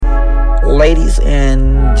ladies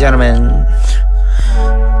and gentlemen,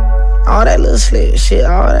 all that little slick shit,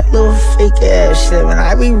 all that little fake ass shit, man,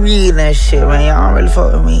 I be reading that shit, man. Y'all don't really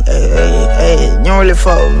fuck with me. Hey, you don't really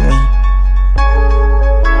fuck with me.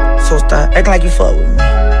 So stop acting like you fuck with me.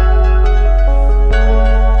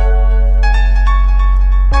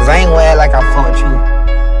 Cause I ain't gonna act like I fuck with you.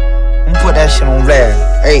 I'm gonna put that shit on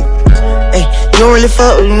blast. Hey, you don't really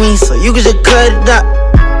fuck with me, so you can just cut it out.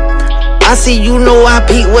 I see you know I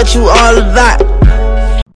peep what you all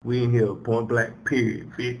about. We in here, point black period,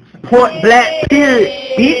 bitch. Point black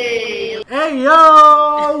period, bitch. Hey,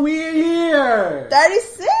 yo, we in here.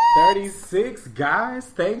 36? 36, guys.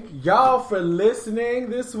 Thank y'all for listening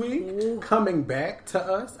this week. Coming back to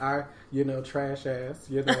us, our, trash ass.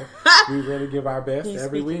 We really give our best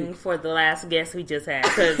every week. Speaking for the last guest we just had,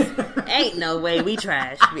 because ain't no way we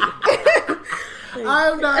trash me.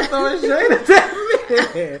 I'm not throwing shade at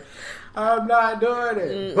that man. I'm not doing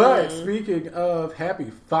it. Mm-mm. But speaking of,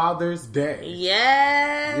 happy Father's Day.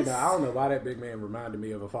 Yes. I don't know why that big man reminded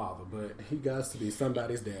me of a father, but he got to be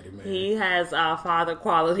somebody's daddy, man. He has father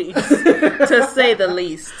qualities, to say the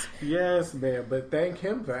least. Yes, man. But thank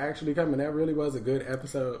him for actually coming. That really was a good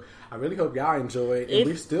episode. I really hope y'all enjoyed. And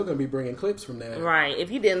we're still going to be bringing clips from that. Right.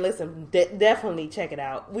 If you didn't listen, definitely check it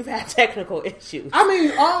out. We've had technical issues. I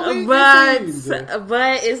mean, always.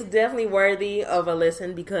 But it's definitely worthy of a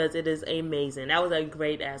listen because it is amazing. That was a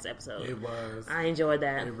great ass episode. It was. I enjoyed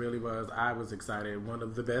that. It really was. I was excited. One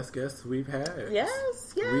of the best guests we've had.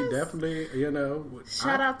 Yes. We definitely,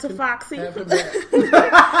 Shout out to Foxy.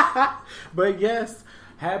 But yes,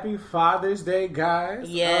 happy Father's Day, guys.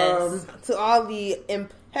 Yes. To all the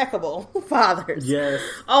impeccable fathers. Yes.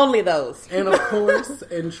 Only those. And of course,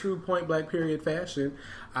 in true point black period fashion,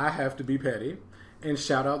 I have to be petty and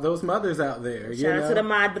shout out those mothers out there. Shout out to the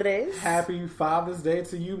madres. Happy Father's Day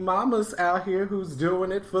to you mamas out here who's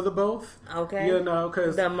doing it for the both. Okay.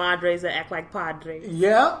 Because the madres that act like padres.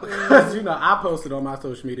 Yep. Because, I posted on my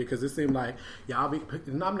social media because it seemed like y'all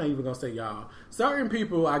and I'm not even going to say y'all. Certain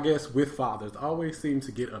people, I guess, with fathers always seem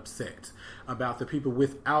to get upset about the people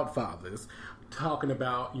without fathers. Talking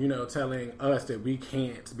about, telling us that we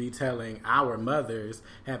can't be telling our mothers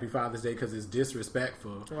Happy Father's Day because it's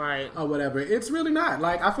disrespectful. Right. Or whatever. It's really not.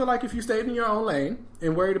 Like, I feel like if you stayed in your own lane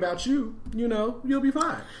and worried about you, you'll be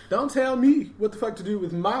fine. Don't tell me what the fuck to do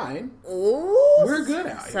with mine. Ooh. We're good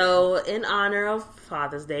out here. So, in honor of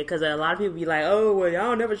Father's Day, because a lot of people be like, oh, well,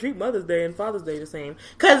 y'all never treat Mother's Day and Father's Day the same.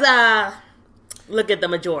 Because, look at the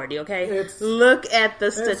majority, okay? Look at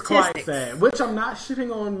the statistics. It's quite sad. Which I'm not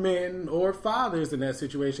shitting on men or fathers in that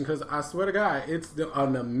situation because I swear to God, it's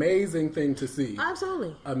an amazing thing to see.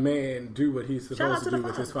 Absolutely. A man do what he's supposed to do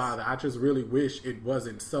with his father. I just really wish it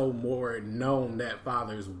wasn't so more known that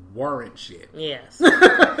fathers weren't shit. Yes.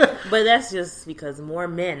 But that's just because more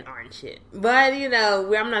men aren't shit. But,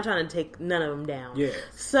 I'm not trying to take none of them down. Yes.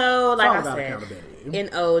 So, like I said, an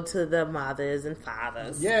ode to the mothers and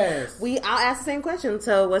fathers. Yes. I'll ask the same question.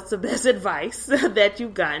 So, what's the best advice that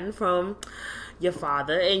you've gotten from your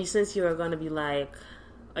father? And since you're going to be like,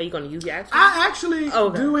 are you going to use your action? I actually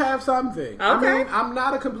do have something. Okay. I mean, I'm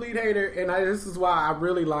not a complete hater, and this is why I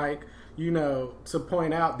really like, to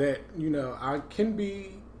point out that,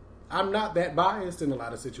 I'm not that biased in a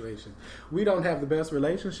lot of situations. We don't have the best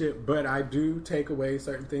relationship, but I do take away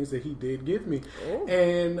certain things that he did give me. Ooh.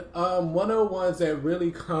 And one of the ones that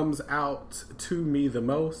really comes out to me the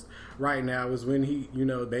most right now is when he,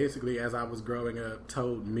 basically as I was growing up,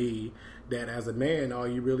 told me that as a man, all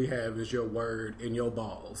you really have is your word and your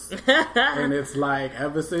balls. And it's like,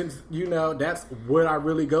 ever since, that's what I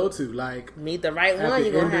really go to. Like, meet the right one,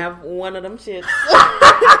 you're going to have one of them shits.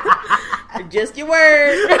 Just your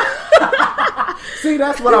word. See,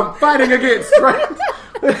 that's what I'm fighting against, right?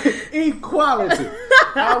 Equality.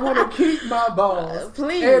 I want to keep my balls.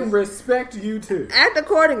 Please. And respect you too. Act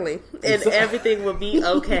accordingly, and everything will be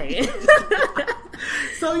okay.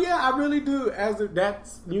 So yeah, I really do.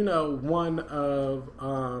 That's one of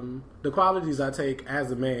the qualities I take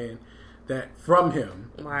as a man that from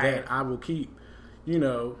him that I will keep,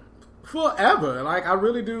 forever. Like I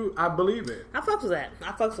really do. I believe it. I fucks with that.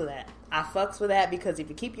 I fucks with that because if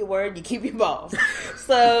you keep your word, you keep your balls.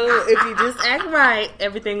 So if you just act right,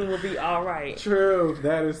 everything will be all right. True.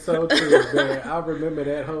 That is so true, man. I remember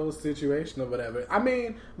that whole situation or whatever. I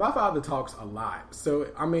mean, my father talks a lot. So,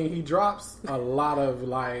 he drops a lot of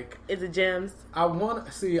like... Is it gems?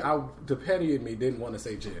 The petty in me didn't want to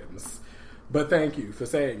say gems. But thank you for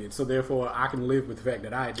saying it. So therefore, I can live with the fact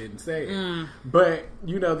that I didn't say it. But,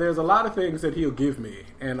 there's a lot of things that he'll give me.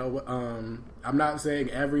 And I'm not saying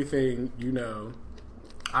everything,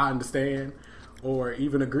 I understand or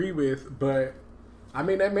even agree with. But,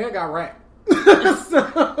 that man got rap.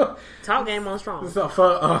 So, talk game on strong. So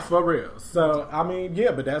for real. So I mean,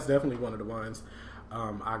 yeah, but that's definitely one of the ones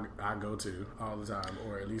I go to all the time,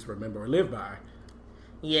 or at least remember or live by.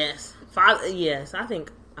 Yes, father. Yes,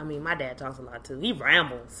 I mean, my dad talks a lot too. He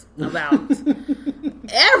rambles about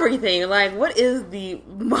everything. Like, what is the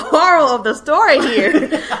moral of the story here?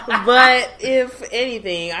 But if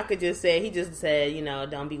anything, I could just say, he just said,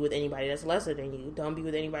 don't be with anybody that's lesser than you. Don't be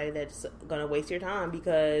with anybody that's gonna waste your time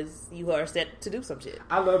because you are set to do some shit.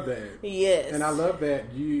 I love that. Yes, and I love that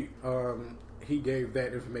he gave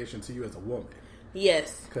that information to you as a woman.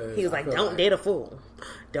 Yes, he was like, don't date a fool.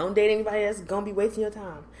 Don't date anybody that's gonna be wasting your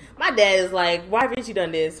time. My dad is like, why haven't you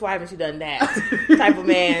done this? Why haven't you done that? Type of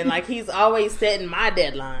man. Like, he's always setting my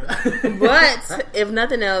deadlines. But if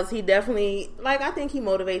nothing else, he definitely, I think he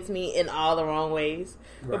motivates me in all the wrong ways.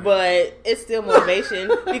 Right. But it's still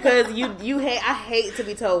motivation because I hate to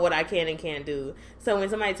be told what I can and can't do. So when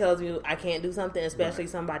somebody tells me I can't do something, especially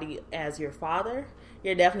somebody as your father,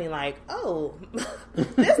 you're definitely like, oh,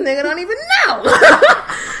 this nigga don't even know.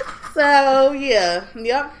 So yeah,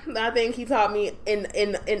 yep. I think he taught me in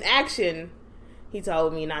action. He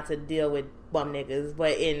told me not to deal with bum niggas,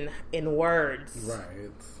 but in words, right?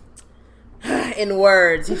 In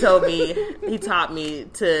words, he taught me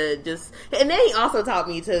to just, and then he also taught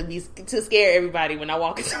me to scare everybody when I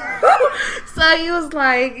walk into a room. So he was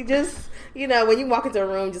like, just. When you walk into a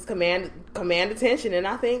room, just command attention, and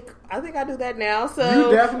I think I do that now. So you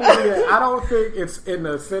definitely do. I don't think it's in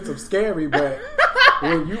the sense of scary, but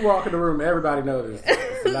when you walk in the room, everybody knows.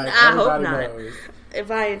 I hope not. Knows. If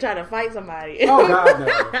I ain't trying to fight somebody. Oh God, no!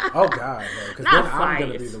 Oh God, no! Because then I'm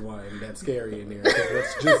gonna be the one that's scary in there. Because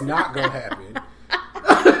it's just not gonna happen.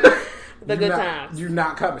 Times. You're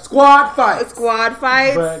not coming. Squad fights.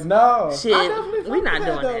 But no. Shit. We're not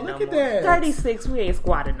doing that no more. That. 36, we ain't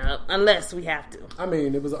squatting up unless we have to. I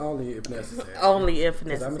mean, it was only if necessary. Only if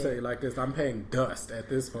necessary. I'm going to tell you like this. I'm paying dust at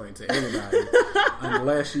this point to anybody.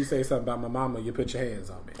 Unless you say something about my mama, you put your hands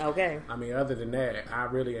on me. Okay. I mean, other than that, I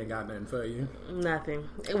really ain't got nothing for you. Nothing.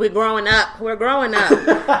 We're growing up.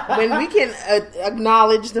 When we can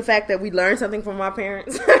acknowledge the fact that we learned something from our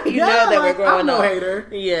parents, know that we're growing up. I'm no hater.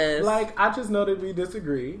 Yes. I just know that we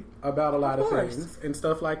disagree about a lot of things and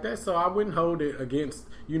stuff like that. So I wouldn't hold it against,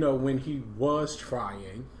 when he was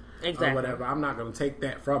trying or whatever. I'm not going to take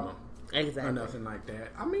that from him. Exactly. Or nothing like that.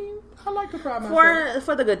 I mean, I like to pride myself.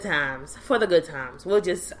 For the good times. For the good times. We'll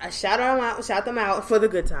just shout them out for the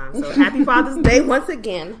good times. So happy Father's Day once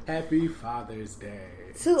again. Happy Father's Day.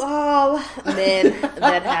 To all men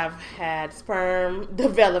that have had sperm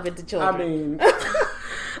develop into children.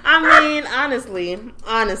 I mean,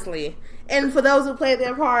 honestly. And for those who played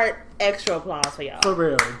their part, extra applause for y'all. For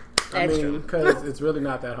real. Because it's really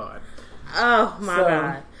not that hard. Oh, my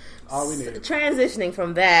God. All we need. Transitioning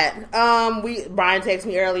from that, Brian texted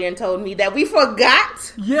me earlier and told me that we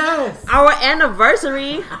forgot our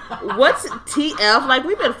anniversary. What's TF?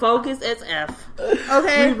 We've been focused as F.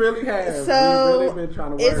 Okay? We really have. So we've really been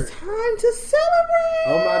trying to work. It's time to celebrate.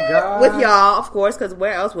 Oh my God. With y'all, of course, because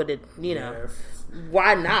where else would it,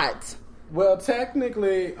 why not? Well,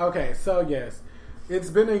 technically, okay, so yes. It's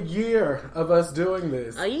been a year of us doing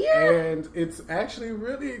this. A year? And it's actually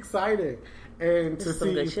really exciting. And to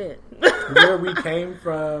see good shit. where we came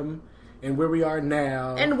from and where we are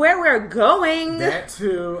now. And where we're going. That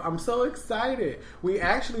too. I'm so excited. We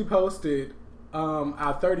actually posted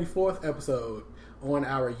our 34th episode on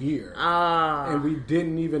our year. And we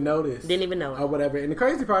didn't even notice. Or whatever. And the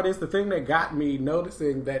crazy part is the thing that got me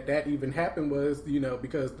noticing that even happened was,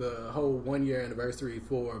 because the whole 1 year anniversary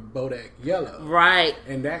for Bodak Yellow. Right.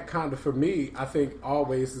 And that kind of, for me, I think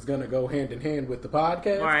always is going to go hand in hand with the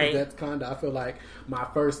podcast. Right. That's kind of, I feel like, my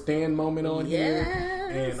first stand moment on here.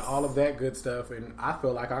 And all of that good stuff. And I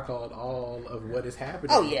feel like I called all of what is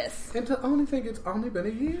happening. Oh, yes. And to only think it's only been a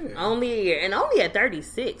year. Only a year. And only at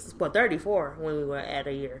 36. But 34 when we were at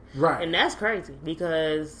a year. Right. And that's crazy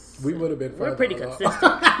because we would have been we're pretty consistent.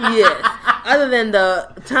 Yes. Other than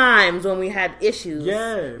the times when we had issues.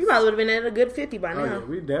 Yes. We probably would have been at a good 50 by now. Oh, yeah.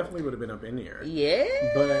 We definitely would have been up in here. Yeah.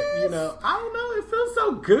 But, I don't know. It feels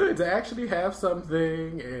so good to actually have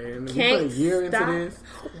something and we put a year into this.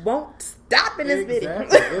 Won't stop in this video.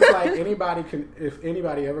 It's like if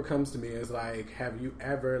anybody ever comes to me, it's like, have you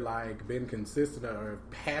ever been consistent or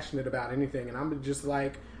passionate about anything? And I'm just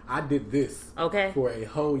like, I did this for a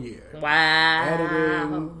whole year. Wow.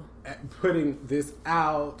 Editing, putting this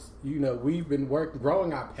out. We've been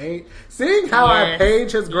growing our page. Seeing how our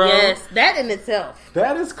page has grown. Yes, that in itself.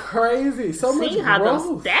 That is crazy. So much growth. Seeing how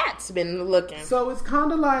those stats been looking. So it's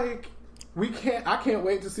kind of like, I can't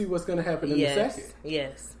wait to see what's going to happen in a second.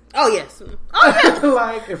 Yes. Oh yes. Oh yes.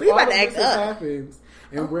 Like if we all about of to act this up. happens,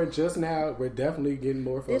 and we're definitely getting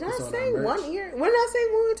more focused on our Did I say merch. 1 year? When did I say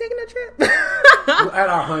we were taking a trip? At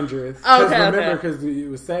our 100th. Okay. Because you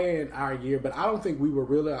were saying our year, but I don't think we were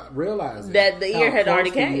realizing that the year had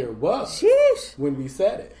already came. The year was Sheesh. when we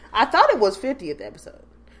said it. I thought it was 50th episode.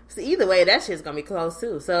 So either way, that shit's gonna be close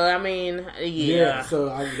too. So I mean, yeah. So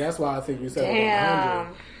that's why I think we said Damn.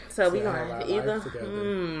 100. So we have gonna our either life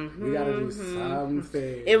together. We gotta do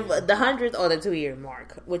something. if the 100th or the 2-year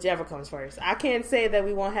mark, whichever comes first. I can't say that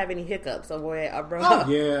we won't have any hiccups or where, bro. Oh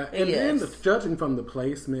yeah, and Yes. then judging from the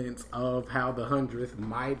placements of how the 100th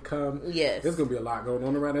might come, Yes. there's gonna be a lot going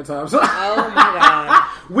on around that time. So Oh my god.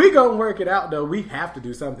 we gonna work it out though. We have to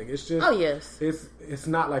do something. It's just Oh yes. It's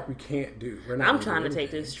not like we can't do. We're not. I'm gonna trying do to take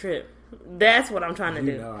anything. this trip. That's what I'm trying to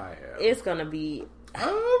You do. know I am. It's gonna be Oh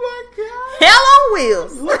my god. hell on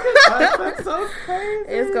wheels. Look at us. That's so crazy.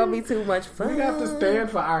 It's gonna be too much fun. We have to stand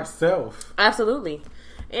for ourselves. Absolutely.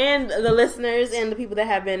 And the listeners and the people that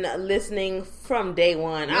have been listening from day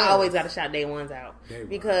one. Yes. I always got to shout day ones out. Day ones.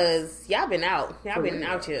 because y'all been out. Y'all For been real.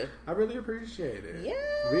 out here. I really appreciate it.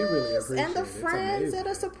 Yes. We really appreciate And the it. It's friends that amazing.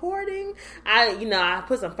 are supporting. I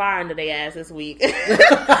put some fire under their ass this week. And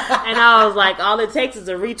I was like, all it takes is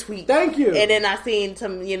a retweet. Thank you. And then I seen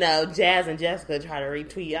some, Jazz and Jessica try to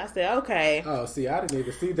retweet. I said, okay. Oh, see, I didn't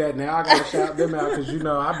even see that. Now I gotta shout them out because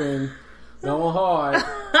I've been going hard.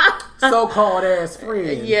 So-called ass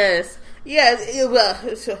friends. Yes. Yes.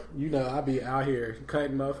 I be out here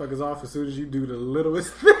cutting motherfuckers off as soon as you do the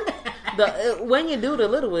littlest thing. When you do the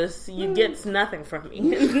littlest, you get nothing from me.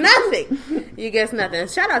 Nothing. You get nothing.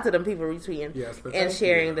 Shout out to them people retweeting and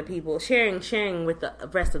sharing the people, sharing with the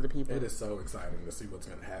rest of the people. It is so exciting to see what's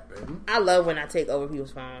going to happen. I love when I take over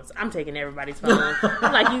people's phones. I'm taking everybody's phone.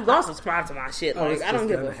 I'm like, you gonna subscribe to my shit. Like, I don't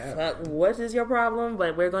give a fuck what is your problem,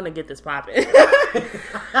 but we're gonna get this popping.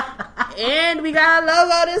 And we got a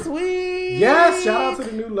logo this week. Yes, shout out to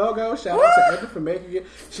the new logo. Shout out to Edna for making it.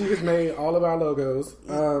 She has made all of our logos.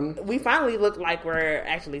 We finally look like we're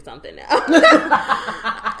actually something now.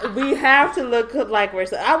 We have to look like we're.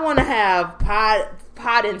 I want to have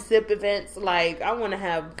pod and sip events. Like, I want to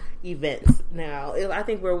have events now. I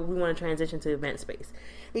think we want to transition to event space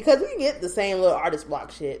because we get the same little artist block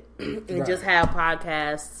shit and just have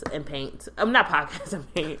podcasts and paint. Not podcasts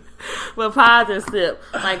and paint, but pods and sip.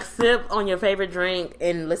 Like, sip on your favorite drink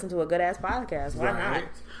and listen to a good ass podcast. Why not?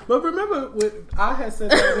 But remember what I had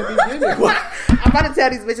said at the beginning. I'm about to tell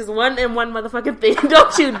these bitches one motherfucking thing.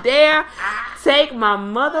 Don't you dare take my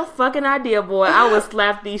motherfucking idea, boy. I will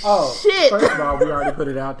slap these shit. First of all, we already put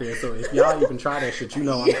it out there, so if y'all even try that shit, I'm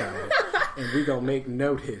coming. And we gonna make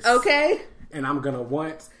notice. Okay. And I'm gonna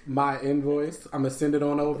want my invoice. I'm gonna send it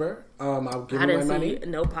on over. I'll give you my money. I didn't see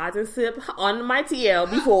no pods and sip on my TL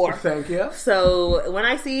before. Thank you. So when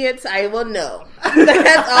I see it, I will know.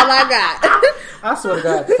 That's all I got. I swear to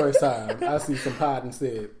God, the first time I see some pod and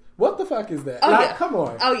sip. What the fuck is that? Oh, yeah. Come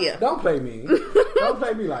on. Oh, yeah. Don't play me. Don't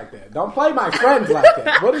play me like that. Don't play my friends like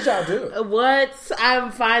that. What did y'all do? What?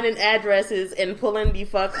 I'm finding addresses and pulling the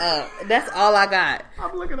fuck up. That's all I got.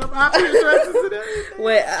 I'm looking up IP addresses and everything.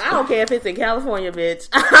 Well, I don't care if it's in California, bitch.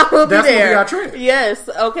 I will be there. That's gonna be our trip. Yes,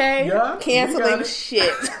 okay? Yeah, canceling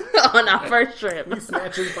shit on our first trip. We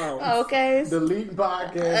snatching phones. Okay. Deleting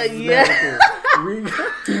podcasts. Yeah. We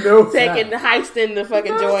taking heisting the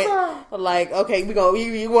fucking joint. Like, okay, we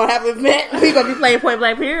gonna have an event. We gonna be playing Point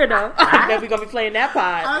Blank Period though. I bet we gonna be playing that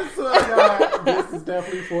pod. I swear to God, this is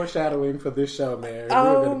definitely foreshadowing for this show, man.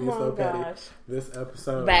 We're gonna be so petty this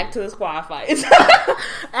episode. Back to the squad fights.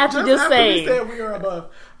 After saying, we said we are above.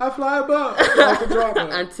 I fly above like a drama.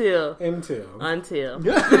 Until.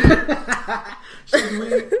 Should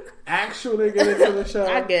we actually get into the show?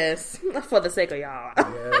 I guess for the sake of y'all.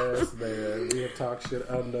 Yes, man. We have talked shit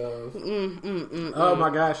enough. Oh my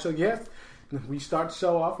gosh! So yes, we start the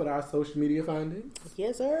show off with our social media findings.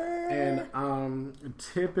 Yes, sir. And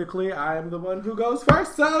typically I am the one who goes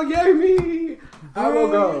first. So yay me! I will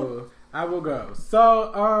go.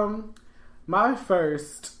 So my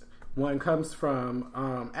first one comes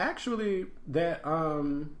from actually that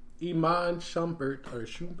Iman Shumpert or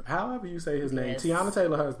however you say his name, Tiana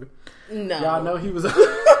Taylor husband. No, y'all know he was. Give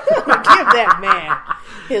that man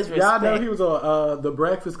his respect. Y'all know he was on The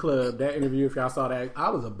Breakfast Club. That interview, if y'all saw that, I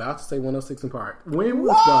was about to say 106 in Park. When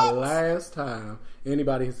was the last time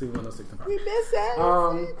anybody has seen 106 in Park? We missed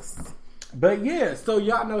that. But yeah, so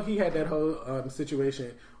y'all know he had that whole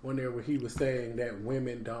situation on there where he was saying that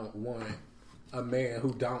women don't want a man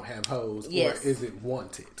who don't have hoes or isn't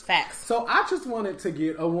wanted. Facts. So I just wanted to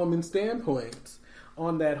get a woman's standpoint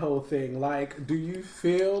on that whole thing. Like, do you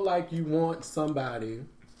feel like you want somebody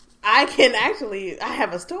I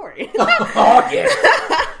have a story. Oh, yeah.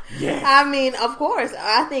 Yeah. I mean, of course,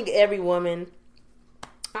 I think every woman.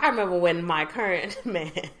 I remember when my current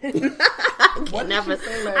man. I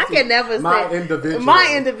can never say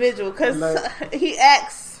my individual because he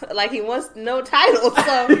acts like he wants no title,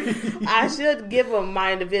 so I should give him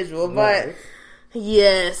my individual. But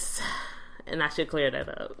yes. And I should clear that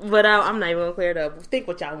up. But I'm not even going to clear it up. Think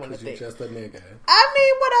what y'all want to think. You're just a nigga. I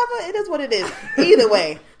mean, whatever. It is what it is. Either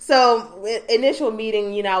way. So, initial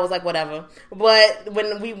meeting, I was like, whatever. But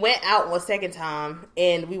when we went out a second time,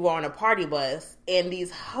 and we were on a party bus, and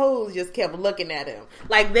these hoes just kept looking at him.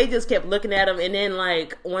 Like, they just kept looking at him. And then,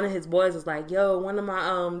 like, one of his boys was like, yo, one of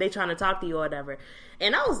my, they trying to talk to you or whatever.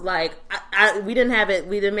 And I was like, we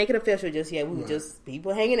didn't make it official just yet. We were just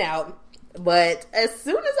people hanging out. But as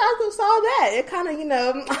soon as I saw that, it kind of,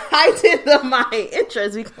 heightened my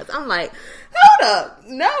interest because I'm like, hold up.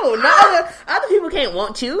 No, other people can't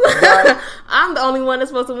want you. Right. I'm the only one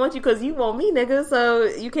that's supposed to want you because you want me, nigga, so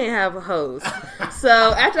you can't have a hose. So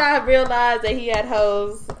after I realized that he had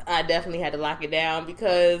hoes, I definitely had to lock it down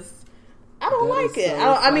because I don't like it.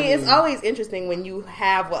 I mean, it's always interesting when you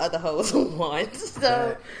have what other hoes want. So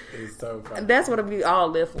that is so funny. That's what we all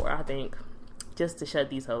live for, I think. Just to shut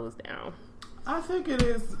these hoes down. I think it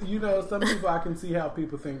is, some people, I can see how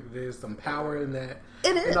people think there's some power in that.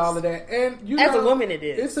 It is. And all of that. And, as a woman, it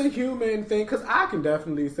is. It's a human thing, because I can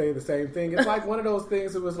definitely say the same thing. It's like one of those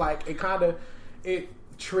things, it was like, it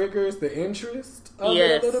triggers the interest of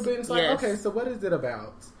it a little bit. It's like, okay, so what is it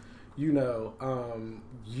about, you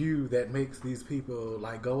that makes these people,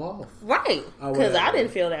 like, go off? Right. Because I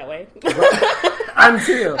didn't feel that way.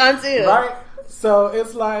 Until. Right? So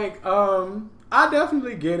it's like, I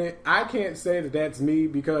definitely get it. I can't say that that's me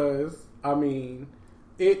because, I mean,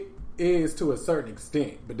 it is to a certain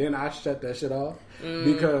extent. But then I shut that shit off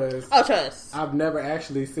because I've never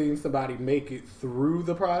actually seen somebody make it through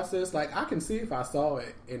the process. Like, I can see if I saw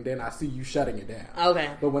it and then I see you shutting it down.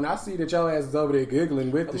 Okay. But when I see that your ass is over there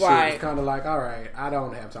giggling with the shit, it's kind of like, all right, I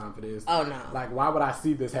don't have time for this. Oh, no. Like, why would I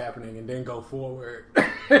see this happening and then go forward?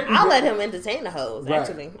 I'll let him entertain the hoes,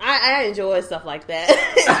 actually. I enjoy stuff like that.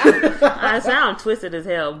 I sound twisted as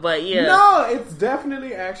hell, but yeah. No, it's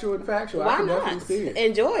definitely actual and factual. Why I can not? definitely see it.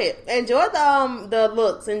 Enjoy it. Enjoy the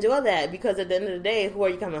looks. Enjoy that, because at the end of the day, who are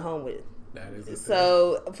you coming home with? That is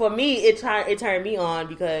so for me, it turned me on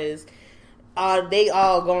because they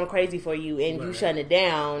all going crazy for you and you shutting it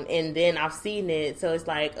down, and then I've seen it, so it's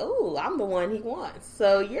like, oh, I'm the one he wants,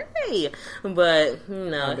 so yay. But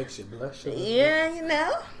that makes you blush. Yeah,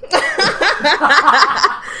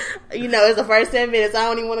 it's the first 10 minutes. I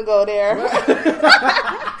don't even want to go there.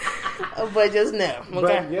 But just no.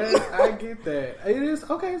 Okay. But yes, I get that. It is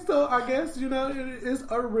okay. So I guess it is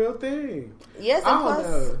a real thing. Yes, and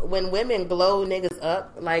plus when women glow niggas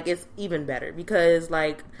up, like, it's even better because,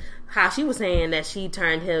 like, how she was saying that she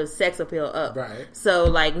turned his sex appeal up. Right. So,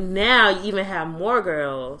 like, now you even have more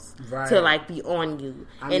girls to, like, be on you.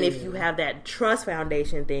 And if you have that trust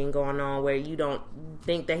foundation thing going on where you don't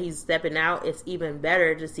think that he's stepping out, it's even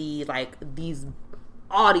better to see, like,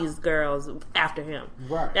 all these girls after him.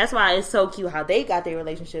 Right. That's why it's so cute how they got their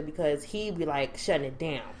relationship, because he be, like, shutting it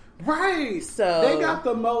down. Right. So they got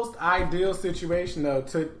the most ideal situation, though,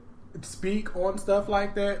 to speak on stuff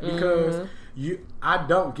like that, because I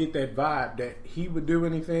don't get that vibe that he would do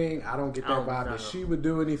anything. I don't get that vibe that she would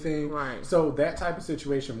do anything. Right. So that type of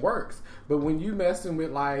situation works. But when you messing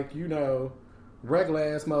with, like,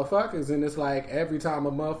 regular ass motherfuckers, and it's like every time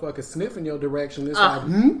a motherfucker sniffing your direction, it's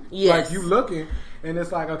like you looking, and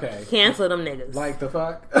it's like, okay, cancel them niggas. Like, the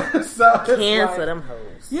fuck. So cancel them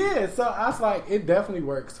hoes. Yeah, so I was like, it definitely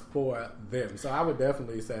works for them. So I would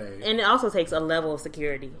definitely say, and it also takes a level of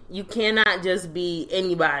security. You cannot just be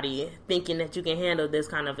anybody thinking that you can handle this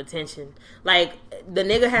kind of attention. Like, the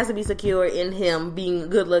nigga has to be secure in him being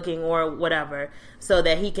good looking or whatever, so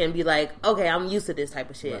that he can be like, okay, I'm used to this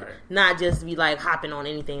type of shit. Right. Not just be like hopping on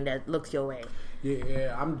anything that looks your way.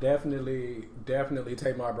 Yeah, I'm definitely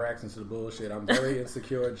Tamar Braxton to the bullshit. I'm very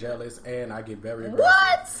insecure, jealous, and I get very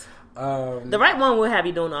aggressive. What? The right one will have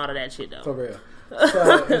you doing all of that shit, though. For real.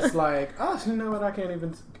 So it's like, you know what? I can't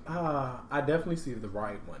even. I definitely see the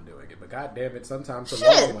right one doing it, but god damn it, sometimes the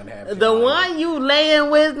wrong one has the one you laying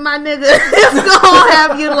with, my nigga, is gonna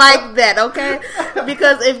have you like that, okay?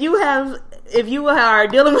 Because if you have if you are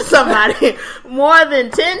dealing with somebody more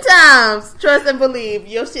than 10 times, trust and believe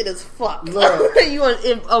your shit is fucked. You will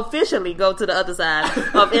officially go to the other side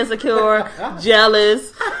of insecure,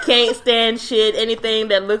 jealous, can't stand shit, anything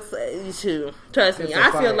that looks you. Trust me,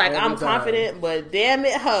 I feel like I'm confident, but damn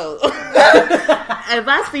it, ho. If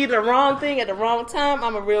I see the wrong thing at the wrong time,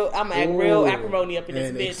 I'm act real acrimony up in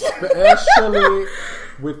this bitch. Especially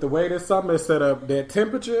with the way this summer is set up, that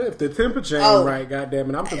temperature, if the temperature ain't right, goddamn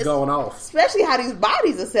it, I'm just going off. Especially how these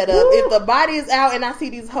bodies are set up. If the body is out and I see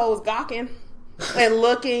these hoes gawking and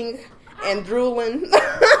looking and drooling,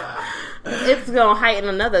 it's gonna heighten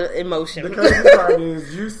another emotion. The crazy part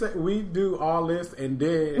is, you say we do all this, and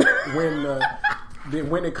then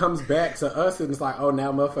when it comes back to us, and it's like, oh,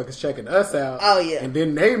 now motherfuckers checking us out. Oh yeah, and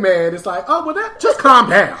then they mad. It's like, oh, well, just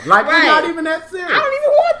calm down. Like it's not even that serious. I don't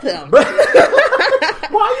even want them.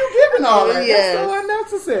 Why are you giving all that? Yes. That's so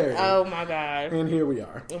unnecessary. Oh my god. And here we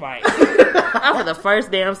are. Right. I'm for the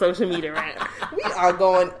first damn social media rant. We are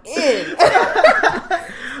going in.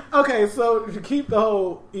 Okay, so to keep the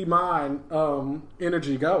whole Iman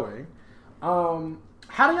energy going, how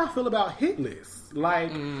do y'all feel about hit lists?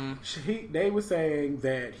 Like, they were saying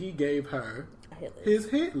that he gave her his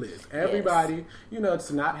hit list. Everybody,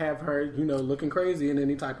 to not have her, looking crazy in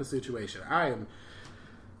any type of situation. I'm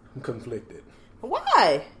conflicted.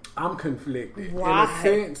 Why? I'm conflicted. Why? In a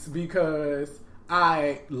sense, because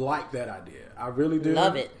I like that idea. I really do.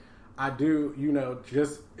 Love it. I do,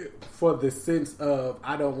 just for the sense of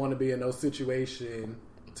I don't want to be in no situation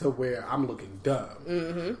to where I'm looking dumb.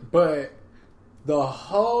 Mm-hmm. But the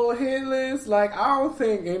whole hit list, like, I don't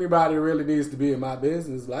think anybody really needs to be in my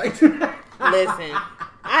business. Like, listen,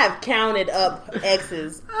 I have counted up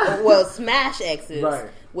exes, smash exes,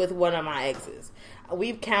 with one of my exes.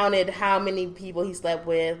 We've counted how many people he slept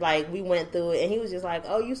with. Like, we went through it, and he was just like,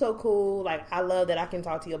 oh, you so cool. Like, I love that I can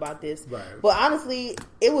talk to you about this. Right. But honestly,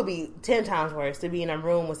 it would be 10 times worse to be in a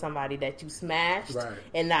room with somebody that you smashed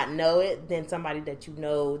and not know it than somebody that you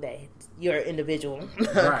know that your individual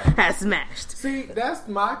has smashed. See, that's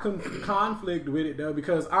my conflict with it, though,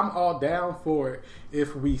 because I'm all down for it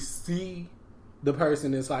if we see the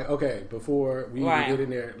person. It's like, okay, before we even get in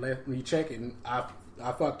there, let me check it, and I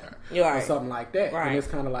fucked her. Or something like that. Right. And it's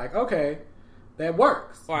kind of like, okay, that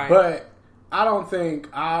works. Right. But I don't think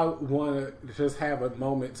I want to just have a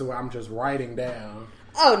moment to where I'm just writing down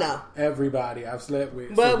everybody I've slept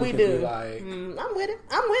with. But so we do. Like, I'm with it.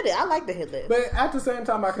 I like the hit list. But at the same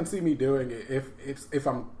time, I can see me doing it if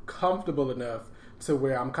I'm comfortable enough to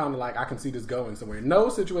where I'm kind of like, I can see this going somewhere. No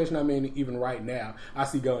situation I'm in, even right now, I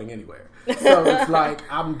see going anywhere. So it's like,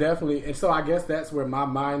 I'm definitely, and so I guess that's where my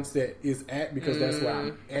mindset is at, because that's where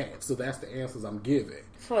I'm at. So that's the answers I'm giving.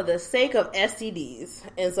 For the sake of STDs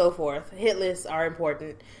and so forth, hit lists are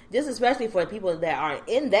important. Just especially for people that are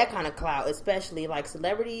in that kind of clout, especially like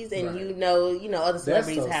celebrities, and other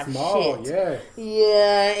celebrities have small, shit. Yes.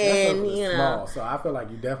 Yeah, and small. So I feel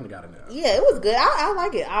like you definitely got to know. Yeah, it was good. I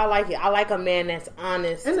like it. I like it. I like a man that's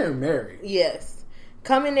honest. And they're married. Yes.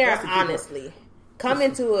 Come in there honestly. Come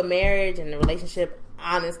into a marriage and a relationship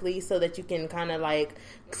honestly, so that you can kind of like,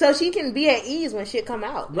 so she can be at ease when shit come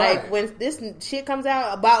out. Right. Like, when this shit comes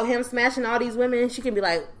out about him smashing all these women, she can be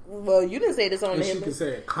like, well, you didn't say this on him. She can say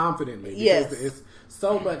it confidently. Yes. It's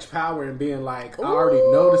so much power in being like, I already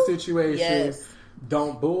know the situation. Yes.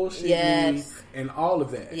 Don't bullshit me, and all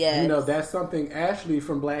of that. Yes. That's something Ashley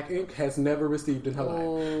from Black Ink has never received in her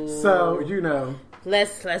life. So,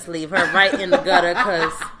 Let's leave her right in the gutter,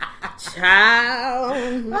 because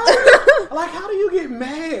child. Like, how do you get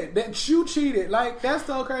mad that you cheated? Like, that's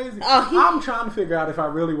so crazy. I'm trying to figure out if I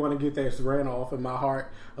really want to get that ran off in my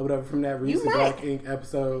heart or whatever from that recent Black Ink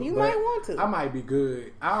episode. You might want to. I might be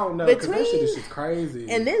good. I don't know, because that shit is just crazy.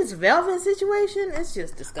 And this Velvet situation, it's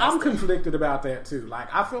just disgusting. I'm conflicted about that too. Like,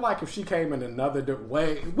 I feel like if she came in another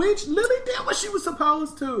way, which Lily did what she was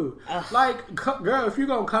supposed to. Like, girl, if you're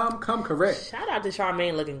gonna come correct. Shout out to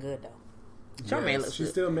Charmaine, looking good though. Charmaine looks she's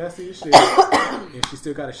good. Still messy as shit, and she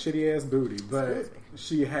still got a shitty ass booty, but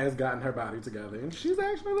she has gotten her body together, and she's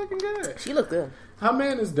actually looking good. She look good. Her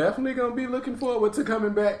man is definitely going to be looking forward to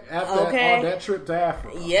coming back after that trip to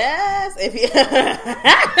Africa. Yes. If you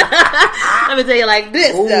let me tell you like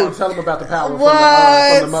this. Ooh, tell him about the power from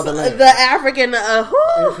the motherland. The African.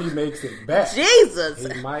 If he makes it back, Jesus,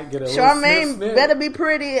 he might get a Charmaine little better be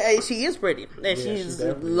pretty. She is pretty, and she's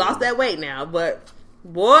lost that weight now, but.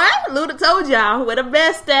 Boy, Luda told y'all where the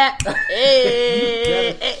best at.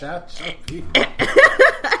 Hey.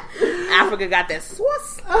 Africa got that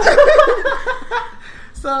sauce.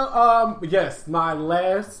 So, yes, my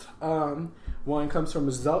last one comes from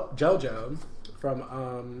JoJo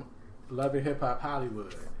from Love and Hip Hop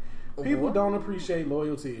Hollywood. People don't appreciate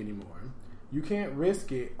loyalty anymore. You can't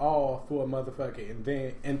risk it all for a motherfucker,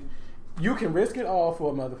 and you can risk it all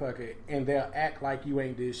for a motherfucker, and they'll act like you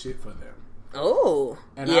ain't did shit for them. Oh,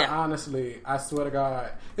 and I swear to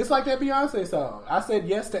God, it's like that Beyonce song. I said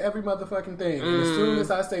yes to every motherfucking thing, and as soon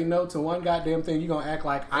as I say no to one goddamn thing, you gonna act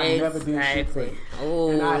like I never did shit for you. Ooh.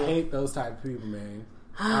 And I hate those type of people, man.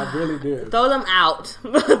 I really do. Throw them out.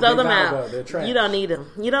 Throw them out. Go. They're trash. You don't need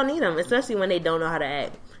them. You don't need them, especially when they don't know how to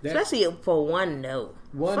act. Especially for one no.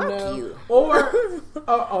 Fuck you. Or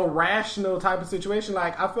a rational type of situation.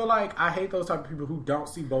 Like, I feel like I hate those type of people who don't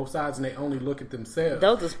see both sides and they only look at themselves.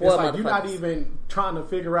 Those are spoiled motherfuckers. You're not even trying to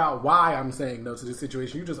figure out why I'm saying no to this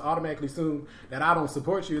situation. You just automatically assume that I don't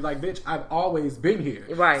support you. Like, bitch, I've always been here.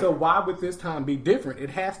 Right. So why would this time be different? It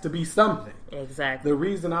has to be something. Exactly. The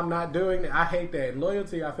reason I'm not doing it, I hate that.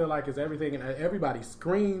 Loyalty, I feel like, is everything. And everybody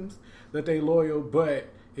screams that they loyal, but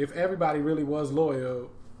if everybody really was loyal,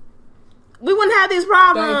 we wouldn't have these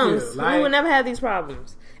problems. Thank you. Like, we would never have these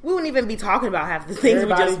problems. We wouldn't even be talking about half the things we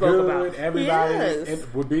just spoke about. Everybody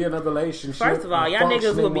would be in a relationship. First of all, y'all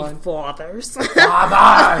niggas would be fathers.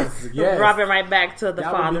 Fathers! Yes. Dropping right back to the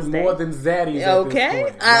y'all Father's would be Day. More than zaddies. Okay? At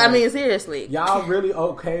this point. I mean, seriously. Y'all really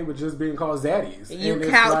okay with just being called zaddies. You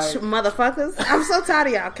couch motherfuckers. I'm so tired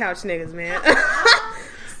of y'all couch niggas, man.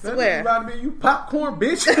 Swear. About to be you popcorn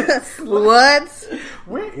bitch. What?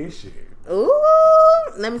 Where is she? Ooh,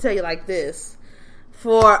 let me tell you like this.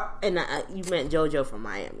 You meant JoJo from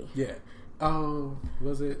Miami. Yeah. Oh,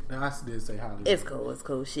 was it? I did say Hollywood. It's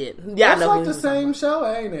cool shit. Yeah, it's like the same show,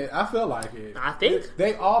 ain't it? I feel like it. I think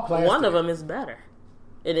they all play. One of them is better,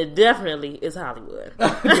 and it definitely is Hollywood.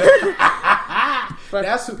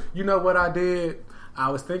 That's you know what I did. I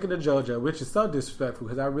was thinking of JoJo, which is so disrespectful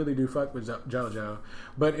because I really do fuck with JoJo.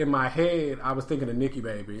 But in my head, I was thinking of Nicki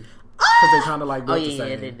Baby. Because they kind of like both the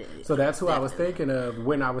same. So that's who I was thinking of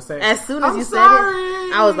when I was saying. As soon as you said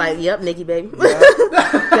it, I was like, yep, Nicki Baby. Yeah.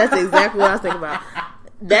 That's exactly what I was thinking about.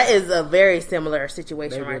 That is a very similar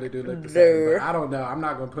situation, right? They really do look the same. But I don't know. I'm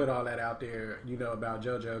not going to put all that out there, about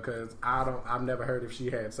JoJo because I've never heard if she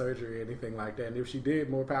had surgery or anything like that. And if she did,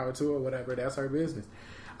 more power to her, whatever. That's her business.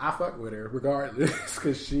 I fuck with her regardless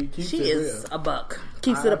because she keeps it real. She is a buck.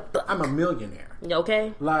 Keeps it a buck. I'm a millionaire.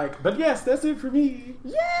 Okay. But yes, that's it for me.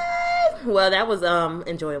 Yay! Well, that was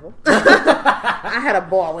enjoyable. I had a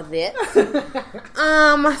ball with it.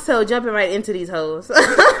 So jumping right into these hoes.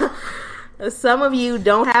 Some of you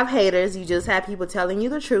don't have haters. You just have people telling you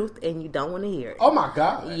the truth and you don't want to hear it. Oh my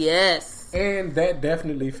God. Yes. And that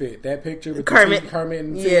definitely fit. That picture with Kermit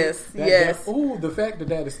and yes. The fact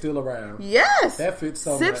that is still around. Yes. That fits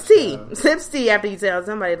so Sips much. Sips tea after you tell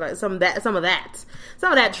somebody like some of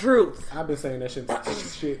that truth. I've been saying that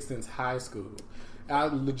shit since high school. I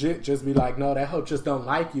legit just be like, no, that hoe just don't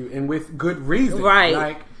like you, and with good reason. Right.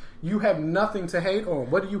 Like, you have nothing to hate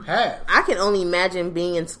on. What do you have? I can only imagine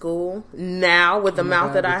being in school now with the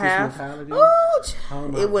mouth that I have.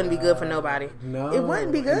 It wouldn't be good for nobody. No. It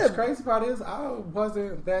wouldn't be good. And the crazy part is, I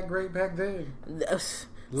wasn't that great back then.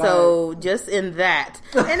 So just in that,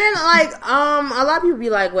 and then a lot of people be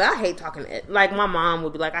like, "Well, I hate talking to it." Like my mom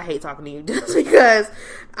would be like, "I hate talking to you," just because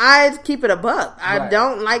I keep it a buck. I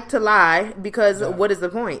don't like to lie because what is the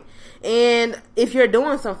point? And if you're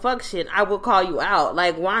doing some fuck shit, I will call you out.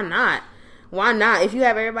 Like, why not? Why not? If you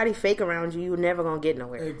have everybody fake around you, you're never gonna get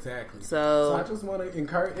nowhere. Exactly. So I just want to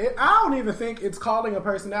encourage it. I don't even think it's calling a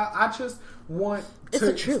person out. I just want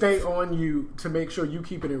to stay on you to make sure you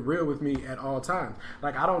keeping it real with me at all times.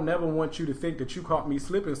 Like, I don't never want you to think that you caught me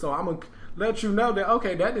slipping. So I'm gonna let you know that,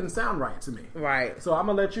 okay, that didn't sound right to me. Right. So I'm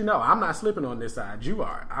gonna let you know I'm not slipping on this side. You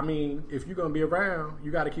are. I mean, if you're gonna be around,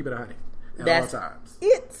 you got to keep it 100 at all times.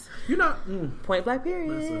 It. Point blank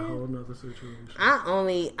period. That's a whole nother situation. I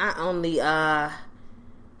only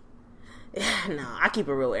no, I keep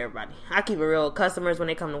it real with everybody. I keep it real with customers when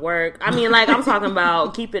they come to work. I mean, like, I'm talking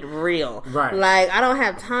about keep it real. Right. Like, I don't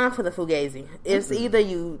have time for the fugazi. It's either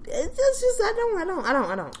you, it's just, I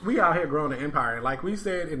don't. We out here growing an empire. Like we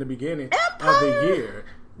said in the beginning of the year,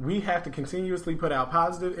 we have to continuously put out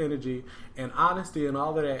positive energy and honesty and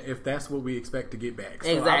all of that if that's what we expect to get back. So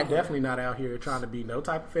exactly. I'm definitely not out here trying to be no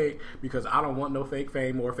type of fake because I don't want no fake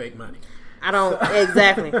fame or fake money. I don't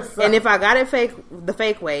exactly. So, and if I got it the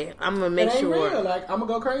fake way, I'm gonna make sure. Real. Like, I'm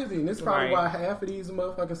gonna go crazy, and this is probably why half of these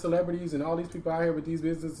motherfucking celebrities and all these people out here with these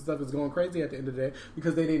businesses and stuff is going crazy at the end of the day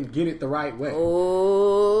because they didn't get it the right way.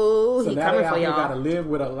 Oh, so he now coming they out for here y'all. Gotta live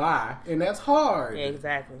with a lie, and that's hard.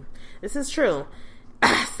 Exactly. This is true.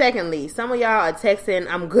 Secondly, some of y'all are texting,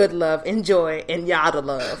 I'm good, love, enjoy, and y'all the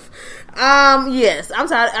love. Yes, I'm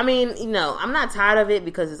tired. I mean, I'm not tired of it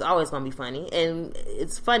because it's always going to be funny. And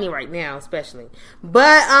it's funny right now, especially.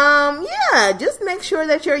 But, yeah, just make sure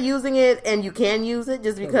that you're using it and you can use it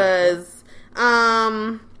just because,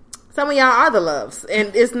 some of y'all are the loves,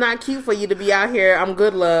 and it's not cute for you to be out here, I'm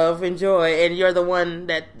good, love, enjoy, and you're the one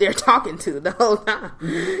that they're talking to the whole time.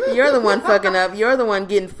 You're the one fucking up. You're the one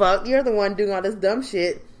getting fucked. You're the one doing all this dumb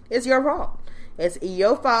shit. It's your fault. It's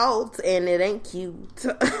your fault, and it ain't cute.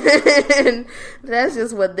 And that's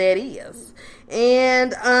just what that is.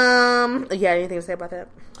 And, you got anything to say about that?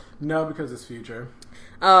 No, because it's Future.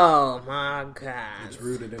 Oh my God. It's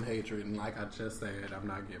rooted in hatred, and like I just said, I'm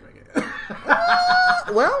not giving it.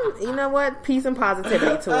 Well, you know what? Peace and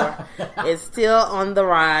positivity tour is still on the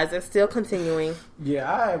rise. It's still continuing.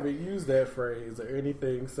 Yeah, I haven't used that phrase or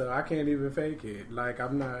anything, so I can't even fake it. Like,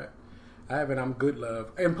 I'm good,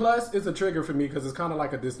 love. And plus, it's a trigger for me because it's kind of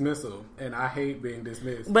like a dismissal, and I hate being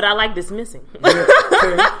dismissed. But I like dismissing.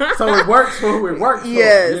 Yeah, so it works for who it works for.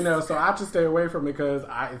 Yes. So I just stay away from it because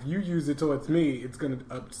if you use it towards me, it's going to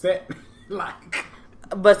upset me.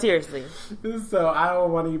 But seriously. So I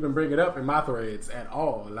don't want to even bring it up in my threads at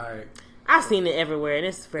all. Like, I've seen it everywhere, and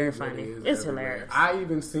it's very funny. It's everywhere. hilarious. I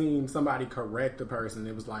even seen somebody correct a person.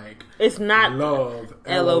 It was like, it's not love,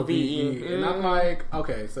 L-O-V-E. Mm-hmm. And I'm like,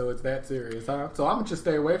 okay, so it's that serious, huh? So I'm going to just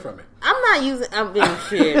stay away from it. I'm being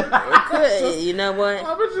shit. You know what?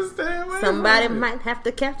 I'm going to just stay away Somebody from it. might have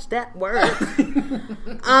to catch that word.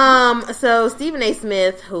 So Stephen A.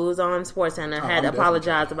 Smith, who's on SportsCenter, had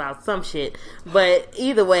apologized about some shit. But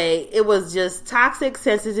either way, it was just toxic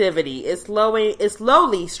sensitivity. It's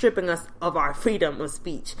slowly stripping us of our freedom of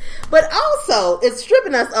speech. But also, it's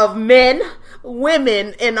stripping us of men,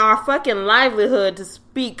 women, and our fucking livelihood to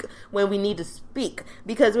speak when we need to speak.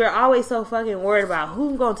 Because we're always so fucking worried about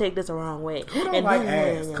who's gonna take this the wrong way. Who don't like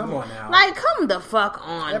ass? Come on now. Like, come the fuck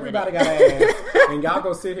on. Everybody got ass. And y'all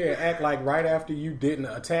go sit here and act like right after you didn't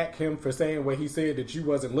attack him for saying what he said that you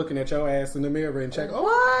wasn't looking at your ass in the mirror and check,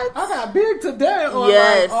 what? I got big today. Or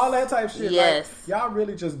yes. Like all that type of shit. Yes. Like, y'all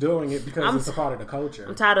really just doing it because it's a part of the culture.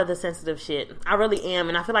 I'm tired of the sensitive shit. I really am.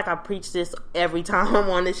 And I feel like I preach this every time I'm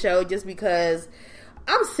on the show just because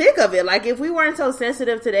I'm sick of it. Like, if we weren't so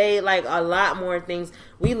sensitive today, like, a lot more things.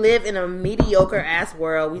 We live in a mediocre ass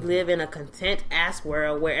world. We live in a content ass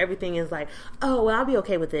world where everything is like, oh, well, I'll be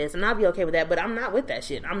okay with this and I'll be okay with that. But I'm not with that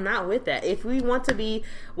shit. I'm not with that. If we want to be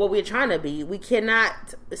what we're trying to be, we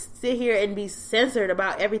cannot sit here and be censored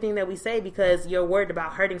about everything that we say because you're worried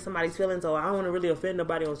about hurting somebody's feelings or I don't want to really offend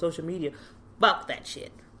nobody on social media. Fuck that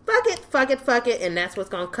shit. Fuck it, and that's what's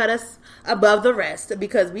gonna cut us above the rest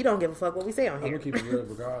because we don't give a fuck what we say on here. I'm gonna keep it real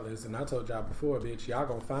regardless, and I told y'all before, bitch, y'all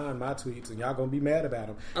gonna find my tweets and y'all gonna be mad about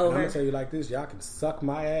them. Okay. And I'm gonna tell you like this, y'all can suck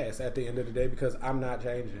my ass at the end of the day because I'm not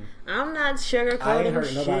changing. I'm not sugarcoating I ain't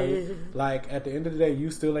hurting nobody. shit. Like, at the end of the day,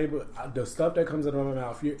 you still able, the stuff that comes out of my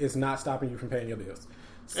mouth, it's not stopping you from paying your bills.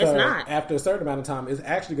 So it's not. After a certain amount of time, it's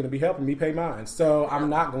actually going to be helping me pay mine. So I'm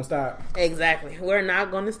not going to stop. Exactly. We're not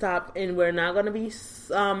going to stop, and we're not going to be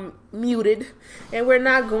muted, and we're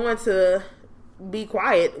not going to be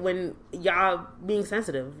quiet when y'all being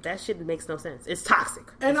sensitive. That shit makes no sense. It's toxic.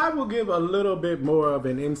 And I will give a little bit more of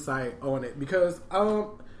an insight on it because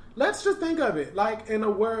let's just think of it like in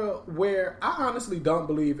a world where I honestly don't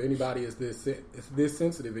believe anybody is this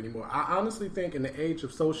sensitive anymore. I honestly think in the age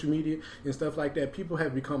of social media and stuff like that, people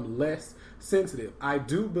have become less sensitive. I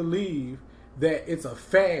do believe that it's a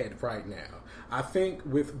fad right now. I think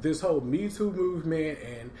with this whole Me Too movement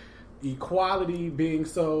and equality being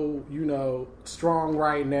so, strong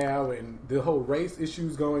right now and the whole race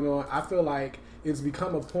issues going on, I feel like it's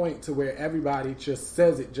become a point to where everybody just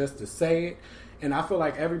says it just to say it. And I feel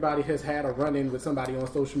like everybody has had a run-in with somebody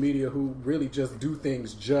on social media who really just do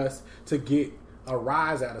things just to get a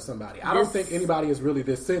rise out of somebody. I don't think anybody is really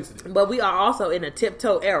this sensitive. But we are also in a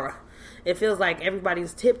tiptoe era. It feels like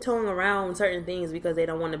everybody's tiptoeing around certain things because they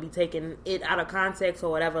don't want to be taking it out of context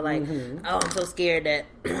or whatever. Like, oh, I'm so scared that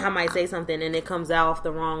I might say something and it comes out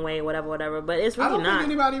the wrong way, whatever. But it's really not. I don't think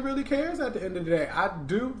anybody really cares at the end of the day. I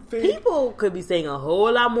do think people could be saying a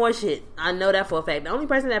whole lot more shit. I know that for a fact. The only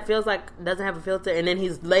person that feels like doesn't have a filter and then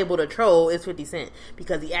he's labeled a troll is 50 Cent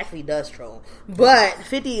because he actually does troll. But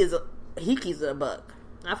 50 he keeps it a buck.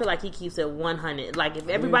 I feel like he keeps it 100. Like, if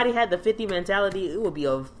everybody had the 50 mentality, it would be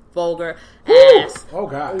a vulgar ass oh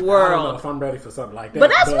God, world. I don't know if I'm ready for something like that.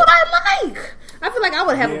 But that's what I like. I feel like I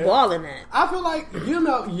would have a ball in that. I feel like,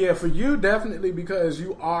 for you definitely, because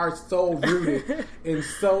you are so rooted in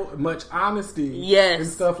so much honesty and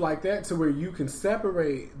stuff like that, to where you can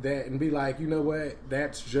separate that and be like, you know what,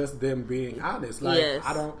 that's just them being honest. Like,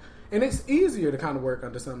 and it's easier to kind of work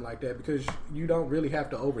under something like that because you don't really have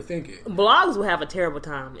to overthink it. Blogs will have a terrible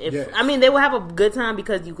time. I mean, they will have a good time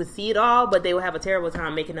because you can see it all, but they will have a terrible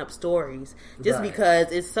time making up stories just because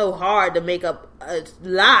it's so hard to make up a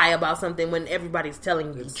lie about something when everybody's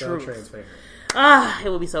telling you the truth. So transparent. It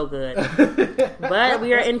would be so good. But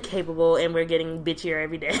we are incapable and we're getting bitchier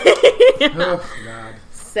every day. Oh, God.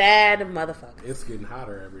 Sad motherfucker. It's getting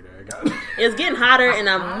hotter every day, God. It's getting hotter, and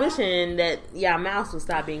I'm wishing that mouse would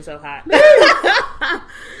stop being so hot.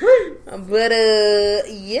 But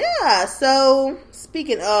so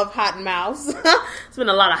speaking of hot mouse, it's been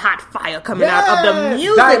a lot of hot fire coming out of the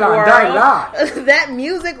music world. That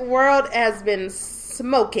music world has been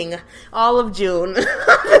smoking all of June.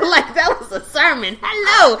 Like that was a sermon.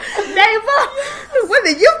 Hello, Dave. What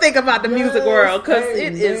did you think about the music world? Because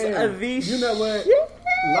it is the You know what? Shit.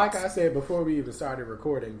 Like I said before we even started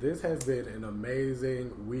recording, this has been an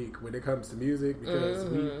amazing week when it comes to music because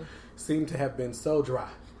we seem to have been so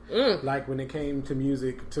dry. Like when it came to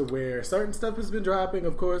music, to where certain stuff has been dropping,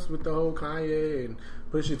 of course, with the whole Kanye and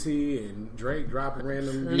Pusha T and Drake dropping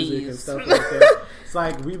random music and stuff like that. It's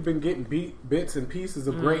like we've been getting bits and pieces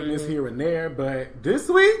of greatness here and there, but this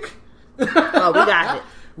week, we got it.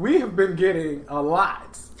 We have been getting a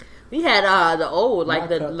lot. We had the old, like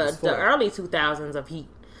the early 2000s of heat.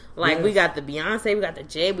 Like we got the Beyonce, we got the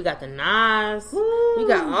Jay, we got the Nas, we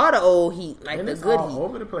got all the old heat, like and the good heat. All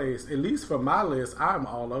over the place. At least for my list, I'm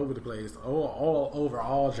all over the place, all over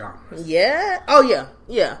all genres. Yeah. Oh yeah.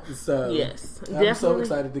 So yes, I'm definitely. so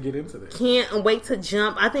excited to get into this. Can't wait to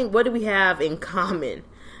jump. I think what do we have in common?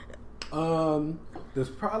 There's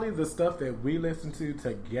probably the stuff that we listen to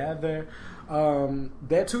together.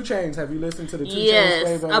 That 2 Chainz. Have you listened to the 2 Chainz?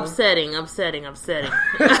 Yes, upsetting. She's upset.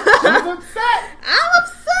 I'm upset.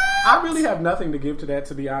 I really have nothing to give to that,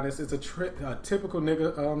 to be honest. It's a typical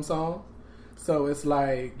nigga song. So it's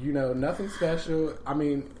like, nothing special. I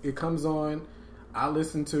mean, it comes on. I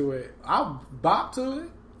listen to it. I'll bop to it.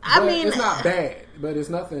 I mean, it's not bad, but it's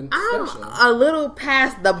nothing special. I'm a little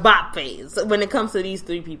past the bop phase when it comes to these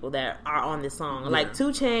 3 people that are on this song. Yeah. Like 2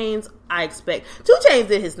 Chainz, I expect 2 Chainz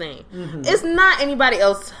did his thing. Mm-hmm. It's not anybody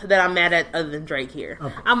else that I'm mad at other than Drake here.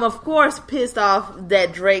 Okay. I'm of course pissed off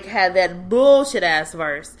that Drake had that bullshit ass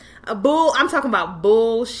verse. I'm talking about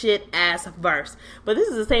bullshit ass verse. But this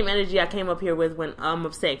is the same energy I came up here with when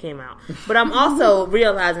Upset came out. But I'm also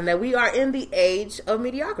realizing that we are in the age of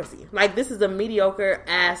mediocrity. Like, this is a mediocre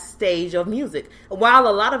ass stage of music. While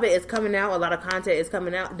a lot of it is coming out, a lot of content is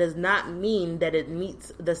coming out, does not mean that it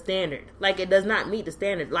meets the standard. Like, it does not meet the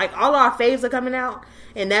standard. Like, all our faves are coming out,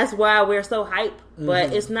 and that's why we're so hyped.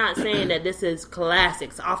 But it's not saying that this is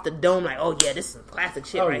classics off the dome. Like, oh yeah, this is classic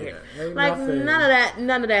shit here. Like,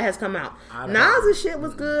 none of that has come out. Nas' shit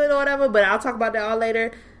was good or whatever, but I'll talk about that all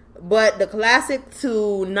later. But the classic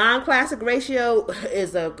to non-classic ratio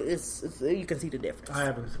is you can see the difference. I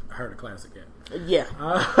haven't heard a classic yet. Yeah,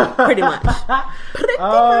 pretty much.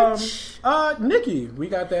 Nicki, we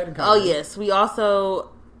got that in common. Oh yes, we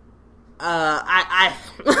also. I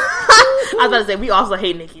was about to say we also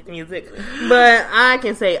hate Nicki's music, but I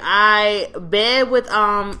can say I bed with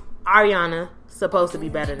Ariana, supposed to be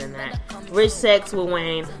better than that. Rich Sex with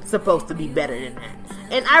Wayne, supposed to be better than that.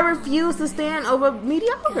 And I refuse to stand over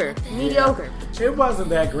mediocre. It wasn't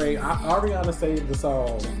that great. Ariana saved the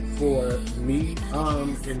song for me.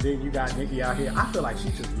 And then you got Nicki out here. I feel like she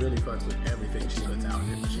just really fucks with everything she puts out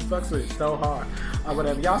here. She fucks with it so hard.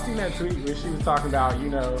 Whatever. Y'all seen that tweet where she was talking about,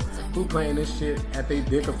 who playing this shit at their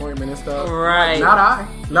dick appointment and stuff? Right. Not I.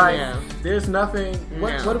 There's nothing.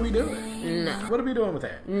 What are we doing? No. What are we doing with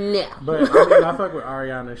that? No. But I mean, I fuck with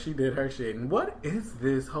Ariana. She did her shit. And what is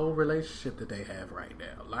this whole relationship that they have right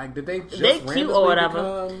now? Like, did they just cute or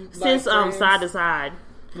whatever? Since Side to Side.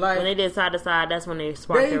 Like, when they did Side to Side, that's when they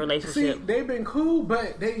sparked their relationship. See, they've been cool,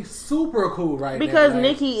 but they super cool right now. Because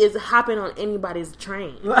Nicki is hopping on anybody's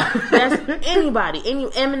train. That's anybody. Any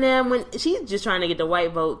Eminem, when she's just trying to get the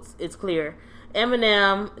white votes, it's clear.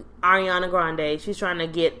 Eminem, Ariana Grande. She's trying to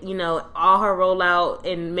get, all her rollout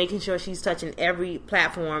and making sure she's touching every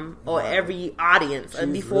platform or every audience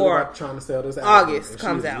before really trying to sell this August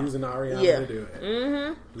comes out. Using Ariana to do it.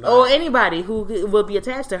 Mm-hmm. Or anybody who will be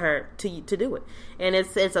attached to her to do it. And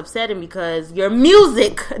it's upsetting because your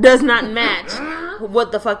music does not match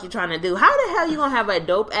what the fuck you're trying to do. How the hell you gonna have a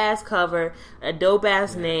dope ass cover, a dope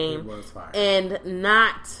ass name, and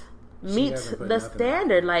not meet the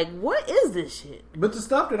standard? Like, what is this shit? But the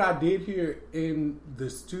stuff that I did hear in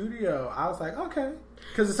the studio, I was like, okay,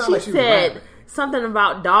 because it sounded like she was said rapping. Something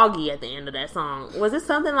about doggy at the end of that song. Was it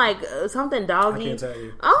something like something doggy? I can't tell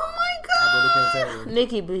you. Oh my god! I really can't tell you.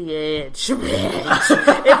 Nicki bitch.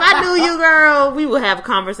 If I knew you, girl, we would have a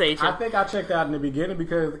conversation. I think I checked out in the beginning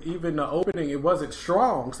because even the opening, it wasn't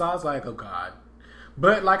strong. So I was like, oh god.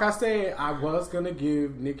 But like I said, I was gonna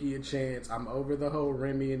give Nicki a chance. I'm over the whole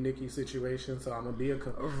Remy and Nicki situation, so I'm gonna be a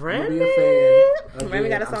fan. Again, Remy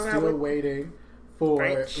got a song out. I'm still waiting for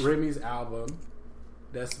French. Remy's album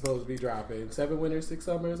that's supposed to be dropping. 7 Winters, 6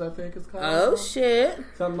 Summers, I think it's called. Oh shit!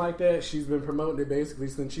 Something like that. She's been promoting it basically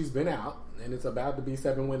since she's been out, and it's about to be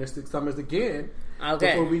 7 Winters, 6 Summers again.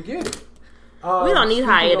 Okay. Before we get it. We don't need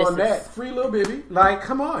hiatuses. On that, Free Lil Bibby. Like,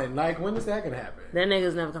 come on. Like, when is that gonna happen? That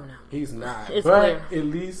nigga's never coming out. He's not. It's but clear. At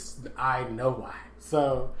least I know why.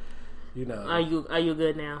 So, Are you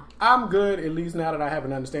good now? I'm good at least now that I have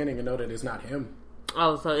an understanding and know that it's not him.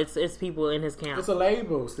 Oh, so it's people in his camp. It's a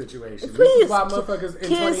label situation. Please, this is why motherfuckers in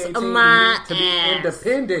 2018 need to be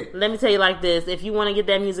independent. Let me tell you like this: if you want to get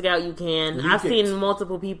that music out, you can. I've seen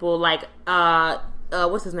multiple people like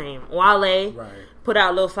what's his name, Wale, put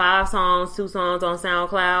out little 5 songs, 2 songs on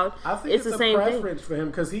SoundCloud. I think it's the same preference for him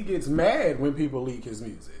because he gets mad when people leak his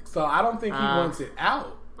music. So I don't think he wants it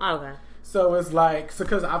out. Okay. So it's like,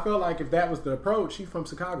 because I feel like if that was the approach, he's from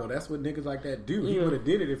Chicago. That's what niggas like that do. He would have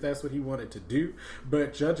did it if that's what he wanted to do.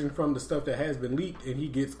 But judging from the stuff that has been leaked and he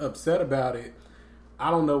gets upset about it, I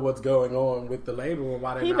don't know what's going on with the label and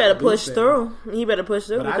why they're He better push through. He better push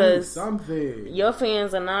through because your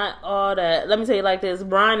fans are not all that. Let me tell you like this: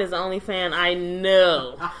 Brian is the only fan I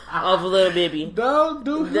know of Lil Bibby. Don't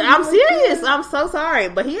do. I'm serious. I'm so sorry,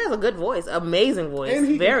 but he has a good voice, amazing voice, and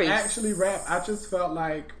he very can actually rap. I just felt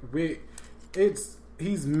like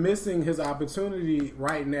he's missing his opportunity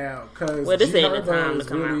right now because this ain't the time to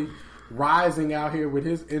come really out. Rising out here with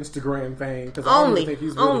his Instagram thing because only think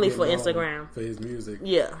he's really only for Instagram for his music.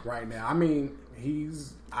 Yeah, right now. I mean,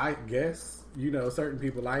 I guess certain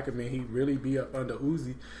people like him and he really be up under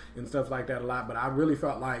Uzi and stuff like that a lot. But I really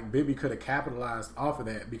felt like Bibby could have capitalized off of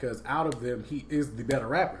that because out of them, he is the better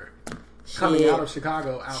rapper. Coming out of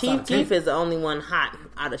Chicago, Chief Keef is the only one hot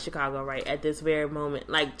out of Chicago right at this very moment.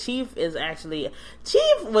 Like Chief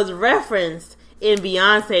was referenced in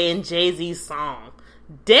Beyonce and Jay-Z's song.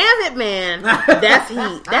 Damn it, man. That's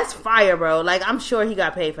heat. That's fire, bro. Like, I'm sure he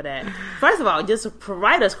got paid for that. First of all, just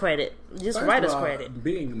write us credit. Write us credit.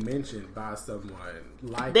 Being mentioned by someone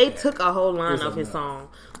like they took a whole line of his song,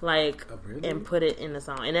 really? and put it in the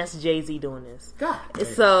song. And that's Jay-Z doing this. God damn.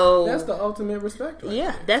 So that's the ultimate respect. Right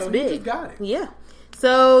yeah, there. that's so big. He just got it. Yeah.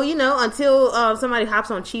 So, until somebody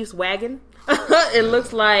hops on Chief's wagon, it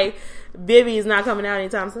looks like Bibby is not coming out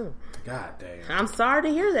anytime soon. God damn. I'm sorry to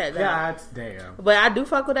hear that, though. God damn. But I do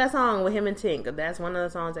fuck with that song with him and Tink. That's one of the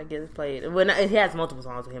songs that gets played. Well, it has multiple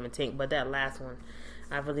songs with him and Tink, but that last one,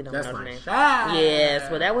 I really don't know the name. Yes,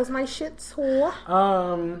 well, that was my shit tour.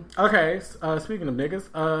 Okay, speaking of niggas,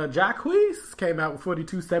 Jacquees came out with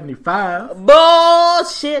 4275.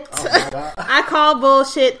 Bullshit. Oh my God. I call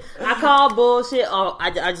bullshit. Oh, I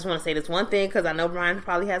just want to say this one thing because I know Brian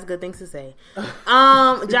probably has good things to say.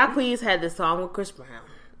 Jacquees had this song with Chris Brown.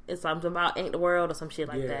 It's something about Ain't the World or some shit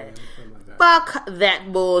like that. Fuck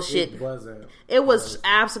that bullshit. It was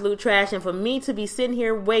absolute trash. And for me to be sitting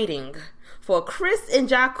here waiting for Chris and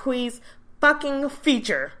Jacquees fucking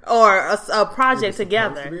feature or a project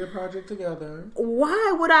together. To be a project together.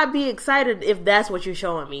 Why would I be excited if that's what you're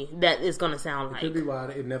showing me that it's going to sound like? Could be why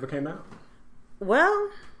it never came out. Well,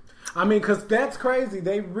 I mean, because that's crazy.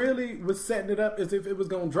 They really was setting it up as if it was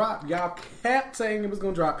going to drop. Y'all kept saying it was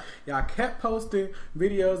going to drop. Y'all kept posting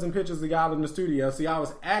videos and pictures of y'all in the studio. So y'all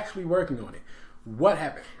was actually working on it. What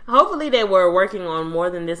happened? Hopefully they were working on more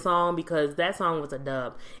than this song because that song was a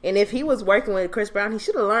dub. And if he was working with Chris Brown, he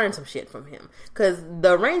should have learned some shit from him. Because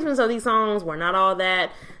the arrangements of these songs were not all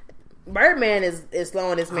that. Birdman is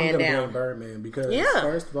slowing this man down. I'm going to blame Birdman because,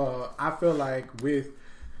 first of all, I feel like with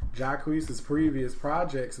Jacquees's previous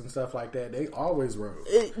projects and stuff like that, they always wrote.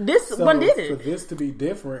 This one did it. For this to be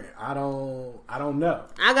different, I don't know.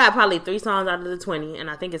 I got probably 3 songs out of the 20, and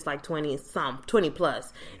I think it's like 20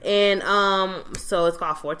 plus. And so it's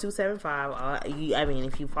called 4275. I mean,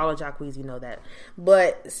 if you follow Jacquees, you know that.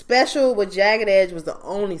 But Special with Jagged Edge was the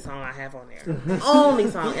only song I have on there.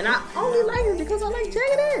 Only song, and I only like it because I like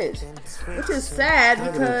Jagged Edge, which is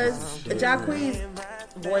sad because Jacquees'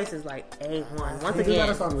 voice is like A1. Once again, got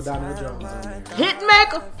a song with Donald Jones on there.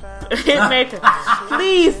 Hitmaker.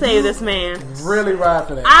 Please save this man. Really ride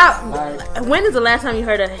for that. When is the last time you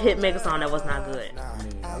heard a Hitmaker song that was not good?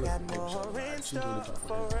 I listen to Hitmaker. She really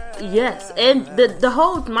fucking good. Yes, and the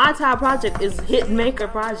whole My Time project is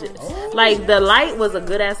Hitmaker project. Like The Light was a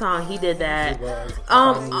good ass song. He did that.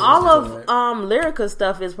 All of Lyrica's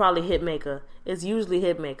stuff is probably Hitmaker. It's usually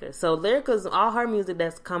Hitmaker. So Lyrica's all her music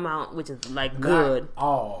that's come out, which is like good. Not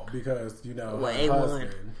all, because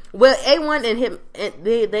A1. Well, A1 and Hit,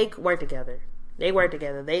 they work together. They work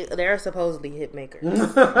together. They're supposedly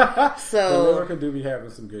Hitmakers. So Lyrica do be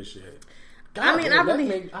having some good shit. I mean, I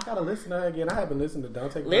gotta listen to her again. I haven't listened to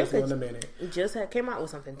Don't Take It Personal in a minute. Just came out with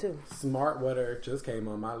something too. Smart Weather just came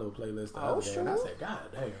on my little playlist the other day, and I said, God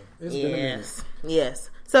damn, it's been a minute. Yes.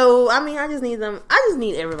 So I mean, I just need them. I just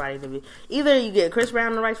need everybody to be. Either you get Chris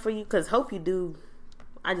Brown to write for you, because Hope You Do.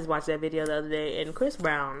 I just watched that video the other day, and Chris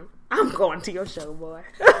Brown, I'm going to your show, boy.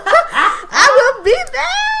 I will be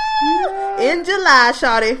there in July,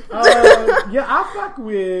 shawty. Yeah, I fuck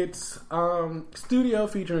with Studio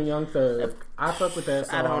featuring Young Thug. I fuck with that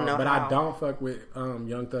song. I don't know but how. I don't fuck with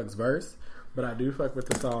Young Thug's verse. But I do fuck with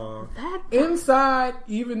the song. Inside,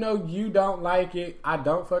 even though you don't like it, I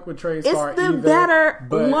don't fuck with Trey's part either. It's the better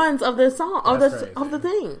ones of the song, of the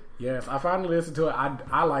thing. Yes, I finally listened to it.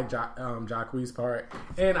 I like Jacquees' part.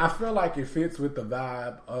 And I feel like it fits with the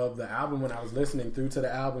vibe of the album. When I was listening through to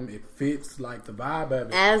the album, it fits like the vibe of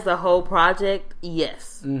it. As the whole project,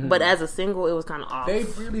 yes. Mm-hmm. But as a single, it was kind of off. They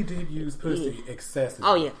really did use pussy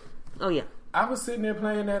excessively. Oh yeah. I was sitting there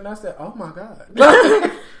playing that and I said, oh my God.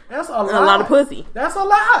 That's a lot. A lot of pussy. That's a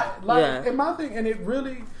lot. And my thing, and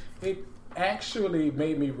it actually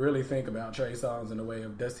made me really think about Trey Songz in a way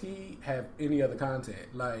of, does he have any other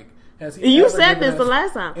content? Like, has he You said this the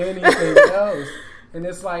last time. Anything else? And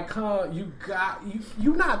it's like, you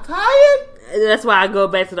not tired? That's why I go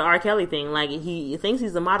back to the R. Kelly thing. Like, he thinks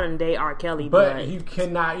he's a modern day R. Kelly, but you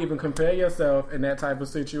cannot even compare yourself in that type of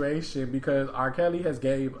situation, because R. Kelly has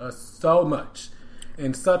gave us so much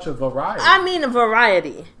in such a variety. I mean, a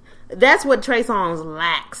variety. That's what Trey Songz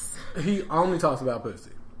lacks. He only talks about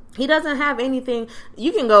pussy. He doesn't have anything.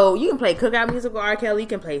 You can play cookout music with R. Kelly. You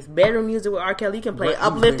can play bedroom music with R. Kelly. You can play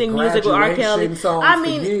uplifting music with R. Kelly. I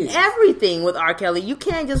mean, everything with R. Kelly. You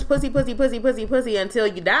can't just pussy until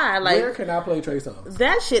you die. Like, where can I play Trey Songz?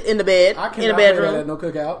 That shit in the bed, I cannot in the bedroom. Play that at no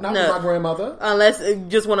cookout. Not with my grandmother. Unless you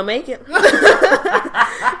just want to make it.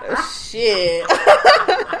 Shit.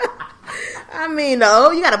 I mean,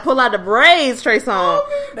 though, you got to pull out the braids, Trey Songz,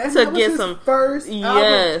 to get some first album.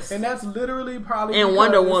 Yes, and that's literally probably and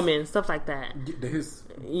Wonder Woman, stuff like that. His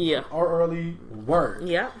early work.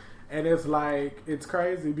 Yeah, and it's like, it's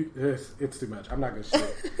crazy. It's too much. I'm not gonna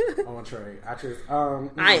shit on Trey.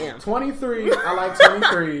 I am 23. I like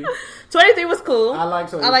 23. 23 was cool. I like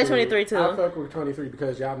 23. I like 23 too. I fuck with 23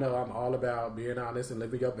 because y'all know I'm all about being honest and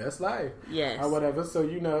living your best life. Yes, or whatever. So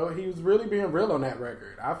he was really being real on that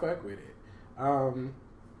record. I fuck with it.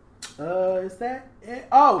 Is that it?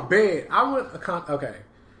 Oh, Bed. Okay.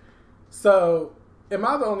 So, am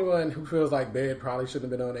I the only one who feels like Bed probably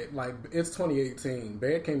shouldn't have been on it? Like, it's 2018.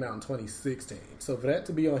 Bed came out in 2016. So for that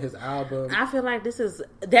to be on his album, I feel like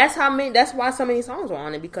that's why so many songs were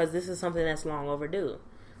on it, because this is something that's long overdue.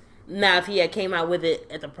 Now, if he had came out with it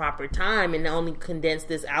at the proper time and only condensed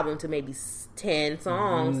this album to maybe 10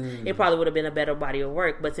 songs, it probably would have been a better body of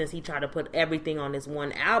work. But since he tried to put everything on this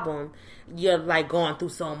one album, you're like going through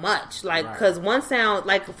so much. Like, because one sound,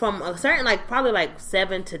 like from a certain, like probably like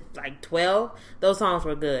 7 to like 12, those songs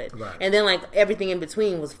were good. Right. And then like everything in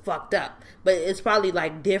between was fucked up. But it's probably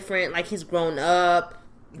like different, like he's grown up,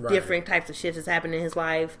 different types of shit that's happened in his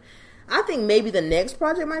life. I think maybe the next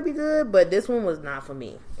project might be good, but this one was not for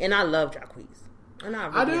me. And I love Jacquees. And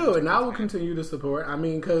I do, and I will continue to support. I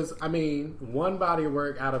mean, because, one body of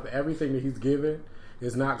work out of everything that he's given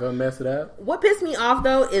is not going to mess it up. What pissed me off,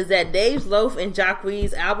 though, is that Dej Loaf and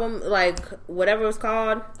Jacquees' album, like, whatever it was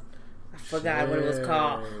called, I forgot what it was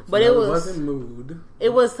called. But it wasn't Mood.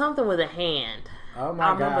 It was something with a hand. Oh my God.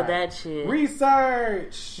 I remember that shit.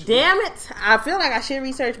 Research! Damn it. I feel like I should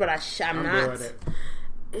research, but I'm not. Doing it.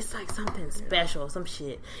 It's like something special, some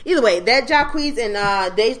shit. Either way, that Jacquees and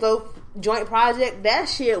Dej Loaf joint project, that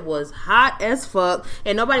shit was hot as fuck,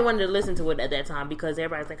 and nobody wanted to listen to it at that time because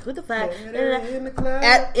everybody's like, "Who the fuck?" In the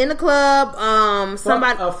club. In the club,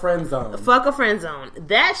 somebody fuck a friend zone. Fuck a friend zone.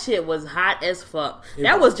 That shit was hot as fuck.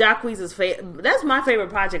 That was Jacquees's favorite. That's my favorite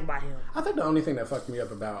project by him. I think the only thing that fucked me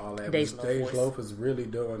up about all that was Dej Loaf was really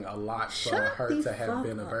doing a lot for her to have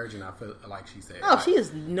been a virgin. I feel like she said. Oh, she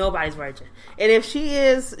is nobody's virgin, and if she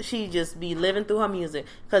is, she just be living through her music.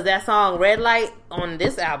 Because that song "Red Light" on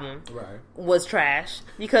this album was trash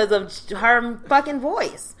because of her fucking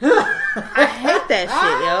voice. I hate that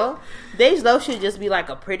shit, yo. Dej Loaf should just be like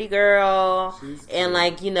a pretty girl, and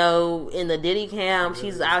like, you know, in the Diddy camp,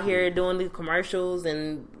 she's out here doing these commercials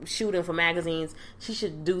and shooting for magazines. She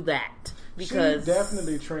should do that because she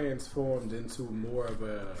definitely transformed into more of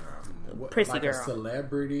a prissy like girl, a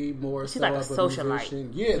celebrity, more she's so like a socialite.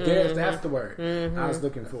 Yeah, that's the word I was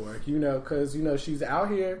looking for. You know, because you know she's out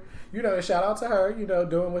here. You know, shout out to her. You know,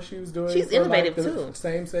 doing what she was doing. She's innovative too.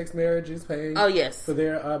 Same-sex marriages, paying for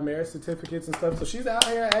their marriage certificates and stuff. So she's out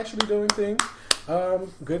here actually doing things.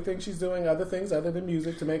 Good thing she's doing other things other than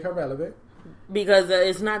music to make her relevant. Because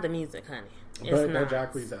it's not the music, honey. But that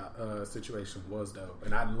Jacquees situation was dope,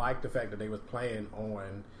 and I like the fact that they was playing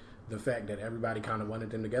on the fact that everybody kind of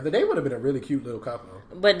wanted them together. They would have been a really cute little couple.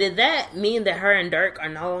 But did that mean that her and Dirk are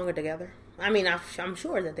no longer together? I mean, I'm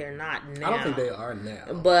sure that they're not now. I don't think they are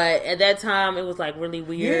now. But at that time, it was like really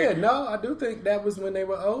weird. Yeah, no, I do think that was when they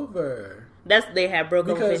were over. They had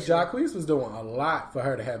broken because Jacquees was doing a lot for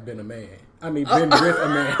her to have been a man. I mean, been with a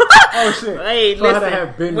man. Oh shit! Hey, for listen, her to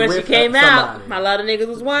have been when with she came out, a lot of niggas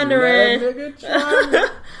was wondering.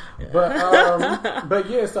 But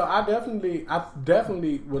yeah, so I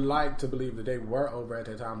definitely would like to believe that they were over at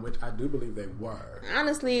that time, which I do believe they were.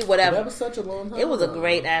 Honestly, whatever. That was such a long time. It was a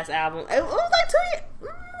great ass album. It was like 2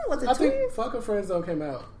 years. Was it 2 years? I think "Fuck a Friend Zone" came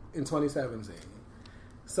out in 2017.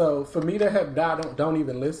 So for me to have don't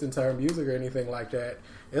even listen to her music or anything like that,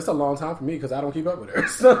 it's a long time for me because I don't keep up with her.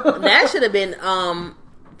 So. That should have been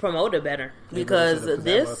promoted better because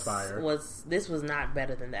this was not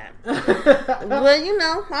better than that. But you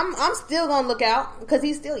know, I'm still gonna look out because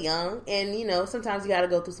he's still young, and you know, sometimes you got to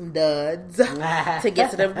go through some duds to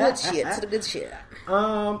get to the good shit.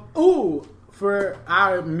 For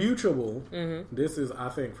our mutual, this is, I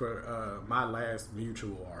think, for my last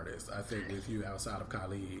mutual artist, I think, with you outside of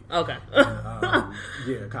Khalid. Okay.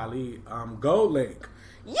 And, Khalid. GoldLink.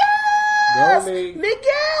 Yes!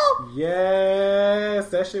 Miguel! Yes!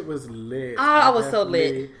 That shit was lit. Oh, I was so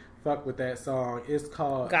lit. Fuck with that song. It's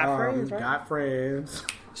called Got Friends, right? Got Friends.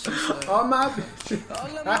 All my bitches.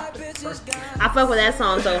 I fuck with that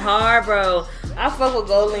song so hard, bro. I fuck with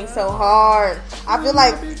GoldLink so hard. I feel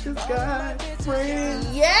like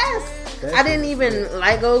yes. I didn't even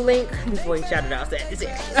like GoldLink before he shouted out. No,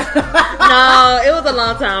 it was a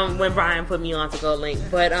long time when Brian put me on to GoldLink.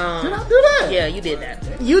 But did I do that? Yeah, you did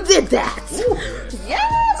that. You did that. Ooh,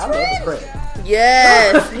 yes, I love the credit.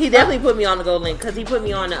 Yes, he definitely put me on the GoldLink because he put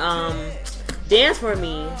me on Dance For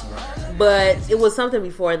Me. But it was something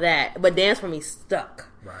before that. But Dance For Me stuck.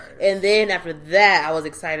 Right. And then after that, I was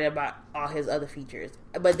excited about all his other features.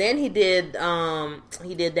 But then he did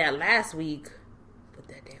that last week with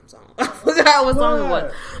that damn song. I forgot what song it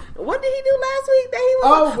was. What did he do last week? That he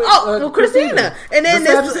was with Christina. And then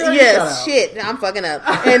I'm fucking up.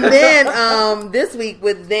 And then this week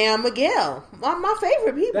with Damn Miguel, one of my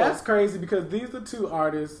favorite people. That's crazy because these are two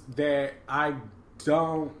artists that I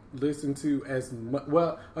don't listen to as much.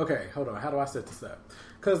 Well, okay, hold on. How do I set this up?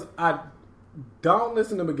 Because I don't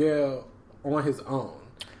listen to Miguel on his own.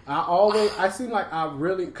 I seem like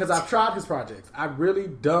because I've tried his projects. I really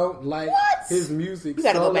don't like his music. You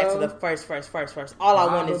gotta go back to the first. All I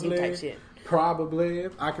want is you type shit. Probably.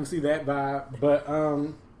 I can see that vibe. But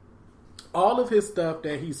all of his stuff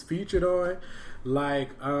that he's featured on,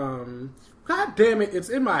 like, God damn it, it's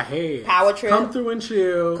in my head. Power Trip. Come Through and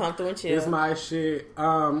Chill. Is my shit.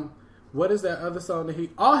 What is that other song that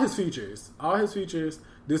all his features.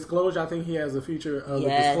 Disclosure, I think he has a feature of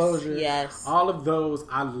Disclosure. Yes. All of those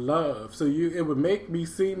I love. So it would make me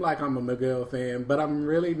seem like I'm a Miguel fan, but I'm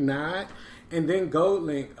really not. And then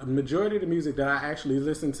GoldLink, a majority of the music that I actually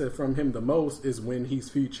listen to from him the most is when he's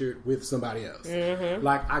featured with somebody else. Mm-hmm.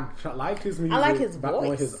 Like, I like his music. I like his voice.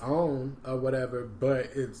 On his own or whatever, but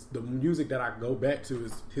it's the music that I go back to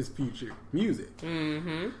is his featured music.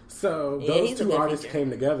 Mm-hmm. So those two artists came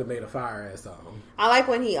together, made a fire-ass song. I like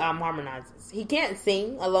when he harmonizes. He can't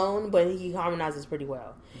sing alone, but he harmonizes pretty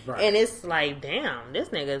well. Right. And it's like, damn, this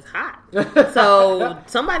nigga is hot. So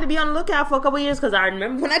somebody be on the lookout for a couple years because I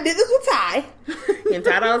remember when I did this with Ty. And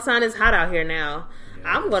Ty Dolla $ign is hot out here now.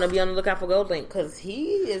 I'm gonna be on the lookout for GoldLink because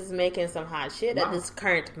he is making some hot shit at this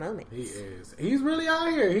current moment. He is. He's really out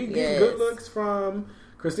here. He gets good looks from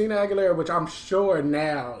Christina Aguilera, which I'm sure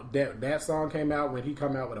now that song came out, when he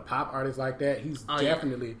come out with a pop artist like that, he's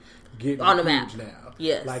definitely getting on the map now.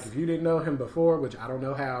 Yes. Like if you didn't know him before, which I don't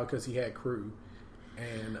know how because he had crew.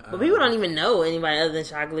 But people don't even know anybody other than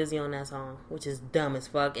Shy Glizzy on that song, which is dumb as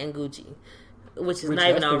fuck, and Gucci, which is not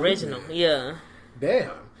even the original. Yeah. Damn.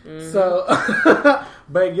 Mm-hmm. So,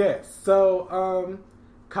 but yes. So,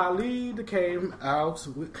 Khalid came out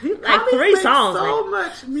with like 3 songs. So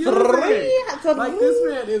much music. Like this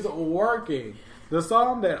man is working. The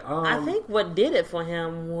song that I think what did it for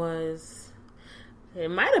him was. It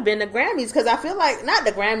might have been the Grammys, because I feel like, not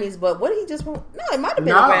the Grammys, but what did he just... No, it might have been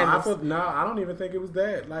the Grammys. I don't even think it was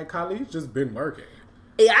that. Like, Khalid's just been working.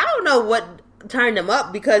 Yeah, I don't know what turned him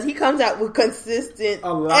up, because he comes out with consistent...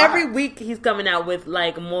 Every week, he's coming out with,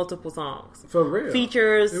 like, multiple songs. For real.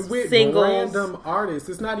 Features, with singles. Random artists.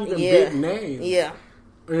 It's not even big names. Yeah.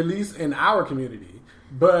 At least in our community.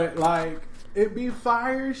 But, like... It be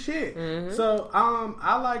fire shit. Mm-hmm. So,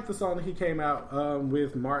 I like the song that he came out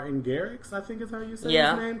with Martin Garrix, I think is how you say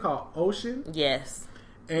his name, called Ocean. Yes.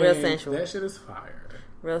 And real sensual. That shit is fire.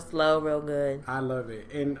 Real slow, real good. I love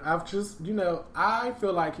it. And I've just, I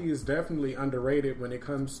feel like he is definitely underrated when it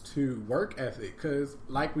comes to work ethic. Because,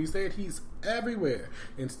 like we said, he's everywhere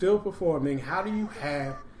and still performing. How do you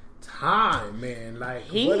have time, man? Like,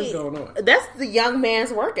 what is going on? That's the young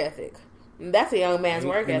man's work ethic. That's a young man's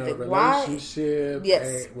work ethic. Relationship,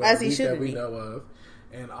 yes, as he should be. We know of,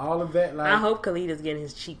 and all of that. Like, I hope Khalid is getting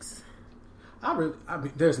his cheeks. I mean,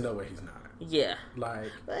 there's no way he's not. Yeah,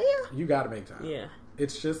 like, yeah. You got to make time. Yeah,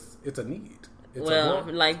 it's a need. It's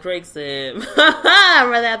like Drake said, I'd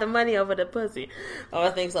rather have the money over the pussy, or I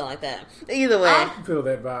think something like that. Either way, I feel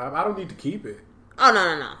that vibe. I don't need to keep it. Oh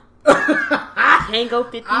no. I can't go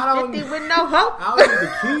 50-50 with no hope. I don't need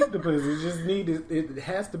to keep the pussy. It just need it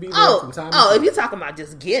has to be there from time to time. If you're talking about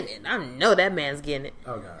just getting it, I know that man's getting it.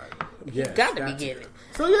 Oh God, yes, you got to be getting it.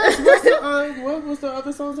 So yes, what was the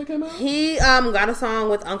other songs that came out? He got a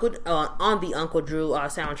song with on the Uncle Drew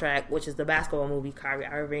soundtrack, which is the basketball movie Kyrie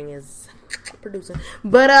Irving is producing.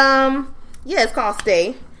 But it's called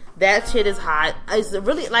Stay. That shit is hot. It's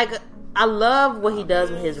really like. I love what he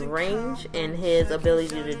does with his range and his ability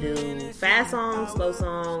to do fast songs, slow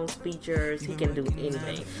songs, features. He can do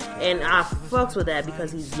anything. And I fucks with that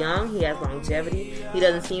because he's young. He has longevity. He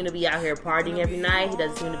doesn't seem to be out here partying every night. He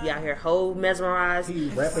doesn't seem to be out here whole mesmerized.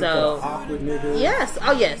 He's rapping for awkward niggas. Yes.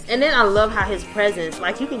 Oh, yes. And then I love how his presence,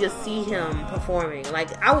 like you can just see him performing.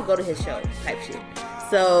 Like I would go to his show type shit.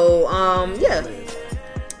 So, yeah.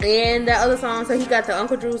 And that other song, so he got the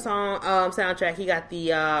Uncle Drew song soundtrack. He got the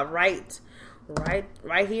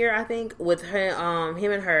right here, I think, with her,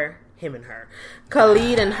 him and her,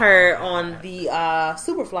 Khalid and her on the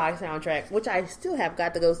Superfly soundtrack, which I still have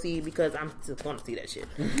got to go see because I'm still going to see that shit.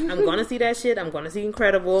 I'm going to see that shit. I'm going to see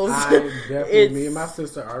Incredibles. Me and my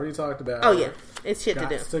sister already talked about. Oh yeah, it's shit to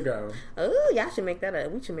do. To go. Oh, y'all should make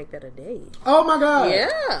that we should make that a day. Oh my God.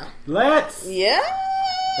 Yeah. Let's. Yeah.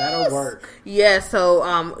 That'll work. Yeah,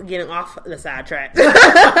 so getting off the sidetrack.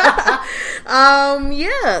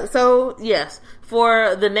 So yes,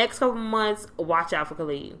 for the next couple months, watch out for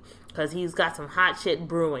Khalid because he's got some hot shit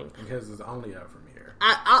brewing. Because it's only up from here.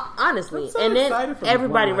 I honestly, so and then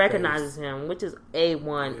everybody recognizes him, which is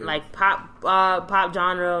A1. Yeah. Like pop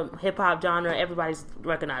genre, hip hop genre, everybody's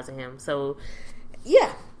recognizing him. So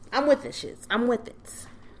yeah, I'm with this shit. I'm with it.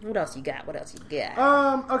 What else you got?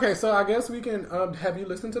 Okay, so I guess we can. Have you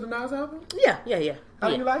listened to the Nas album? Yeah. How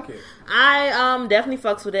do you like it? I definitely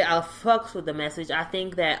fucks with it. I fucks with the message. I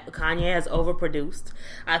think that Kanye has overproduced.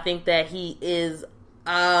 I think that he is.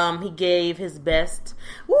 He gave his best.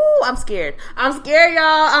 Woo! I'm scared, y'all.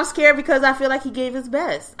 I'm scared because I feel like he gave his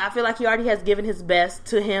best. I feel like he already has given his best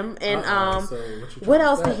to him. And what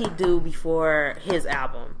else did he do before his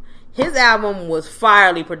album? His album was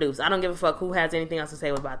firely produced. I don't give a fuck who has anything else to say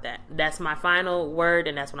about that. That's my final word,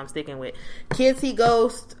 and that's what I'm sticking with. Kids See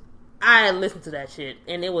Ghost, I listened to that shit,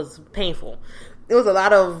 and it was painful. It was a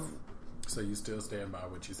lot of... So you still stand by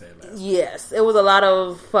what you said last week? Yes. It was a lot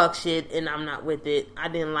of fuck shit, and I'm not with it. I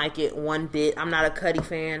didn't like it one bit. I'm not a Cudi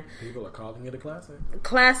fan. People are calling it a classic.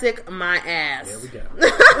 Classic my ass. There we go.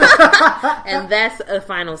 And that's a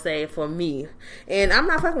final say for me. And I'm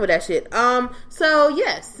not fucking with that shit. So,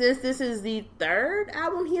 yes, since this is the third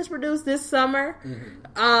album he has produced this summer,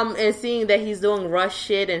 and seeing that he's doing Rush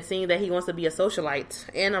shit and seeing that he wants to be a socialite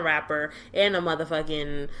and a rapper and a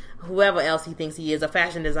motherfucking... whoever else he thinks he is, a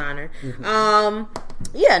fashion designer.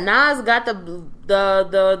 Yeah, Nas got the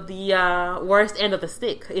worst end of the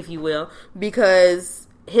stick, if you will, because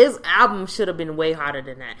his album should have been way harder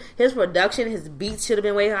than that. His production, his beats should have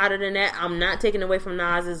been way harder than that. I'm not taking away from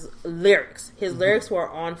Nas's lyrics. His lyrics were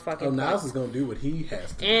on fucking point. Nas is going to do what he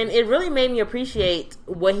has to and it really made me appreciate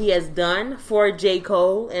what he has done for J.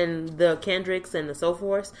 Cole and the Kendricks and the so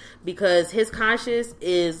forth, because his conscience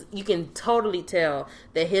is, you can totally tell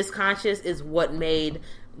that his conscience is what made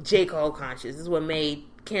J. Cole conscious. Is what made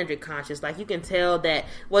Kendrick conscious. Like, you can tell that,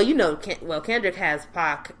 Kendrick has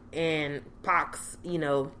Pac and Pac's,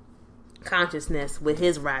 consciousness with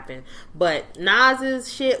his rapping, but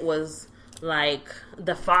Nas's shit was like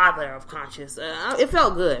the father of conscious. It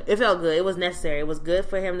felt good. It was necessary. It was good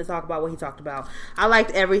for him to talk about what he talked about. I liked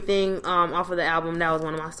everything off of the album. That was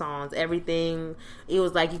one of my songs. Everything. It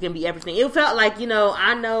was like, you can be everything. It felt like,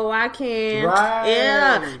 I know I can. Right.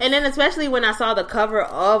 Yeah. And then especially when I saw the cover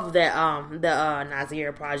of the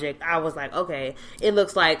Nasir project, I was like, okay, it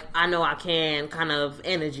looks like I Know I Can kind of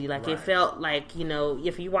energy. Like, right. It felt like,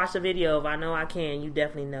 if you watch the video of I Know I Can, you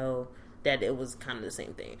definitely know that it was kind of the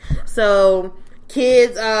same thing. Right. So,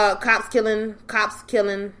 kids, cops killing.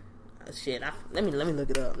 Shit, let me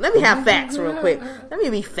look it up. Let me have facts real quick. Let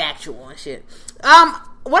me be factual and shit.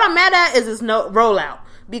 What I'm mad at is this rollout,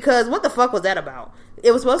 because what the fuck was that about?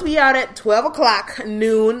 It was supposed to be out at 12 o'clock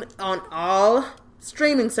noon on all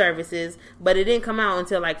streaming services, but it didn't come out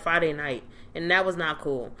until like Friday night, and that was not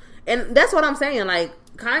cool. And that's what I'm saying. Like,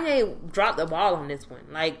 Kanye dropped the ball on this one.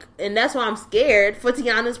 Like, and that's why I'm scared for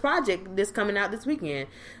Tiana's project this coming out this weekend,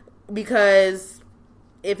 because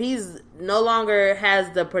if he's no longer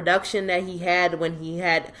has the production that he had when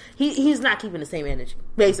he's not keeping the same energy,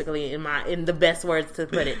 basically, in the best words to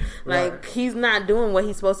put it. Like, right. He's not doing what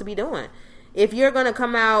he's supposed to be doing. If you're gonna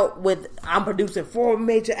come out with, I'm producing 4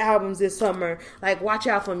 major albums this summer, like, watch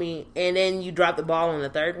out for me, and then you drop the ball on the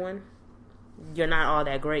third one, you're not all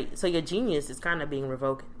that great. So your genius is kind of being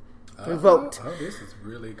revoked. Oh, this is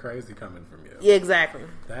really crazy coming from you. Yeah, exactly.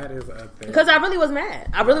 That is a thing. Because I really was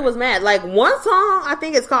mad. Like, one song, I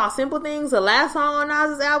think it's called Simple Things, the last song on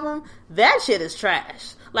Nas's album, that shit is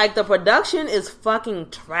trash. Like, the production is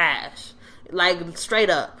fucking trash. Like, straight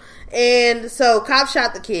up. And so, Cop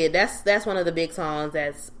Shot the Kid, that's one of the big songs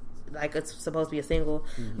that's, like, it's supposed to be a single.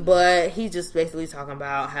 Mm-hmm. But he's just basically talking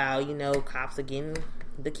about how, cops are getting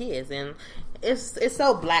the kids, and it's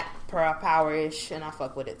so black power-ish, and I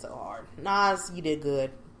fuck with it so hard. Nas, you did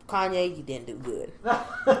good. Kanye, you didn't do good.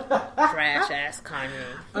 Trash ass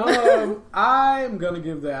Kanye. I'm gonna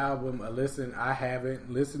give the album a listen. I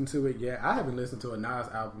haven't listened to it yet. I haven't listened to a Nas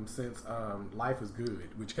album since Life Is Good,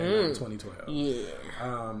 which came out in 2012.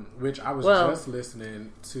 Yeah. Which I was just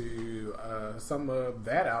listening to some of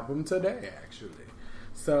that album today, actually.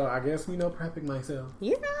 So I guess prepping myself.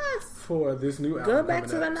 Yes. For this new album. Go back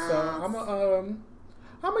to the Nas. So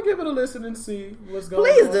I'm gonna give it a listen and see what's going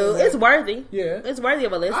on. Please do. It's worthy. Yeah. It's worthy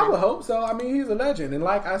of a listen. I would hope so. I mean, he's a legend. And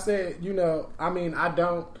like I said,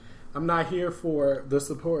 I'm not here for the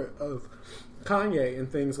support of Kanye and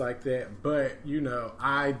things like that. But,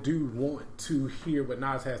 I do want to hear what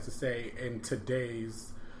Nas has to say in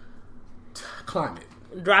today's climate.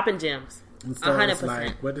 Dropping gems. So 100%. It's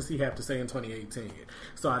like, what does he have to say in 2018?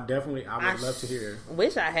 So I would love to hear.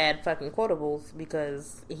 Wish I had fucking quotables,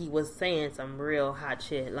 because he was saying some real hot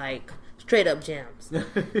shit, like straight up gems.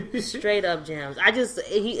 Straight up gems.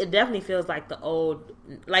 It definitely feels like the old,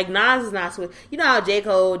 like, Nas is not sweet. You know how J.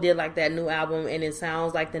 Cole did like that new album and it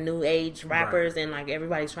sounds like the new age rappers, right. And like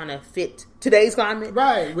everybody's trying to fit today's climate.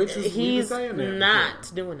 Right, which is he's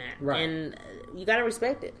not doing that. Right. And you gotta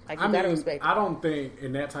respect it. Like, you gotta respect it. I don't think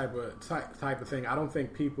in that type of thing, I don't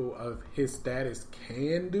think people of his status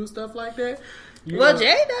can do stuff like that.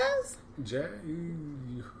 Jay does.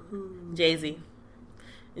 Jay-Z.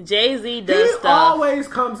 Jay-Z does stuff. He always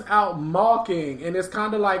comes out mocking, and it's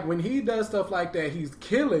kind of like when he does stuff like that, he's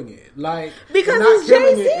killing it. Like, because not he's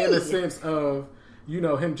killing Jay-Z. it in the sense of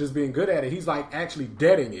him just being good at it. He's like actually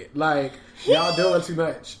deading it. Like, y'all doing too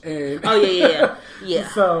much. And yeah.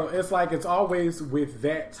 So it's like it's always with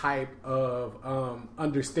that type of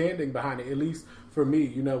understanding behind it. At least for me,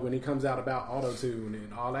 when he comes out about auto-tune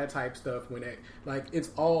and all that type stuff, when it, like,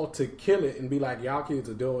 it's all to kill it and be like, y'all kids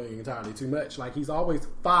are doing entirely too much. Like, he's always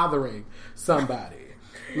fathering somebody.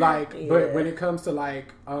 Like, yeah. But when it comes to,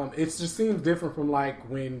 like, it just seems different from, like,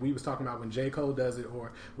 when we was talking about when J. Cole does it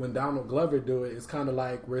or when Donald Glover do it. It's kind of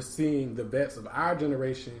like we're seeing the vets of our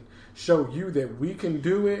generation show you that we can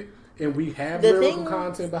do it and we have lyrical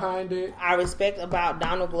content behind it. I respect about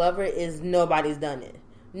Donald Glover is nobody's done it.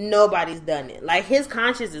 nobody's done it. Like, his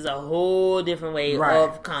conscious is a whole different way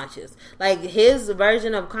of conscious. Like, his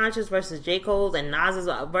version of conscious versus J. Cole's and Nas's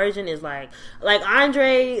version is like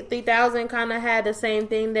Andre 3000 kind of had the same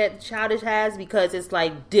thing that Childish has, because it's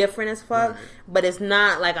like different as fuck, but it's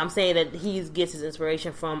not like I'm saying that he gets his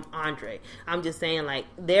inspiration from Andre. I'm just saying, like,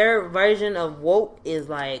 their version of woke is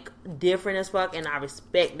like different as fuck, and I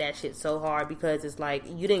respect that shit so hard, because it's like,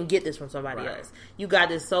 you didn't get this from somebody else. You got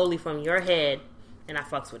this solely from your head. And I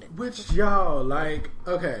fucks with it. Which y'all, like,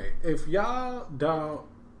 okay, if y'all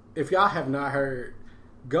have not heard,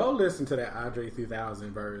 go listen to that Andre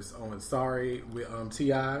 3000 verse on Sorry with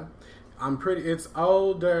T.I. It's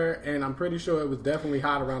older, and I'm pretty sure it was definitely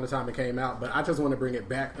hot around the time it came out, but I just want to bring it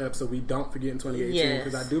back up so we don't forget in 2018,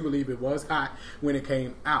 because I do believe it was hot when it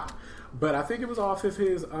came out. But I think it was off of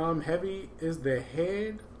his Heavy Is the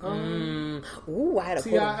Head I had a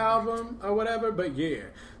T.I. album or whatever. But yeah,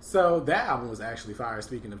 so that album was actually fire.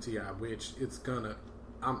 Speaking of T.I., which it's gonna,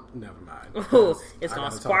 never mind. It's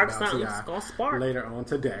gonna spark something. It's gonna spark later on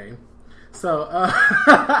today. So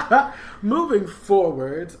moving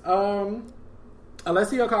forward,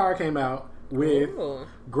 Alessia Cara came out with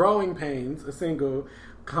Growing Pains, a single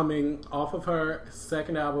coming off of her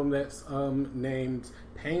second album that's named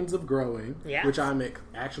Pains of Growing, which I'm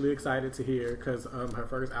actually excited to hear, because her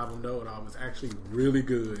first album, Know It All, was actually really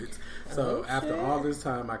good. So after all this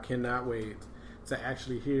time, I cannot wait to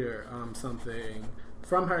actually hear something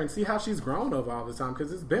from her and see how she's grown over all this time,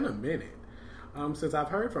 because it's been a minute since I've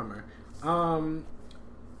heard from her.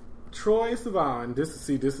 Troye Sivan, this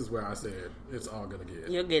is where I said it's all gonna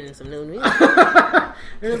get. You're getting some new music.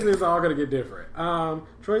 It's all gonna get different. Troye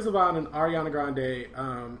Sivan and Ariana Grande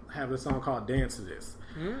have a song called "Dance to This"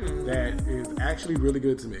 that is actually really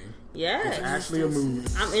good to me. Yeah, it's actually a mood.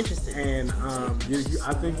 I'm interested, and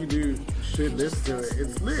I think you should listen to it.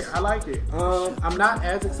 It's lit. I like it. I'm not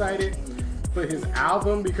as excited for his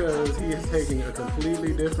album, because he is taking a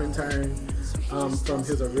completely different turn from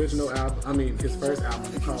his original album. I mean, his first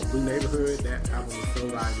album called Blue Neighborhood. That album was so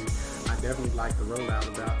lively. I definitely like the rollout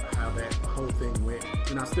about how that whole thing went.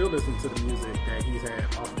 And I still listen to the music that he's had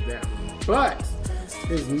off of that one. But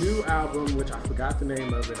his new album, which I forgot the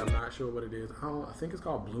name of it, I'm not sure what it is. I think it's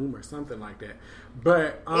called Bloom or something like that.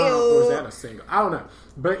 But, or is that a single? I don't know.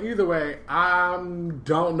 But either way, I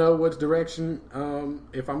don't know which direction,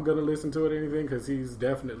 if I'm going to listen to it or anything, because he's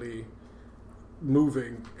definitely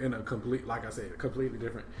moving in a completely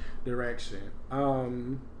different direction.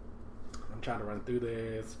 I'm trying to run through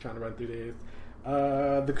this.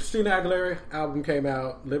 The Christina Aguilera album came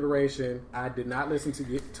out, Liberation. I did not listen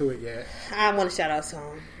to it yet. I want to shout out a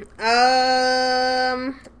song.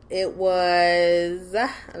 It was,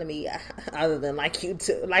 other than Like You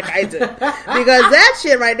Do, Like I Do, because that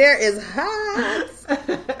shit right there is hot.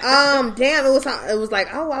 Damn, it was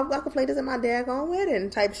like, I could play this at my daggone wedding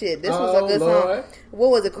type shit. This was a good song. What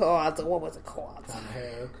was it called? I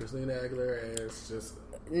have Christina Aguilera is just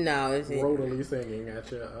rotally singing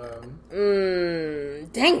at your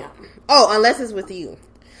damn. Oh, Unless It's With You.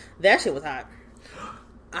 That shit was hot.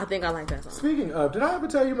 I think I like that song. Speaking of, did I ever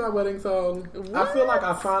tell you my wedding song? What? I feel like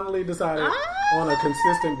I finally decided on a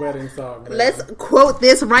consistent wedding song. Let's quote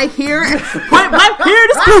this right here. Point blank period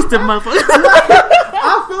exclusive, motherfucker.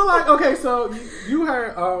 I feel like, okay, so you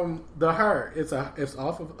heard the Her. It's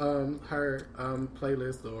off of her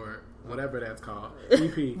playlist or whatever that's called.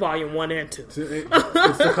 EP. Volume 1 and 2. It's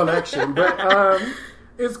the collection. But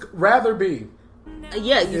it's Rather Be.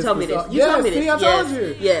 Yeah, you told me this. Told me this. I told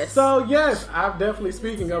you. Yes. So, yes, I'm definitely,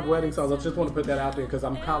 speaking of wedding songs, I just want to put that out there because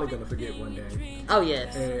I'm probably going to forget one day. Oh,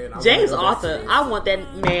 yes. James Arthur, I want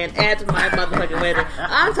that man at my motherfucking wedding.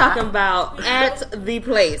 I'm talking about at the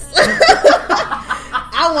place.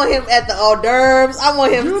 I want him at the hors d'oeuvres. I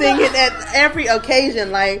want him singing at every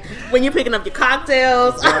occasion. Like, when you're picking up your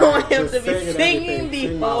cocktails, I want him to be singing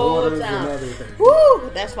the whole time.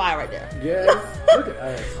 Woo! That's fire right there. Yes. Look at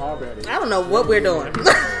us already. I don't know what we're doing.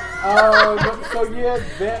 I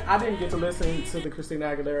didn't get to listen to the Christina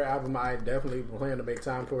Aguilera album. I definitely plan to make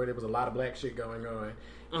time for it. There was a lot of black shit going on.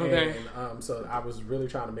 Okay. And so I was really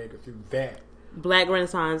trying to make it through that. Black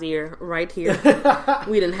Renaissance year, right here.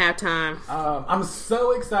 We didn't have time. I'm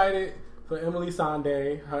so excited for Emily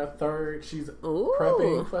Sandé, her third. She's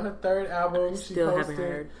prepping for her third album. Still haven't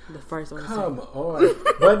heard the first one. Come on.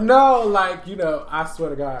 But no, like, I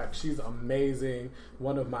swear to God, she's amazing.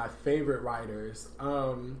 One of my favorite writers.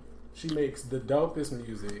 She makes the dopest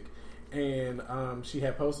music. and she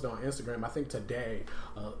had posted on Instagram, I think today,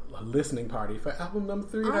 a listening party for album number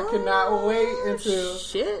 3. I cannot wait until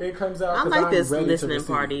it comes out. I like this listening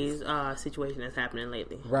party situation that's happening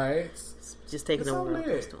lately. Right? Just taking it over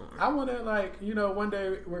the storm. I want to, like, you know, one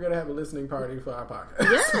day we're going to have a listening party for our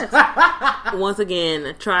podcast. Yes. Once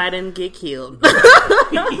again, try it and get killed.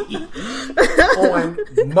 On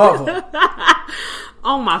mother.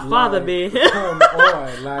 On my father, like, bitch. Come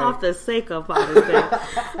on. Like, off the sake of Father's Day.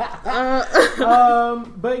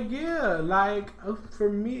 But yeah, like, for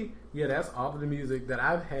me, yeah, that's all of the music that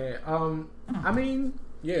I've had. I mean,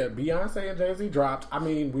 yeah, Beyonce and Jay-Z dropped. I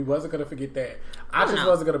mean, we wasn't going to forget that. I just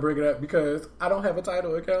wasn't going to bring it up because I don't have a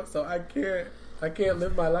Tidal account, so I can't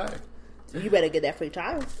live my life. You better get that free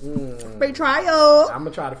trial. Free trial. I'm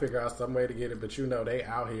going to try to figure out some way to get it, but you know, they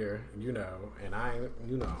out here, you know, and I ain't,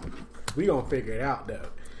 you know, we going to figure it out, though.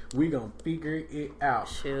 We going to figure it out.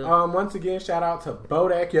 Shoot. Once again, shout out to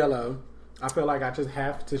Bodak Yellow. I feel like I just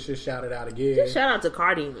have to just shout it out again. Just shout out to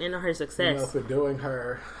Cardi and her success. You know, for doing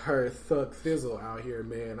her thug fizzle out here,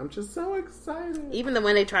 man. I'm just so excited. Even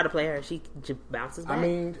when they try to play her, she just bounces back. I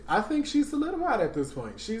mean, I think she's solidified at this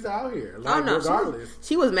point. She's out here. Like, regardless.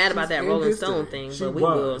 She was mad about that Rolling Stone thing, but we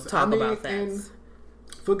will talk about that. And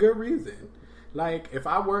for good reason. Like, if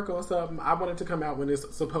I work on something, I want it to come out when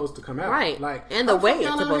it's supposed to come out. Right. Like, and the way it's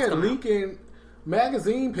supposed to come out. Leaking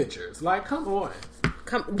magazine pictures. Like, come on.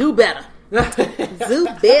 Do better. Do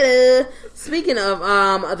better. Speaking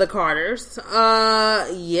of the Carters,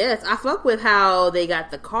 yes, I fuck with how they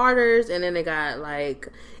got the Carters and then they got, like,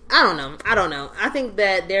 I don't know. I think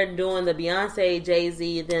that they're doing the Beyonce,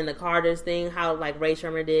 Jay-Z, then the Carters thing, how like Ray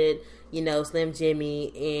Sherman did, you know, Slim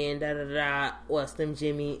Jimmy and Slim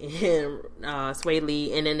Jimmy and Sway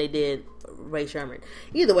Lee, and then they did Ray Sherman.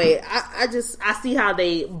 Either way, I see how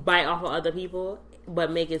they bite off of other people,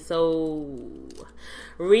 but make it so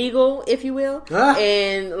regal, if you will,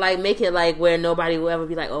 and like make it like where nobody will ever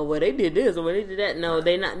be like, oh, well, they did this or well, they did that. No,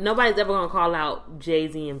 they not. Nobody's ever gonna call out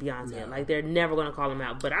Jay-Z and Beyonce. No. Like they're never gonna call them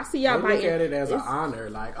out. But I see y'all look at it as an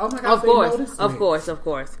honor. Like, oh my god, of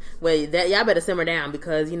course. Well, that y'all better simmer down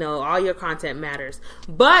because you know all your content matters.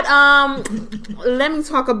 But let me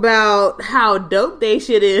talk about how dope they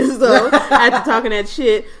shit is. So after talking that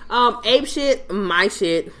shit, Ape shit, my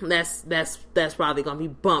shit. That's probably gonna be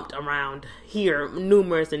bumped around here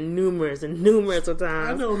numerous of times.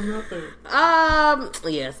 I know nothing.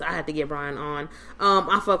 Yes, I had to get Brian on.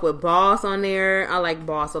 I fuck with Boss on there. I like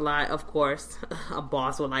Boss a lot, of course. A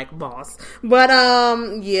boss would like Boss. But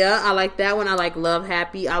yeah, I like that one. I like Love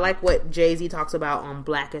Happy. I like what Jay-Z talks about on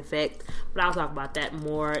Black Effect. But I'll talk about that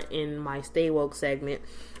more in my Stay Woke segment.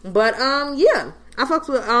 But yeah, I fucks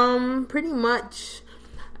with pretty much,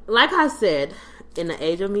 like I said, in the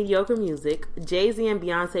age of mediocre music, Jay-Z and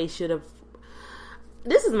Beyonce should have.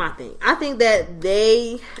 This is my thing. I think that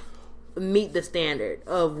they meet the standard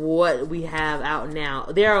of what we have out now.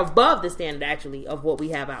 They're above the standard, actually, of what we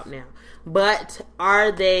have out now. But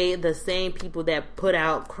are they the same people that put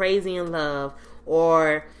out Crazy in Love?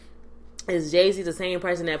 Or is Jay-Z the same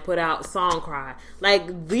person that put out Song Cry?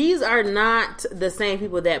 Like, these are not the same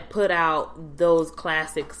people that put out those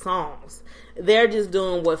classic songs. They're just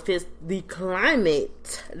doing what fits the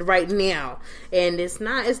climate right now. And it's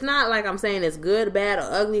not like I'm saying it's good, bad, or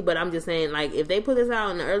ugly, but I'm just saying, like, if they put this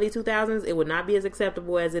out in the early 2000s, it would not be as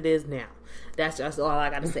acceptable as it is now. That's just all I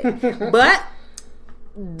gotta say. But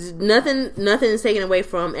nothing is taken away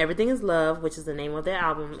from Everything Is Love, which is the name of their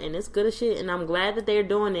album, and it's good as shit, and I'm glad that they're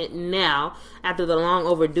doing it now after the long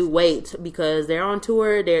overdue wait, because they're on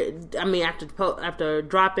tour. After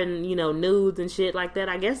dropping, you know, nudes and shit like that,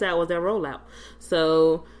 I guess that was their rollout.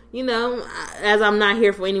 So, you know, as I'm not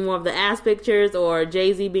here for any more of the ass pictures or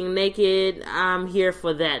Jay-Z being naked, I'm here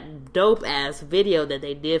for that dope ass video that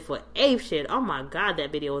they did for Ape Shit. Oh my god,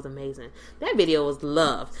 that video was amazing. That video was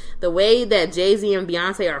love. The way that Jay-Z and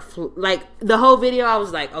Beyonce are like the whole video, I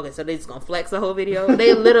was like, okay, so they just gonna flex the whole video.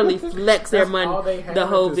 They literally flex their money the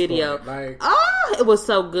whole video. Oh, it was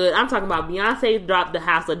so good. I'm talking about Beyonce dropped the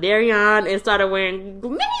House of Darion and started wearing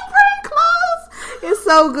mini print clothes. It's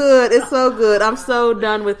so good. It's so good. I'm so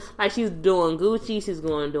done with, like, she's doing Gucci, she's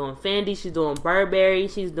doing Fendi, she's doing Burberry,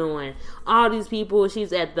 she's doing all these people.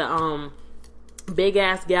 She's at the big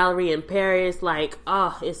ass gallery in Paris. Like,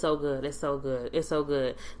 oh, it's so good. It's so good. It's so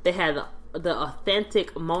good. They had the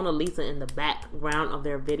authentic Mona Lisa in the background of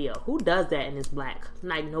their video. Who does that and is black?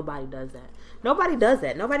 Like, nobody does that. Nobody does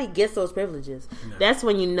that. Nobody gets those privileges. No. That's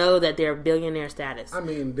when you know that they're billionaire status. I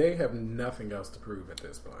mean, they have nothing else to prove at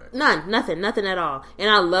this point. Nothing at all. And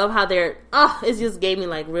I love how it just gave me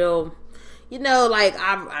like real, you know, like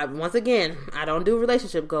I once again, I don't do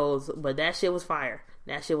relationship goals, but that shit was fire.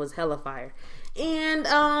 That shit was hella fire. And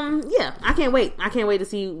yeah, I can't wait to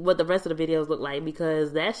see what the rest of the videos look like,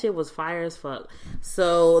 because that shit was fire as fuck.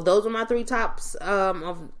 So those were my 3 tops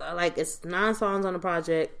of, like, it's 9 songs on the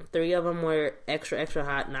project. 3 of them were extra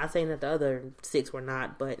hot. Not saying that the other 6 were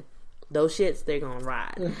not, but those shits, they're gonna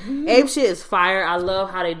ride. Ape shit is fire. I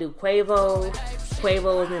love how they do Quavo.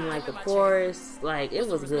 Quavo was in, like, the chorus. Like, it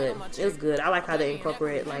was good. It was good. I like how they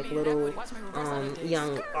incorporate, like, little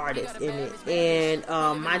young artists in it. And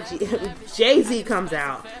my Jay-Z comes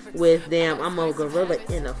out with them, I'm a gorilla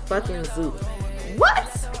in a fucking zoo.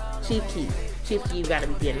 What? Chief Keef gotta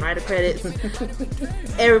be getting writer credits.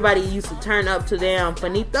 Everybody used to turn up to them.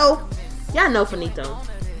 Finito. Y'all know Finito.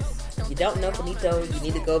 If you don't know Finito, you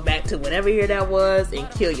need to go back to whatever year that was and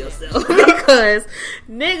kill yourself. Because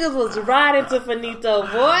niggas was riding to Finito.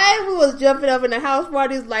 Boy, we was jumping up in the house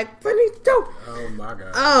parties like, Finito. Oh my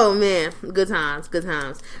God. Oh man. Good times.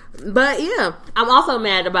 But yeah, I'm also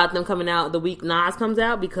mad about them coming out the week Nas comes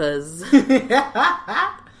out, because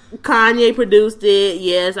Kanye produced it.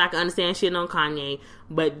 Yes, I can understand shitting on Kanye,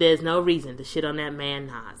 but there's no reason to shit on that man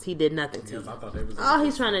Nas. He did nothing to you. All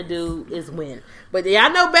he's trying to do is win. But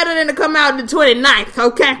y'all know better than to come out the 29th,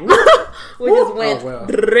 okay? Which is when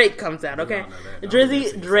Drake comes out, okay?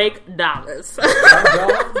 Drizzy, Drake, dollars.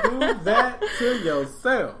 Don't do that to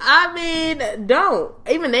yourself. I mean, don't.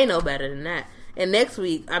 Even they know better than that. And next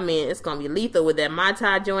week, I mean, it's going to be lethal with that Mai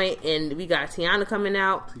Tai joint. And we got Tiana coming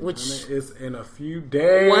out. Which is in a few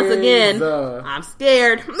days. Once again, I'm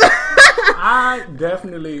scared. I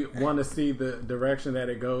definitely want to see the direction that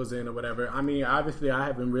it goes in or whatever. I mean, obviously, I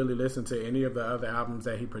haven't really listened to any of the other albums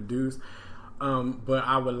that he produced. But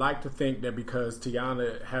I would like to think that because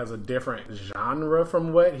Tiana has a different genre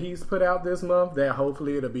from what he's put out this month, that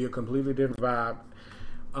hopefully it'll be a completely different vibe.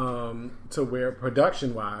 To where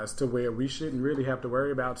production wise, to where we shouldn't really have to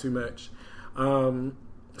worry about too much.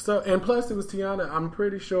 So, and plus it was Tiana. I'm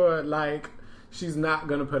pretty sure, like, she's not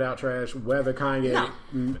gonna put out trash whether Kanye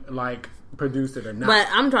like produced it or not. But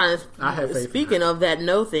I'm trying to. I have faith. Speaking of that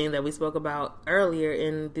no thing that we spoke about earlier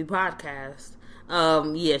in the podcast.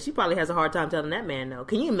 Yeah, she probably has a hard time telling that man no.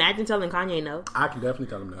 Can you imagine telling Kanye no? I can definitely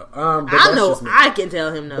tell him no. I know I can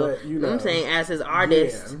tell him no. But, you know, I'm saying as his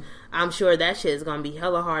artist, I'm sure that shit is going to be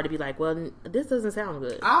hella hard to be like, well, this doesn't sound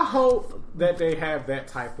good. I hope that they have that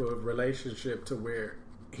type of relationship to where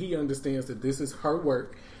he understands that this is her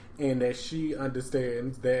work and that she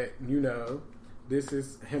understands that, you know, this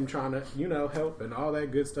is him trying to, you know, help and all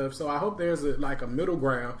that good stuff. So I hope there's a middle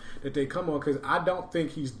ground that they come on, because I don't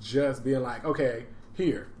think he's just being like, okay,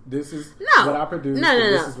 here, this is what I produced. No.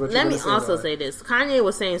 This is what Let me also say this. Kanye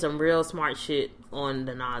was saying some real smart shit on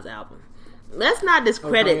the Nas album. Let's not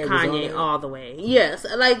discredit Kanye all the way. Yes,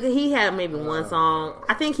 like he had maybe one song.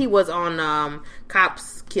 I think he was on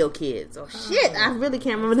Cops Kill Kids. Oh shit, I really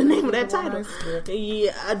can't remember the name of that title.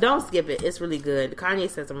 Yeah, don't skip it. It's really good. Kanye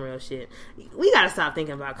said some real shit. We gotta stop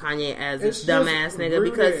thinking about Kanye as this dumbass nigga,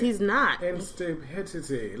 because he's not. And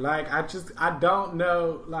stupidity. Like I don't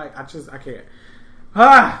know. Like I can't.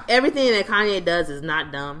 Everything that Kanye does is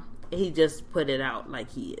not dumb. He just put it out like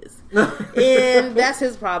he is. And that's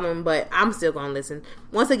his problem, but I'm still going to listen.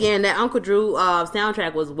 Once again, that Uncle Drew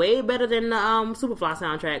soundtrack was way better than the Superfly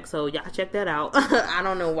soundtrack, so y'all check that out. I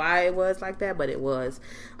don't know why it was like that, but it was.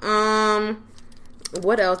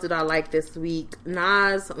 What else did I like this week?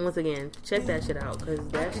 Nas, once again, check that shit out, because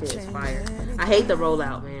that shit is fire. I hate the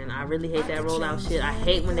rollout, man. I really hate that rollout shit. I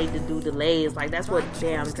hate when they do delays. Like, that's what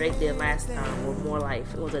damn Drake did last time with More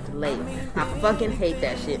Life. It was a delay. I fucking hate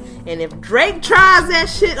that shit. And if Drake tries that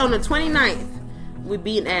shit on the 29th, we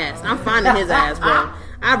beating ass. I'm finding his ass, bro.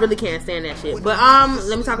 I really can't stand that shit. But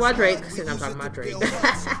let me talk about Drake, since I'm talking about Drake.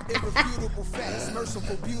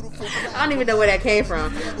 I don't even know where that came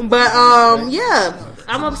from. But yeah,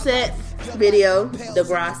 I'm upset. Video,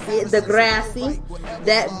 Degrassi.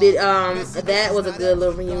 That was a good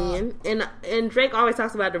little reunion. And Drake always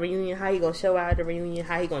talks about the reunion, how he gonna show out at the reunion,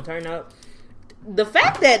 how he gonna turn up. The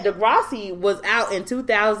fact that Degrassi was out in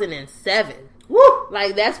 2007, woo!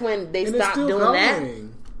 Like that's when they stopped doing going. That.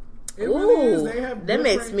 It really is. They have that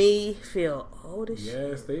makes me feel old as shit.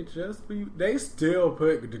 Yes, they still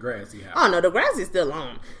put Degrassi out. Oh no, Degrassi's still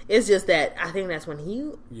on. It's just that I think that's when he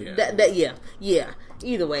yeah.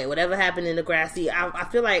 Either way, whatever happened in Degrassi, I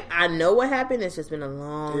feel like I know what happened. It's just been a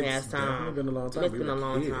long ass time. It's been a long time. It's been a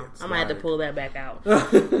long time. I might have to pull that back out.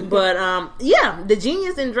 But yeah, the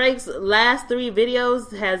genius in Drake's last 3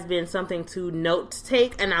 videos has been something to note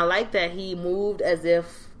take, and I like that he moved as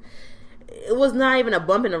if it was not even a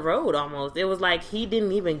bump in the road almost. It was like he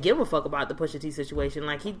didn't even give a fuck about the Pusha T situation.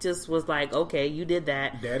 Like, he just was like, okay, you did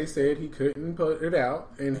that. Daddy said he couldn't put it out,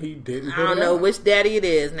 and he didn't put it out. I don't know which daddy it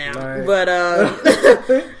is now. But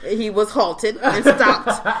he was halted and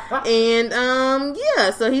stopped. And,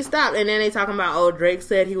 yeah, so he stopped. And then they talking about, oh, Drake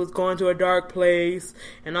said he was going to a dark place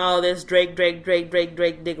and all this Drake, dick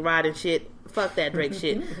riding shit. Fuck that Drake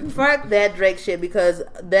shit. Fuck that Drake shit, because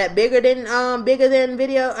that bigger than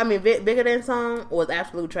song was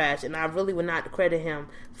absolute trash, and I really would not credit him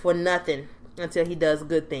for nothing until he does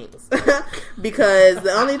good things. Because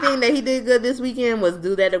the only thing that he did good this weekend was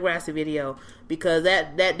do that Degrassi video, because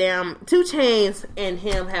that damn 2 Chainz and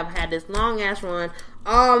him have had this long ass run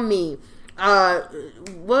on me. What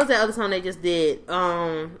was that other song they just did?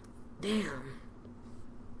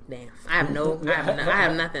 Damn, I have nothing.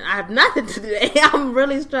 I have nothing today. I'm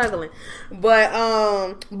really struggling.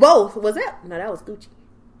 But both was that? No, that was Gucci.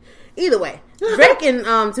 Either way, Drake and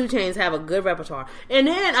 2 Chainz have a good repertoire. And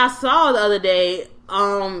then I saw the other day,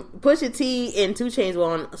 Pusha T and 2 Chainz were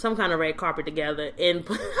on some kind of red carpet together, and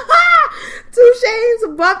 2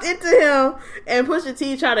 Chainz bumped into him, and Pusha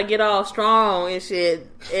T tried to get all strong and shit,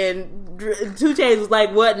 and 2 Chainz was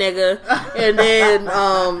like, "What, nigga?" And then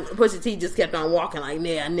Pusha T just kept on walking like,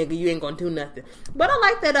 "Nah, nigga, you ain't gonna do nothing." But I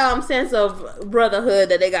like that sense of brotherhood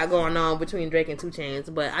that they got going on between Drake and 2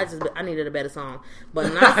 Chainz. But I needed a better song.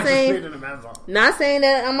 But not saying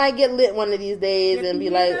that I might get lit one of these days and be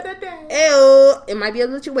like, "Ew." It might be a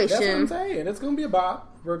situation. That's what I'm saying. It's gonna be a bop.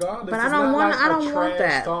 Regardless, but I don't want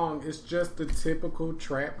that song. It's just the typical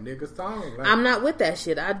trap nigga song. Like, I'm not with that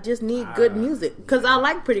shit. I just need good music, because I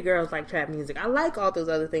like Pretty Girls like trap music. I like all those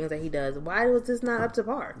other things that he does. Why was this not up to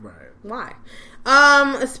par? Right. Why?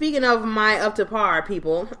 Speaking of my up to par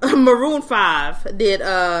people, Maroon 5 did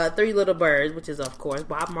 3 Little Birds, which is of course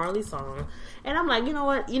Bob Marley's song. And I'm like, you know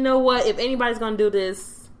what? If anybody's gonna do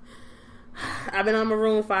this, I've been on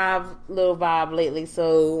Maroon 5 little vibe lately,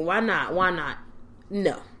 so why not?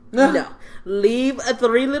 No. Leave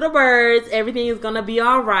 3 Little Birds. Everything is gonna be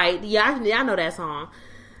all right. Yeah, I know that song.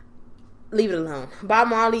 Leave it alone. Bob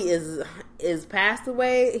Marley is passed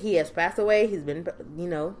away. He has passed away. He's been,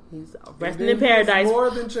 he's resting in paradise more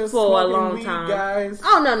than just for a long weed, time. Guys.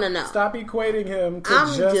 Oh no! Stop equating him to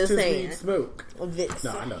just saying. Weed smoke.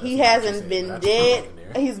 He hasn't been dead.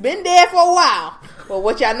 He's been dead for a while. But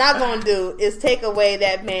what y'all not gonna do is take away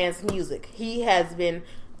that man's music. He has been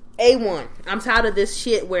A1. I'm tired of this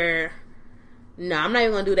shit where, no, I'm not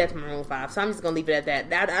even going to do that to Maroon 5, so I'm just going to leave it at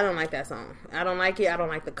that. I don't like that song. I don't like it. I don't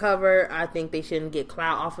like the cover. I think they shouldn't get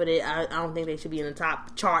clout off of it. I don't think they should be in the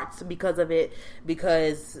top charts because of it,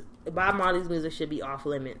 because Bob Marley's music should be off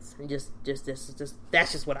limits. And just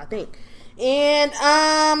that's just what I think. And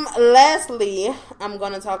lastly, I'm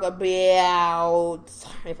going to talk about,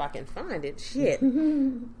 if I can find it, shit.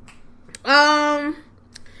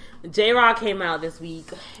 J-Rock came out this week,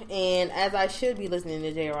 and as I should be listening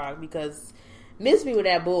to J-Rock, because Miss Me With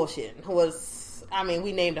That Bullshit was,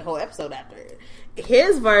 we named a whole episode after it.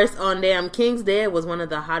 His verse on Damn King's Dead was one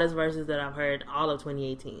of the hottest verses that I've heard all of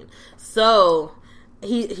 2018. So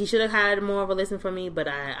he should have had more of a listen from me, but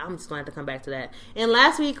I'm just going to have to come back to that. And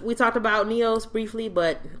last week we talked about Neo's briefly,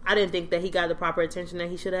 but I didn't think that he got the proper attention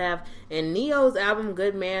that he should have. And Neo's album,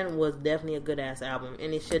 Good Man, was definitely a good ass album,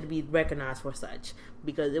 and it should be recognized for such,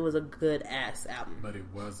 because it was a good ass album. But it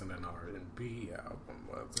wasn't an R&B album,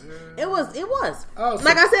 was it? It was. Oh, so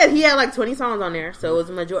like I said, he had like 20 songs on there, so it was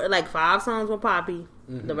a majority. Like 5 songs were poppy,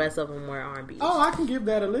 the rest of them were R&B. Oh, I can give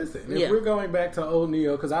that a listen. If we're going back to old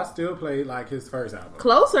Neo, because I still played like his first album.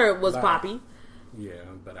 Closer was poppy. Yeah,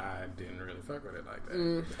 but I didn't really fuck with it like that.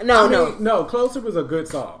 No. Closer was a good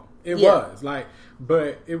song. It was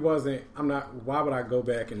but it wasn't. Why would I go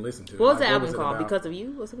back and listen to it? What was the album called? Because of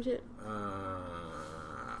You or some shit?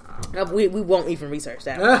 We won't even research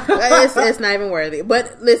that. It's not even worthy.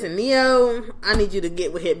 But listen, Neo, I need you to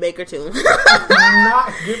get with Hitmaker too.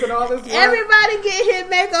 Not giving all this work. Everybody get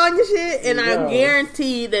Hitmaker on your shit, and I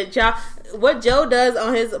guarantee that y'all. What Joe does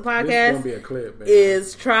on his podcast gonna be a clip, man.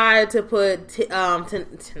 Is try to put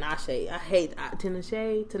Tinashe. I hate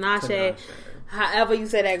Tinashe. However you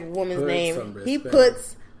say that woman's name, he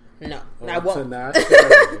puts. No, I won't.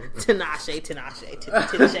 Tinashe.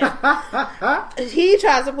 He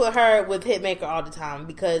tries to put her with Hitmaker all the time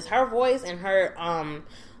because her voice and her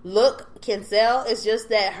look can sell. It's just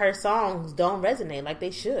that her songs don't resonate like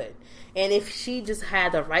they should. And if she just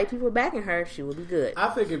had the right people backing her, she would be good. I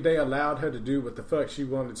think if they allowed her to do what the fuck she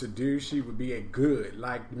wanted to do, she would be a good.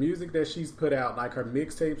 Like, the music that she's put out, like her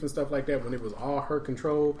mixtapes and stuff like that, when it was all her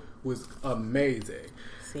control, was amazing.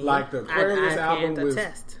 Like the Aquarius album was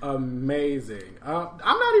amazing. I'm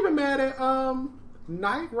not even mad at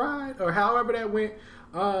Night Ride or however that went.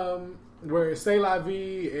 Where C'est La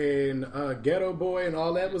Vie and Ghetto Boy and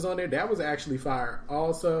all that was on there. That was actually fire.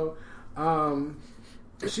 Also,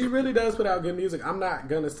 she really does put out good music. I'm not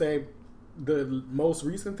gonna say the most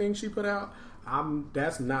recent thing she put out.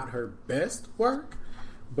 That's not her best work,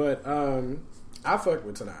 but I fuck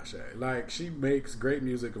with Tinashe. Like, she makes great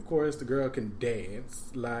music. Of course, the girl can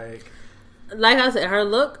dance. Like I said, her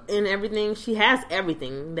look and everything. She has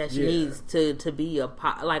everything that she needs to be a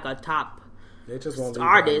top. They just won't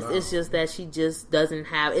artist. It's just that she just doesn't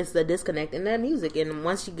have. It's the disconnect in that music, and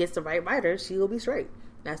once she gets the right writer, she will be straight.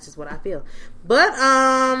 That's just what I feel. But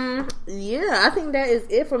I think that is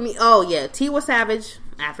it for me. Oh yeah, Tiwa Savage,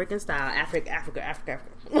 African style, Africa.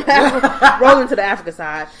 Rolling to the Africa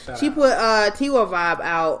side. She put Tiwa Vibe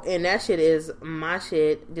out, and that shit is my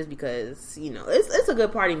shit. Just because it's a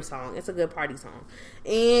good party song. It's a good party song,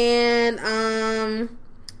 and I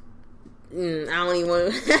don't even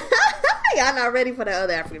want to. Y'all not ready for that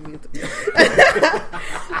other African music.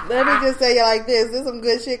 Let me just say it like this. There's some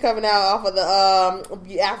good shit coming out off of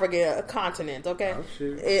the African continent, okay? Oh,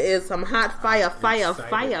 shoot. It is some hot fire. Man.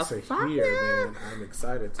 I'm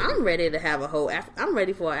excited. I'm ready to have a whole... I'm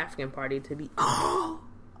ready for an African party to be...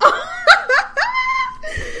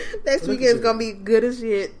 Next weekend is going to be good as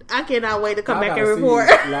shit. I cannot wait to come back and report.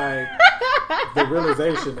 The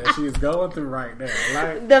realization that she's going through right now.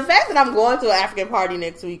 Like, the fact that I'm going to an African party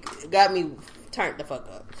next week got me turned the fuck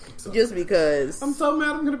up. Just because. I'm so mad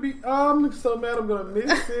I'm going to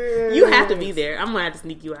miss it. You have to be there. I'm going to have to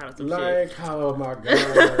sneak you out of some shit. Oh my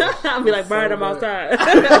God. I'll be like, Brian, I'm outside.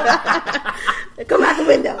 Come out the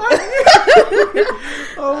window.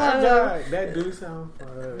 Oh my God. That do sound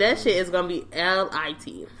fun. That shit is going to be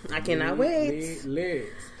Lit. I cannot wait. Lit.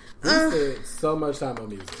 We spent so much time on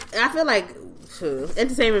music. I feel like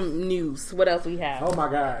entertainment news. What else we have? Oh my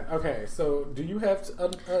God. Okay, so do you have?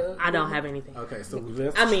 I don't have anything. Okay, so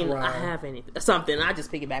let's. I have anything. Something. I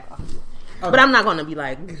just piggyback off of you. Okay. But I'm not going to be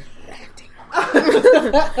like.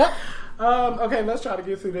 Okay, let's try to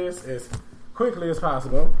get through this as quickly as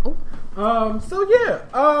possible.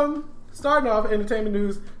 Starting off entertainment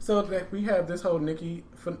news. So that we have this whole Nicki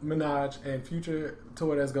Minaj and Future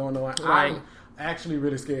tour that's going on. Right. I'm actually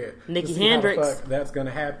really scared. Nikki Hendrix. How the fuck that's gonna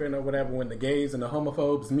happen or whatever when the gays and the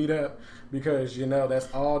homophobes meet up, because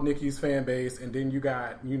that's all Nicki's fan base, and then you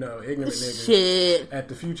got ignorant niggas at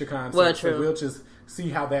the Future concert. Well, so we'll just see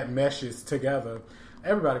how that meshes together.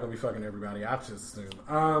 Everybody gonna be fucking everybody, I just assume.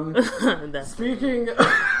 Speaking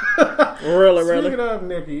of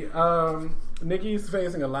Nicki, Nicki's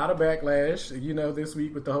facing a lot of backlash, this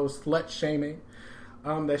week with the whole slut shaming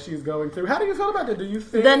that she's going through. How do you feel about that? Do you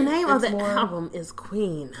think the name of the album is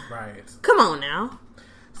Queen? Right. Come on now.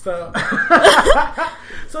 So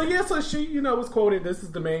she, was quoted. This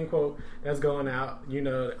is the main quote that's going out.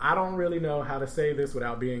 I don't really know how to say this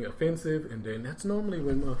without being offensive, and then that's normally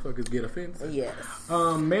when motherfuckers get offensive. Yes.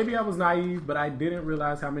 Maybe I was naive, but I didn't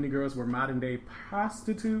realize how many girls were modern day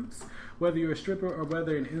prostitutes. Whether you're a stripper or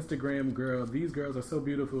whether an Instagram girl, these girls are so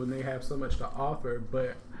beautiful and they have so much to offer.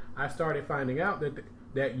 But I started finding out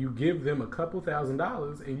that you give them a couple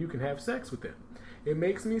 $1,000s and you can have sex with them. It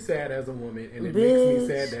makes me sad as a woman, and it makes me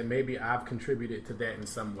sad that maybe I've contributed to that in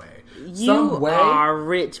some way. You are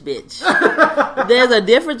rich, bitch. There's a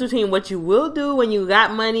difference between what you will do when you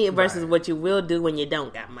got money versus what you will do when you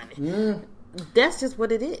don't got money. That's just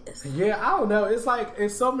what it is. Yeah, I don't know. It's like, in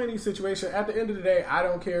so many situations, at the end of the day, I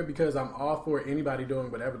don't care, because I'm all for anybody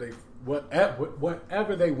doing whatever they want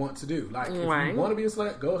to do. Like, if you want to be a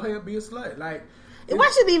slut, go ahead and be a slut. Like,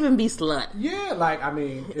 why should it even be slut? Yeah, like, I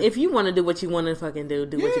mean, if you want to do what you want to fucking do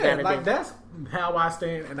what you gotta do. Like, that's how I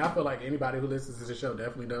stand, and I feel like anybody who listens to the show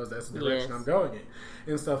definitely knows that's the direction I'm going in,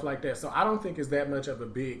 and stuff like that. So I don't think it's that much of a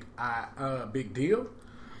big deal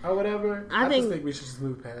or whatever. I just think we should just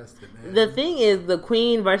move past it, man. The thing is, the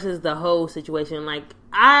Queen versus the whole situation, like,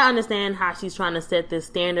 I understand how she's trying to set this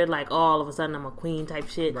standard, like, all of a sudden I'm a queen type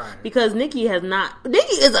shit. Right. Because Nicki is a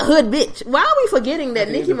hood bitch. Why are we forgetting that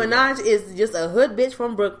Nicki Minaj is just a hood bitch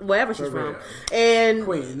from wherever she's from? And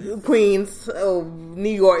Queens, New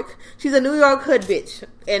York. She's a New York hood bitch.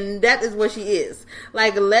 And that is what she is.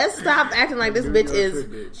 Like, let's stop acting like this bitch is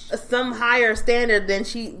some higher standard than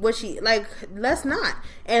let's not.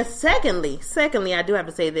 And secondly, I do have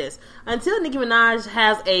to say this. Until Nicki Minaj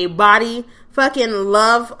has a body fucking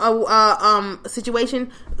love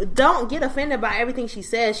situation, don't get offended by everything she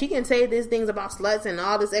says. She can say these things about sluts and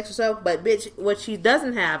all this extra stuff, but bitch, what she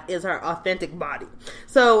doesn't have is her authentic body.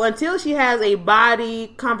 So until she has a body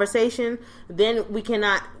conversation, then we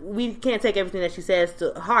can't take everything that she says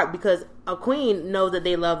to heart, because a queen knows that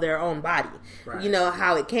they love their own body. Right. You know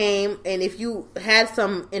how it came, and if you had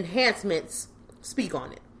some enhancements, speak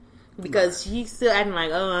on it. Because she's still acting like,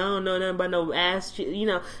 oh, I don't know nothing about no ass. You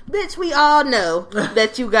know, bitch, we all know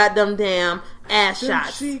that you got them damn ass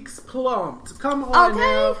shots. Cheeks plumped. Come on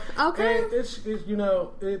now. Okay. And it's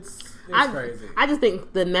crazy. I just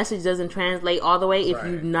think the message doesn't translate all the way if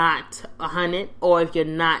you're not 100 or if you're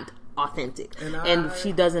not authentic. And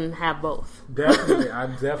she doesn't have both. Definitely. I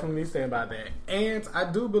definitely stand by that. And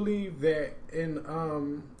I do believe that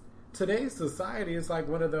in today's society, it's like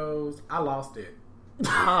one of those, I lost it.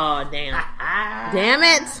 Oh, damn. Damn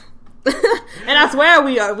it. And I swear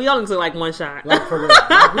we only took like one shot. Like, for real.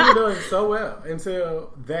 Like, we were doing so well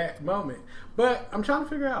until that moment. But I'm trying to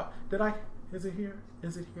figure out, is it here?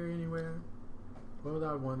 Is it here anywhere? What was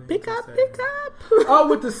I wanting pick to up. Oh,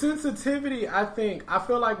 with the sensitivity, I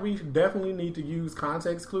feel like we definitely need to use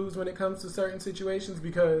context clues when it comes to certain situations,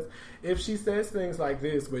 because if she says things like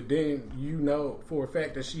this, but then you know for a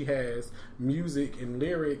fact that she has music and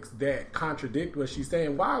lyrics that contradict what she's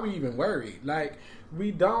saying, why are we even worried? Like,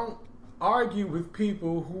 we don't argue with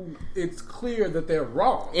people who it's clear that they're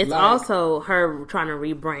wrong. It's like, also her trying to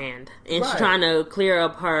rebrand, and she's trying to clear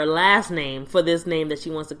up her last name for this name that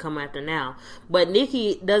she wants to come after now. But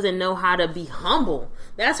Nicki doesn't know how to be humble.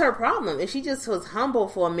 That's her problem. If she just was humble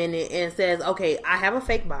for a minute and says, okay, I have a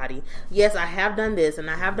fake body, yes, I have done this and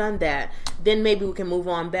I have done that, then maybe we can move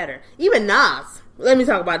on better. Even Nas, let me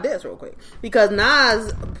talk about this real quick, because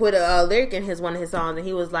Nas put a lyric in one of his songs, and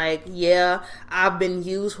he was like, yeah, I've been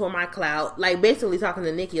used for my clout, like basically talking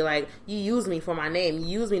to Nicki like, you use me for my name,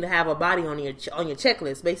 you use me to have a body on your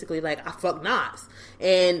checklist, basically like, I fuck Nas,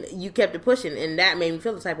 and you kept it pushing, and that made me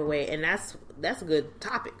feel the type of way. And that's a good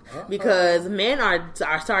topic, because men are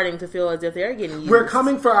starting to feel as if they're getting used. We're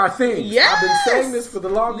coming for our things. Yes! I've been saying this for the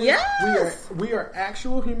longest. Yes! We are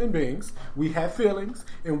actual human beings. We have feelings,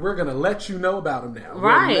 and we're going to let you know about them now.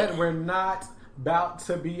 Right. We're not about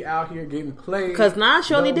to be out here getting played. Because Nas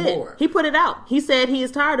surely did. More. He put it out. He said he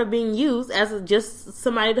is tired of being used as just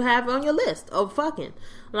somebody to have on your list of fucking.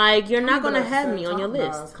 Like, you're not going to have me on your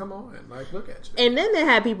list. Nas, come on. Like, look at you. And then they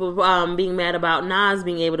had people being mad about Nas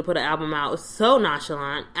being able to put an album out so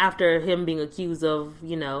nonchalant after him being accused of,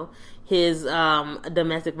 you know, his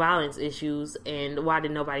domestic violence issues, and why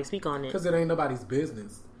did nobody speak on it? Because it ain't nobody's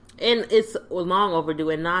business. And it's long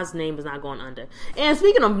overdue, and Nas' name is not going under. And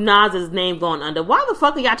speaking of Nas' name going under, why the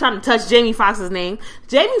fuck are y'all trying to touch Jamie Foxx's name?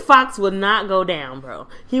 Jamie Foxx would not go down, bro.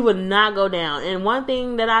 He would not go down. And one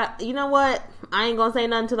thing that you know what? I ain't gonna say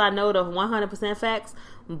nothing until I know the 100% facts,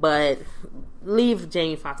 but leave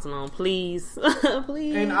Jamie Foxx alone, please.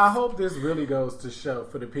 Please. And I hope this really goes to show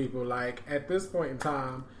for the people, like, at this point in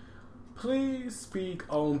time, please speak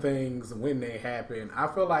on things when they happen. I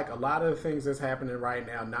feel like a lot of the things that's happening right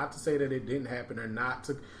now, not to say that it didn't happen or not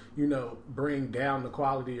to, you know, bring down the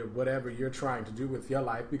quality of whatever you're trying to do with your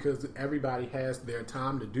life, because everybody has their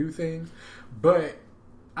time to do things. But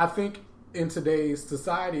I think in today's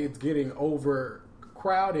society, it's getting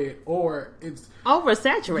overcrowded, or it's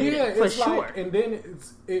oversaturated, for sure. Like, and then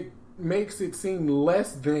it makes it seem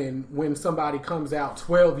less than when somebody comes out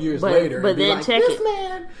 12 years later. But then like, check this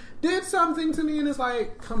man did something to me, and it's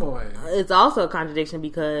like, come on. It's also a contradiction,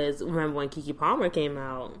 because remember when Keke Palmer came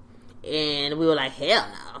out, and we were like, hell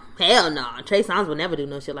no, Trey Songz would never do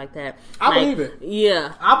no shit like that. I believe it.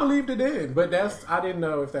 Yeah, I believed it then, but I didn't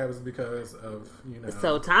know if that was because of, you know.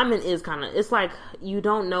 So timing is kind of, it's like you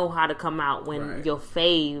don't know how to come out when your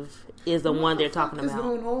fave is the one they're talking about. What's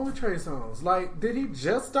going on with Trey Songz? Like, did he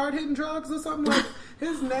just start hitting drugs or something? Like,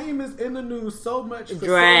 his name is in the news so much for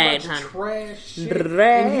so much trash shit,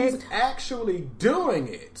 and he's actually doing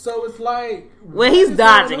it. So it's like, well, he's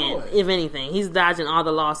dodging it. If anything, he's dodging all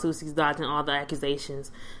the lawsuits. He's dodging all the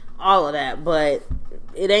accusations, all of that. But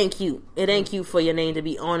it ain't cute. It ain't cute for your name to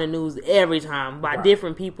be on the news every time by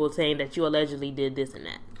different people saying that you allegedly did this and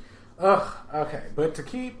that. Okay, but to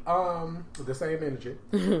keep the same energy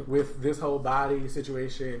with this whole body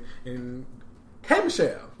situation, and K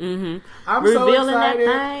Michelle, I'm revealing so excited.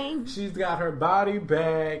 That thing. She's got her body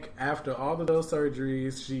back after all of those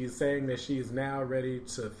surgeries. She's saying that she is now ready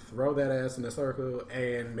to throw that ass in a circle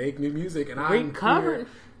and make new music, and I'm here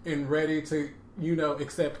and ready to, you know,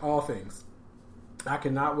 accept all things. I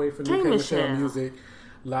cannot wait for new K Michelle music.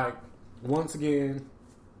 Like, once again,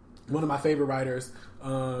 one of my favorite writers.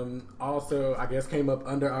 Also, I guess came up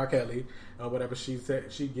under R. Kelly or whatever. She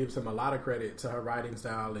said she gives him a lot of credit to her writing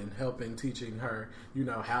style and teaching her,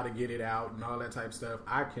 how to get it out and all that type of stuff.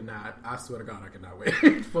 I swear to God, I cannot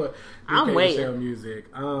wait for Michelle music.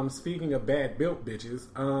 Speaking of bad built bitches,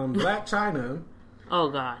 Blac Chyna. Oh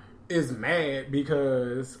God. Is mad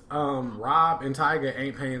because Rob and Tyga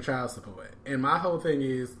ain't paying child support. And my whole thing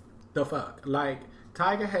is, the fuck? Like,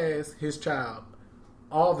 Tyga has his child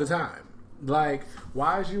all the time. Like,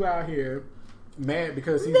 why is you out here mad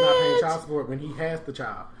because he's not paying child support when he has the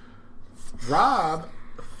child? Rob,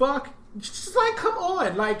 fuck, just like, come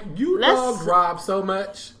on. Like, you loved Rob so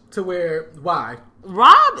much to where, why?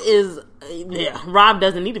 Rob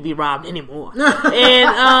doesn't need to be robbed anymore.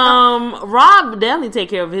 And Rob definitely take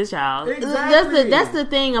care of his child. Exactly. That's the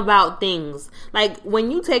thing about things. Like,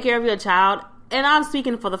 when you take care of your child, and I'm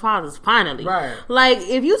speaking for the fathers, finally. Right. Like,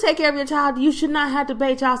 if you take care of your child, you should not have to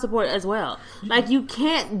pay child support as well. Like, you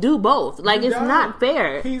can't do both. Like, it's not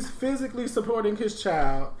fair. He's physically supporting his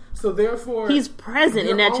child, so therefore... he's present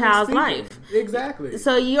in that child's life. Exactly.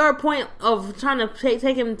 So your point of trying to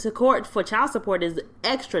take him to court for child support is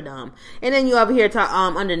extra dumb. And then you over here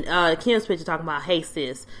under Kim's picture talking about, hey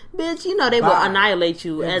sis, bitch, they will annihilate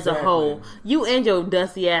you as a whole. You and your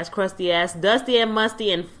dusty ass, crusty ass, dusty and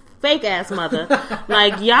musty and fake ass mother.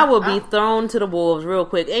 Like, y'all will be thrown to the wolves real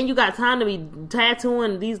quick. And you got time to be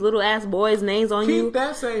tattooing these little ass boys' names on you. Keep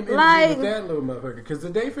that same energy with that little motherfucker. Because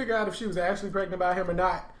did they figure out if she was actually pregnant by him or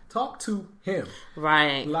not? Talk to him.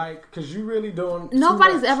 Right. Like, because you really doing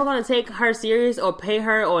nobody's ever going to take her serious or pay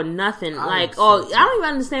her or nothing. I don't even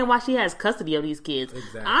understand why she has custody of these kids.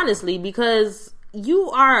 Exactly. Honestly, because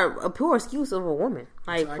you are a poor excuse of a woman.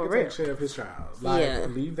 Like, so for real. Take care of his child. Like,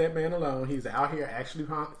 leave that man alone. He's out here actually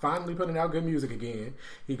finally putting out good music again.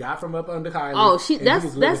 He got from up under Kylie. Oh,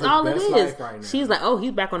 that's all it is. Right, she's like, oh,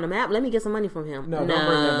 he's back on the map. Let me get some money from him. No, don't bring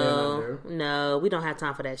that man under. No, we don't have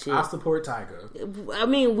time for that shit. I support Tyga. I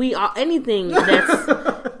mean, we are anything that's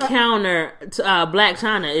counter to Blac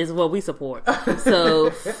Chyna is what we support. So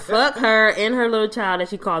fuck her and her little child that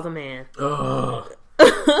she calls a man. Ugh.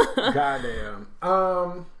 Goddamn.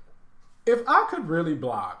 If I could really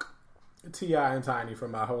block T.I. and Tiny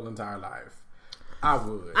from my whole entire life, I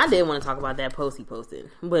would. I did want to talk about that post he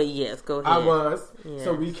posted, but yes, go ahead. I was. Yes.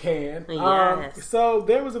 So we can. Yes. So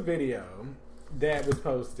there was a video that was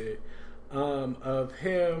posted of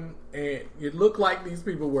him, and it looked like these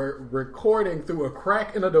people were recording through a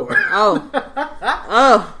crack in the door.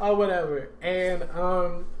 Oh. Or whatever. And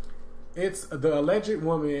it's the alleged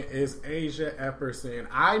woman is Asia Epperson.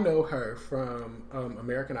 I know her from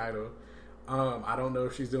American Idol. I don't know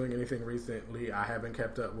if she's doing anything recently. I haven't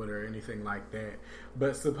kept up with her or anything like that.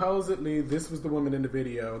 But supposedly this was the woman in the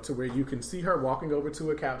video to where you can see her walking over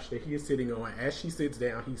to a couch that he is sitting on. As she sits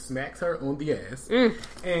down, he smacks her on the ass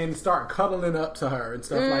and start cuddling up to her and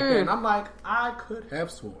stuff like that. And I'm like, I could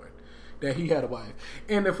have sworn that he had a wife.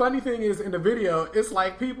 And the funny thing is, in the video, it's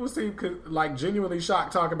like people seem like genuinely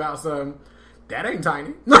shocked talking about some. That ain't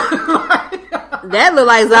Tiny. That look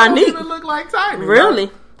like Zonique. That even look like Tiny.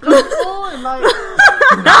 Really? Like, come on, like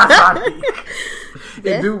not Zonique.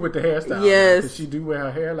 And do with the hairstyle. Yes. Because she do wear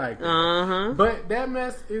her hair like that. Uh-huh. But that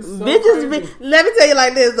mess is so bitches crazy. Let me tell you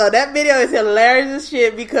like this, though. That video is hilarious as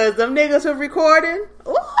shit because them niggas were recording.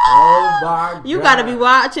 Ooh. Oh, my God. You gotta be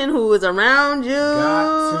watching who is around you.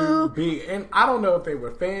 Got to be. And I don't know if they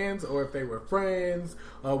were fans or if they were friends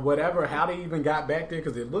or whatever, how they even got back there,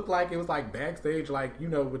 because it looked like it was like backstage, like,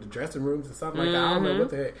 with the dressing rooms and stuff like that. I don't know what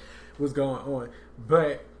the heck was going on.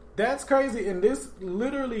 But that's crazy, and this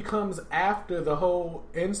literally comes after the whole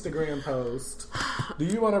Instagram post. Do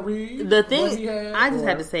you want to read the thing? What he had, I just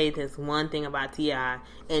had to say this one thing about T.I.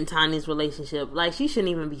 and Tiny's relationship. Like, she shouldn't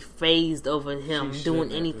even be phased over him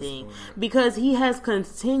doing anything because he has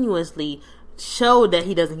continuously showed that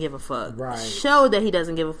he doesn't give a fuck. Right. Showed that he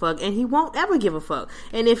doesn't give a fuck, and he won't ever give a fuck.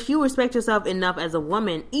 And if you respect yourself enough as a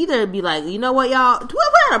woman, either be like, you know what, y'all, put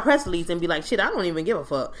out a press release and be like, shit, I don't even give a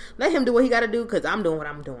fuck. Let him do what he got to do because I'm doing what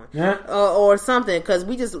I'm doing. Yeah. Or something, because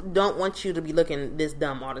we just don't want you to be looking this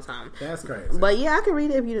dumb all the time. That's crazy. But yeah, I can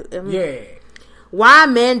read it if you. Yeah. Why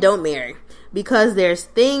men don't marry? Because there's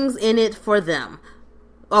things in it for them.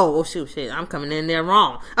 Oh, shit, I'm coming in there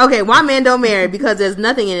wrong. Okay, why men don't marry? Because there's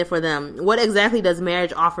nothing in it for them. What exactly does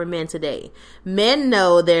marriage offer men today? Men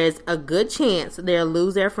know there's a good chance they'll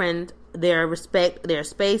lose their friend, their respect, their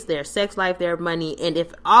space, their sex life, their money, and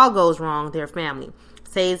if all goes wrong, their family.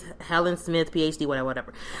 Says Helen Smith, PhD,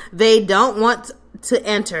 whatever. They don't want to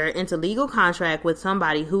enter into legal contract with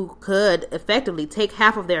somebody who could effectively take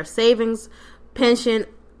half of their savings, pension,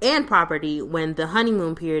 and property when the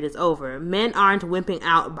honeymoon period is over. Men aren't wimping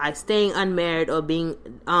out by staying unmarried or being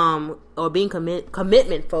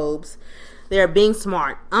commitment phobes. They're being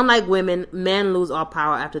smart. Unlike women, men lose all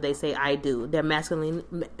power after they say I do. Their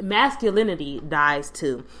masculinity dies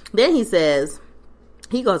too. Then he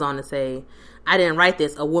goes on to say, I didn't write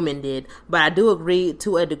this, a woman did, but I do agree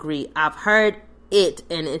to a degree. I've heard it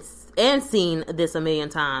and seen this a million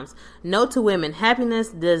times. Note to women, happiness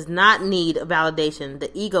does not need validation.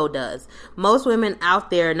 The ego does. Most women out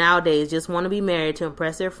there nowadays just want to be married to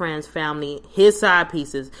impress their friends, family, his side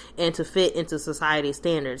pieces, and to fit into society's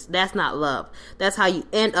standards. That's not love. That's how you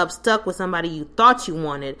end up stuck with somebody you thought you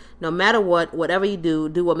wanted. No matter what, whatever you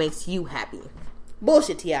do what makes you happy.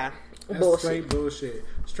 Bullshit, T.I. Straight bullshit.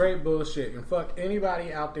 Straight bullshit. And fuck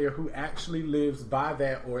anybody out there who actually lives by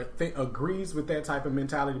that or agrees with that type of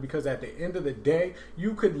mentality, because at the end of the day,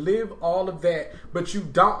 you could live all of that, but you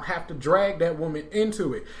don't have to drag that woman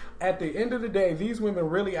into it. At the end of the day, these women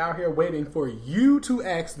really out here waiting for you to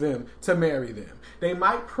ask them to marry them. They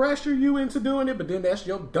might pressure you into doing it, but then that's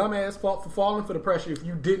your dumbass fault for falling for the pressure if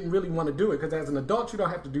you didn't really want to do it. Because as an adult, you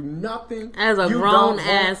don't have to do nothing as a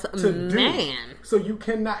grown-ass man. So you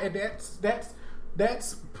cannot, and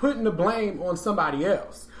that's putting the blame on somebody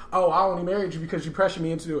else. Oh, I only married you because you pressured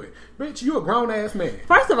me into it. Bitch, you a grown-ass man.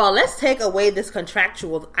 First of all, let's take away this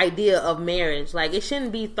contractual idea of marriage. Like, it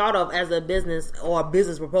shouldn't be thought of as a business or a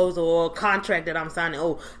business proposal or a contract that I'm signing.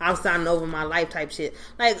 Oh, I'm signing over my life type shit.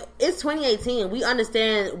 Like, it's 2018. We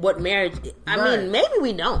understand what marriage is. I mean, maybe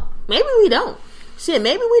we don't. Maybe we don't. Shit,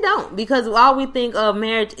 maybe we don't, because all we think of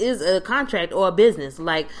marriage is a contract or a business.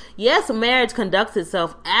 Like, yes, marriage conducts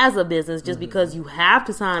itself as a business just because you have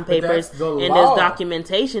to sign papers and there's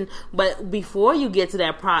documentation. But before you get to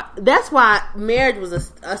that that's why marriage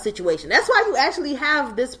was a situation. That's why you actually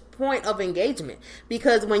have this point of engagement,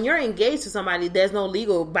 because when you're engaged to somebody, there's no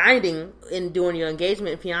legal binding in doing your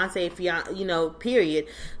engagement, period.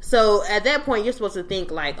 So at that point, you're supposed to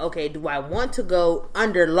think like, okay, do I want to go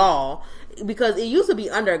under law? Because it used to be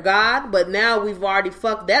under God, but now we've already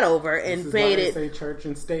fucked that over and made it. Say church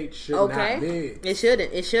and state should not mix.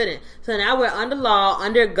 It shouldn't. So now we're under law,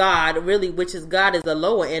 under God, really, which is God is the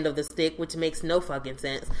lower end of the stick, which makes no fucking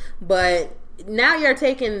sense. But now you're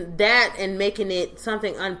taking that and making it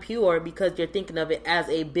something unpure because you're thinking of it as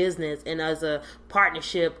a business and as a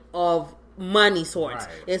partnership of money sorts,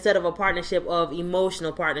 instead of a partnership of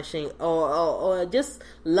emotional partnership or just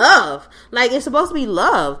love. Like, it's supposed to be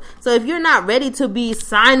love. So if you're not ready to be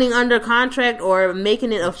signing under contract or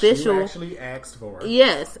making it official, you actually asked for it.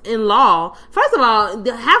 Yes, in law. First of all,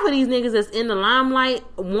 half of these niggas that's in the limelight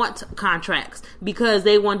want contracts because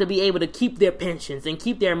they want to be able to keep their pensions and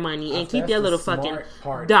keep their money and keep their little fucking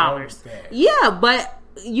dollars. Yeah, but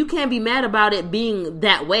you can't be mad about it being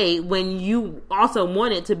that way when you also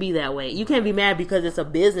want it to be that way. You can't be mad because it's a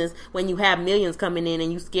business when you have millions coming in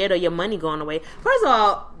and you scared of your money going away. First of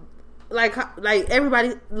all, like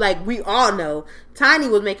everybody, like we all know, Tiny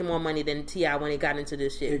was making more money than T.I. when he got into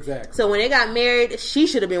this shit. Exactly. So when they got married, she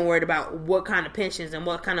should have been worried about what kind of pensions and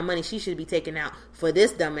what kind of money she should be taking out for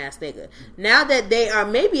this dumbass nigga. Now that they are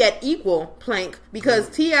maybe at equal plank, because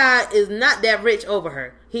T.I. is not that rich over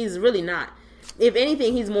her. He's really not. If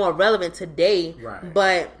anything, he's more relevant today,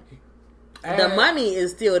 but the money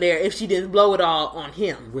is still there if she didn't blow it all on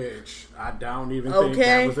him. Which I don't even think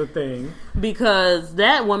that was a thing. Because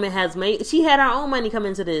that woman she had her own money come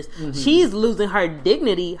into this. Mm-hmm. She's losing her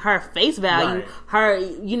dignity, her face value, her,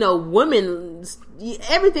 woman,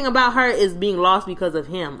 everything about her is being lost because of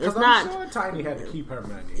him. It's not. I'm sure Tiny had to keep her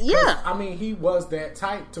money. Yeah. I mean, he was that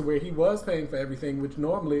type to where he was paying for everything, which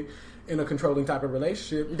normally in a controlling type of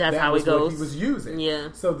relationship, that's how it what goes. he was using. Yeah.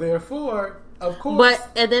 So therefore, of course.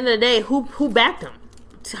 But at the end of the day, who backed him?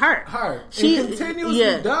 Her. She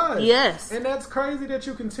continuously does. Yes. And that's crazy that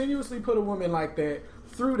you continuously put a woman like that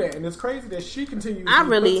through that. And it's crazy that she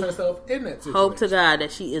continuously puts herself in that situation. Hope to God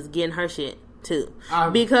that she is getting her shit too.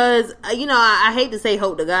 Because, I hate to say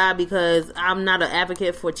hope to God because I'm not an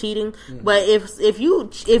advocate for cheating. Mm-hmm. But if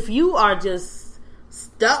you are just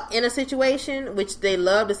stuck in a situation, which they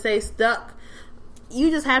love to say stuck, you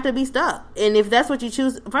just have to be stuck. And if that's what you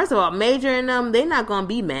choose, first of all, Major and them, they're not going to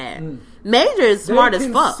be mad. Major is smart as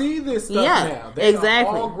fuck. They can see this stuff now. They are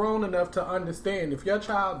all grown enough to understand. If your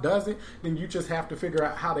child doesn't, then you just have to figure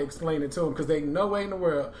out how to explain it to them, because they no way in the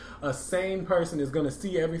world a sane person is going to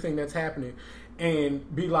see everything that's happening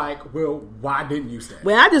and be like, well, why didn't you stay?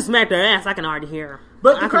 Well, I just smacked her ass. I can already hear her.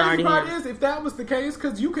 But the crazy part is, if that was the case,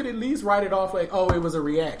 because you could at least write it off like, oh, it was a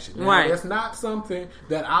reaction. Now, right. That's not something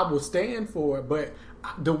that I will stand for, but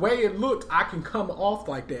the way it looked, I can come off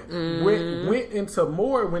like that. Went into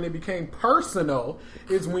more when it became personal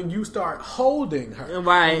is when you start holding her.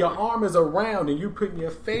 Right. Your arm is around and you putting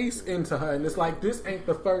your face into her. And it's like, this ain't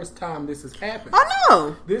the first time this has happened. Oh,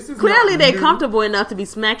 no. This is clearly they new. comfortable enough to be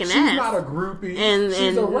smacking She's ass. She's not a groupie.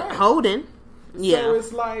 And a rat. holding. Yeah. So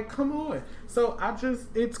it's like, come on. So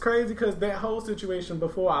it's crazy because that whole situation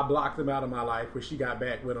before I blocked him out of my life, where she got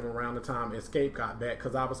back with him around the time Escape got back,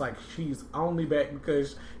 because I was like, she's only back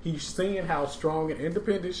because he's seeing how strong and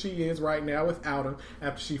independent she is right now without him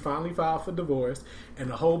after she finally filed for divorce,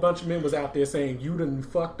 and a whole bunch of men was out there saying, you done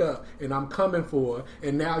fucked up and I'm coming for her,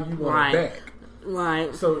 and now you want her back.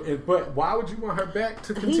 Right. So, but why would you want her back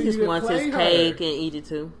to continue to play her? He just wants his cake and eat it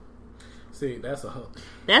too. See, that's a hook.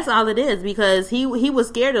 That's all it is, because he was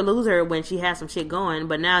scared to lose her when she had some shit going,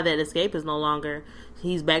 but now that Escape is no longer,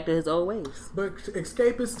 he's back to his old ways. But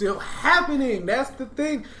Escape is still happening. That's the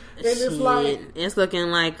thing. And it's like, it's looking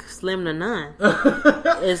like slim to none.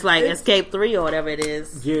 It's like Escape 3 or whatever it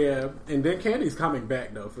is. Yeah, and then Candy's coming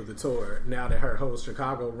back though for the tour now that her whole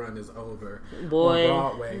Chicago run is over. Boy,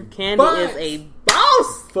 on Broadway. Candy is a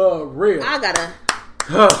boss. For real. I gotta.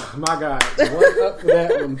 Oh my God, what's up for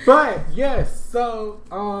that one? But yes, so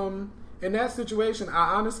in that situation,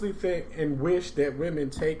 I honestly think and wish that women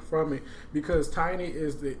take from it, because Tiny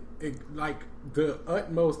is the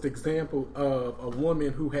utmost example of a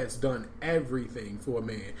woman who has done everything for a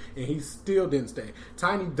man, and he still didn't stay.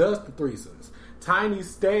 Tiny does the threesomes. Tiny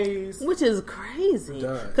stays, which is crazy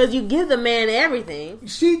because you give the man everything, he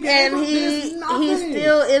still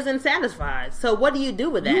isn't satisfied. So what do you do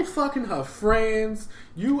with that? You fucking her friends.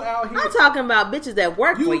 You out here. I'm talking about bitches that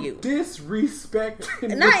work for you.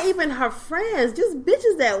 Disrespecting. Not even her friends, just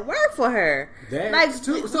bitches that work for her. That's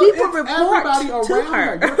too. So people report to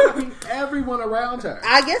her. You're fucking everyone around her.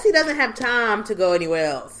 I guess he doesn't have time to go anywhere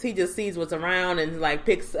else. He just sees what's around and like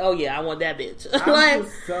picks. Oh yeah, I want that bitch.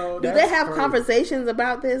 Do they have conversations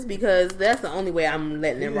about this? Because that's the only way I'm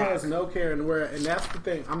letting it rock. He has no care in the world, and that's the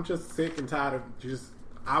thing. I'm just sick and tired of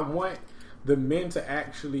I want the men to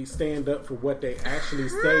actually stand up for what they actually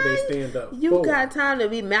say they stand up for. You got time to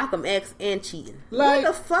be Malcolm X and cheating. What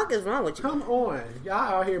the fuck is wrong with you? Come on. Y'all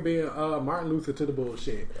out here being Martin Luther to the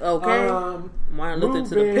bullshit. Okay. Martin Luther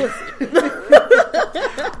to the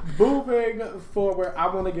pussy. Moving forward, I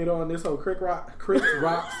want to get on this whole Chris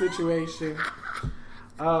Rock situation.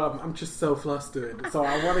 I'm just so flustered. So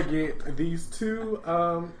I want to get these two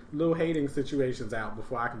little hating situations out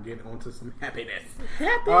before I can get onto some happiness.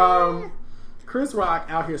 Chris Rock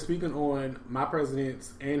out here speaking on my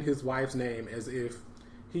president's and his wife's name as if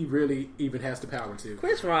he really even has the power to.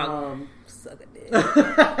 Chris Rock, suck a dick.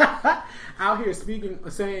 Out here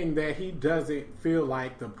saying that he doesn't feel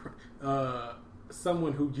like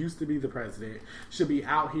someone who used to be the president should be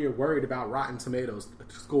out here worried about Rotten Tomatoes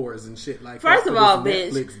scores and shit like that. First of all,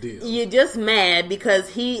 bitch, you're just mad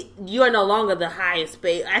because you are no longer the highest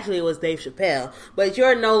paid. Actually, it was Dave Chappelle, but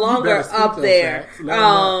you're no longer up there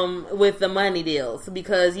with the money deals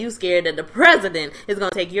because you scared that the president is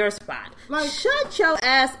going to take your spot. Shut your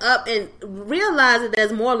ass up and realize that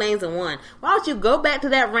there's more lanes than one. Why don't you go back to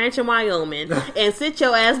that ranch in Wyoming and sit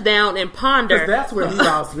your ass down and ponder? That's where he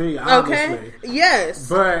lost me, honestly. Okay? Yes.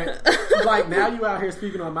 But, now you out here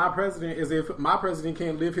speaking on my president as if my president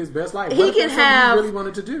can't live his best life. He can have, he really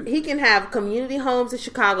wanted to do? He can have community homes in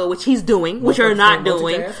Chicago, which he's doing, which you're not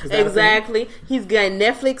doing. Exactly. He's getting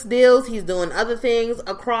Netflix deals. He's doing other things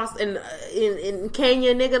across in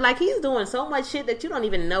Kenya, nigga. Like, he's doing so much shit that you don't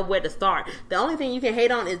even know where to start. The only thing you can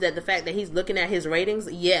hate on is that the fact that he's looking at his ratings.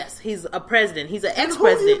 Yes, he's a president. He's an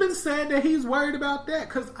ex-president. Who even said that he's worried about that?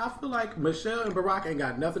 Because I feel like Michelle and Barack ain't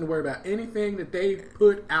got nothing to worry about. Anything that they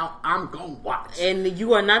put out, I'm gonna watch. And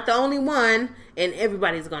you are not the only one, and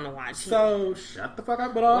everybody's gonna watch. So shut the fuck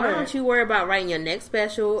up with all that. Why don't you worry about writing your next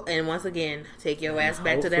special, and once again, take your ass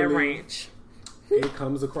back to that ranch. It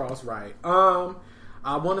comes across right. I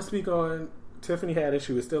want to speak on Tiffany Haddish,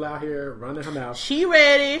 who is still out here running her mouth. She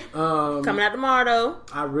ready. Coming out tomorrow, though.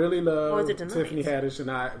 I really love Tiffany Haddish,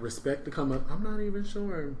 and I respect the come up. I'm not even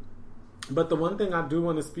sure. But the one thing I do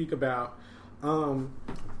want to speak about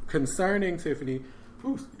concerning Tiffany,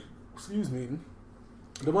 excuse me.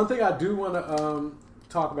 The one thing I do want to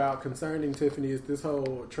talk about concerning Tiffany is this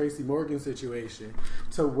whole Tracy Morgan situation,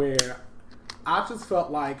 to where I just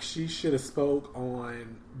felt like she should have spoke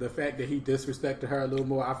on the fact that he disrespected her a little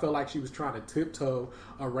more. I felt like she was trying to tiptoe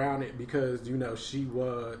around it because,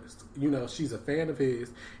 she's a fan of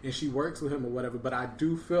his and she works with him or whatever. But I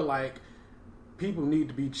do feel like people need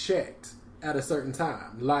to be checked at a certain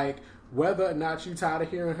time. Like, whether or not you tired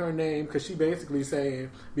of hearing her name, because she basically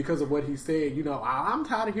saying, because of what he said, you know, I'm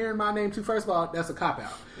tired of hearing my name too. First of all, that's a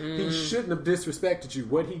cop-out. He shouldn't have disrespected you.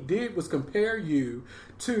 What he did was compare you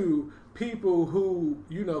to people who,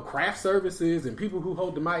 you know, craft services and people who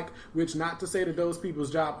hold the mic, which not to say that those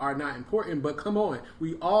people's job are not important, but come on.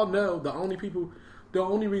 We all know the only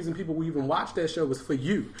reason people will even watch that show was for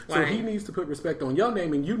you. So right. he needs to put respect on your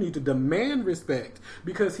name, and you need to demand respect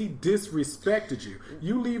because he disrespected you.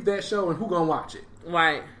 You leave that show, and who gonna watch it?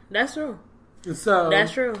 Right. That's true. And so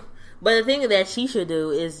that's true. But the thing that she should do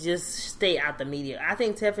is just stay out the media. I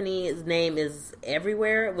think Tiffany's name is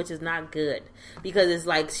everywhere, which is not good. Because it's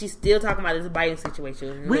like she's still talking about this biting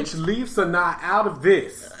situation. Which leaves Sanaa out of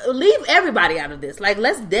this. Leave everybody out of this. Like,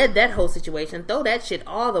 let's dead that whole situation. Throw that shit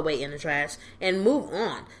all the way in the trash and move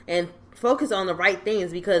on. And focus on the right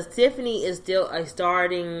things, because Tiffany is still a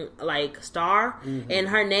starting star, and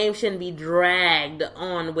her name shouldn't be dragged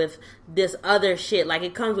on with this other shit. Like,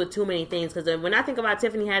 it comes with too many things. Because when I think about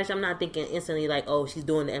Tiffany Haddish, I'm not thinking instantly like, oh, she's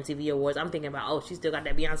doing the MTV Awards. I'm thinking about, oh, she still got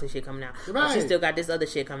that Beyonce shit coming out. Right. Oh, she still got this other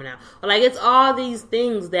shit coming out. Or, like, it's all these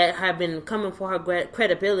things that have been coming for her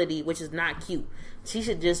credibility, which is not cute. She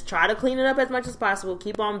should just try to clean it up as much as possible.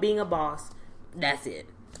 Keep on being a boss. That's it.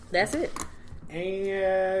 That's it.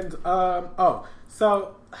 And,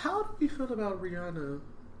 so how do we feel about Rihanna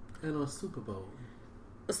and a Super Bowl?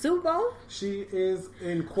 A Super Bowl? She is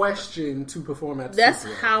in question to perform at the That's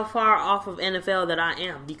Super Bowl. how far off of NFL that I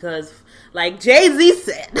am, because, like Jay-Z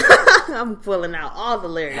said, I'm pulling out all the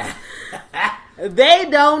lyrics. They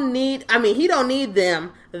don't need, he don't need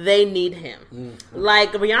them, they need him. Mm-hmm.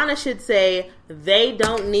 Like, Rihanna should say, she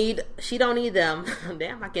don't need them.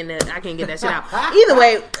 Damn, I can't get that shit out. Either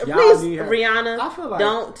way, please, Rihanna,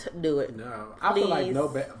 don't do it. No, I feel like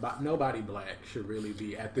nobody black should really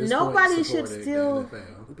be at this nobody point should still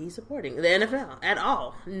be supporting the NFL at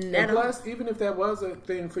all. And plus, even if that was a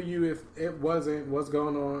thing for you, if it wasn't what's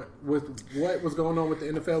going on with what was going on with the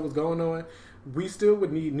NFL was going on, we still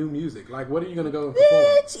would need new music. Like, what are you gonna go and perform?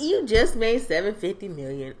 Bitch, you just made $750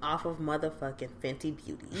 million off of motherfucking Fenty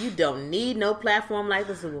Beauty. You don't need no platform like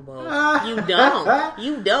the Super Bowl. You don't.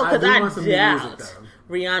 Because I doubt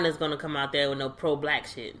Rihanna's gonna come out there with no pro-black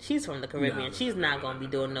shit. She's from the Caribbean. She's not gonna be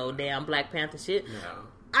doing no damn Black Panther shit. No.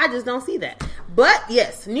 I just don't see that. But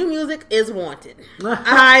yes, new music is wanted.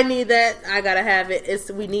 I need that. I gotta have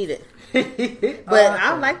it. We need it. But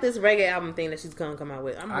I like this reggae album thing that she's gonna come out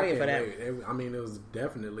with. I'm waiting for that. It was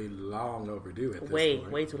definitely long overdue at this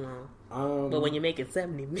point. Way too long. But when you make it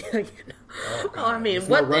 $70 million,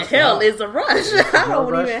 what the hell is a rush? I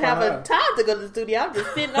don't even have a time to go to the studio. I'm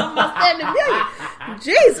just sitting on my $70 million.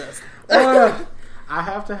 Jesus. I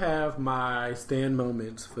have to have my stand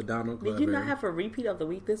moments for Donald Glover. Did you not have a repeat of the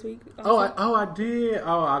week this week? Also? I did.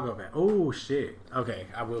 Oh, I'll go back. Oh, shit. Okay,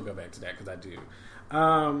 I will go back to that because I do.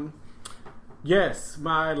 Yes,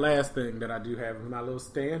 my last thing that I do have is my little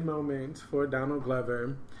stand moment for Donald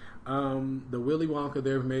Glover. The Willy Wonka,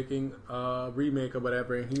 they're making a remake or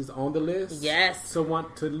whatever, and he's on the list. Yes. To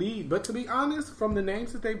want to lead. But to be honest, from the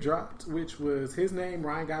names that they've dropped, which was his name,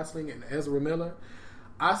 Ryan Gosling, and Ezra Miller,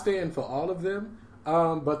 I stand for all of them.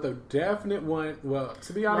 But the definite one, well,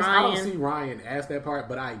 to be honest, I don't see Ryan as that part,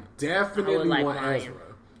 but I definitely want Ryan. Ezra.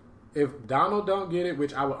 If Donald don't get it,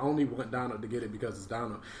 which I would only want Donald to get it because it's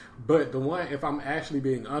Donald, but the one, if I'm actually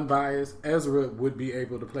being unbiased, Ezra would be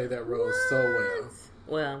able to play that role so well.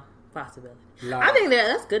 Well, possibility. I think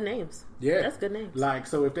that's good names. Yeah. That's good names. Like,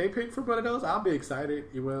 so if they pick for one of those, I'll be excited.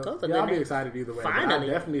 I'll be excited either way. Finally.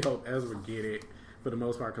 I definitely hope Ezra get it for the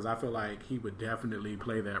most part because I feel like he would definitely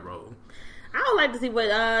play that role. I would like to see what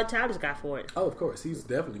Childish got for it. Oh, of course. He's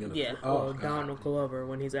definitely going to. Yeah. Donald Glover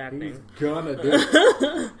when he's acting. He's going to do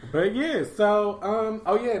it. But yeah, so,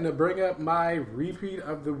 and to bring up my repeat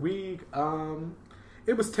of the week,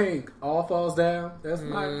 it was Tank. All Falls Down. That's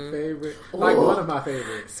my favorite. Like, one of my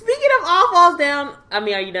favorites. Speaking of All Falls Down, are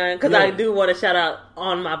you done? Because I do want to shout out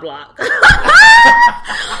On My Block.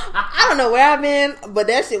 I don't know where I've been, but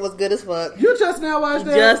that shit was good as fuck. You just now watched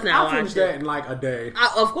that? Just now watched finished that in like a day.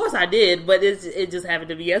 Of course I did, but it just happened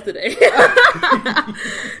to be yesterday.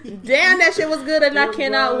 Damn, that shit was good, and I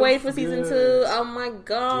cannot wait for season 2. Oh my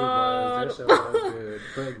god. That shit was good.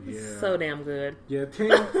 But yeah. So damn good. Yeah,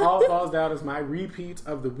 Tank, All Falls Down is my repeat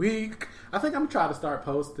of the week. I think I'm trying to start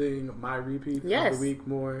posting my repeat of the week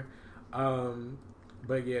more.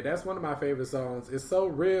 But yeah, that's one of my favorite songs. It's so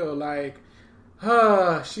real, like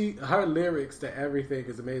her lyrics to everything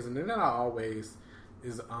is amazing. And then I always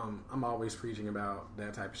I'm always preaching about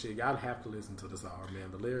that type of shit. Y'all have to listen to the song,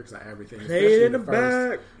 man. The lyrics are everything. Play it in the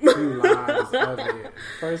back.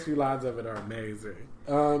 First few lines of it are amazing.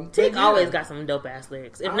 Tick always got some dope ass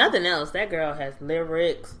lyrics. If nothing else, that girl has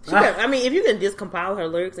lyrics. If you can just compile her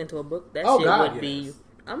lyrics into a book, that would be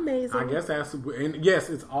amazing. I guess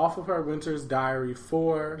it's off of her Winter's Diary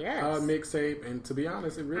 4 mixtape, and to be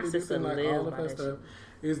honest, it really does seem like all of her stuff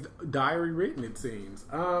is diary written, it seems.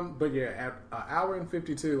 But yeah, at an hour and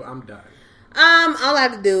 52, I'm done. All I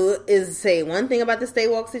have to do is say one thing about the Stay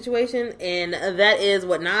Woke situation, and that is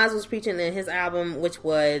what Nas was preaching in his album, which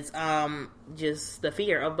was just the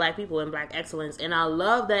fear of black people and black excellence. And I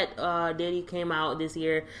love that Diddy came out this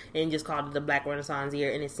year and just called it the Black Renaissance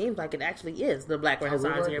year, and it seems like it actually is the Black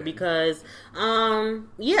Renaissance year because from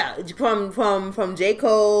J.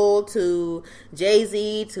 Cole to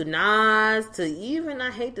Jay-Z to Nas to even,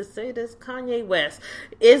 I hate to say this, Kanye West,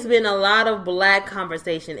 it's been a lot of black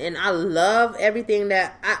conversation, and I love everything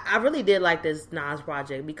that I really did like this Nas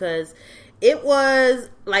project because it was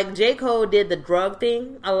like J. Cole did the drug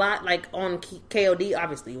thing a lot, like on KOD.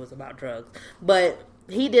 Obviously, it was about drugs, but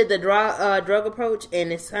he did the drug approach,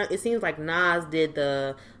 and it seems like Nas did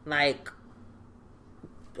the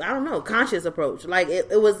conscious approach. Like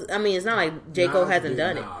it was. I mean, it's not like J. Cole hasn't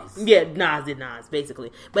done it. Yeah, Nas did Nas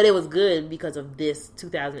basically, but it was good because of this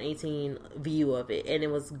 2018 view of it, and it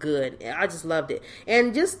was good. I just loved it,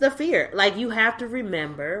 and just the fear. Like you have to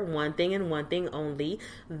remember one thing and one thing only: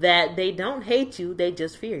 that they don't hate you, they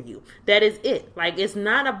just fear you. That is it. Like it's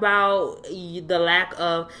not about the lack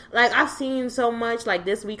of. Like I've seen so much. Like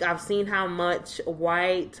this week, I've seen how much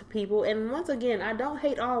white people, and once again, I don't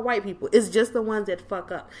hate all white people. It's just the ones that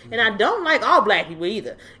fuck up. And I don't like all black people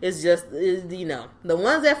either. It's just, the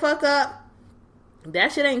ones that fuck up,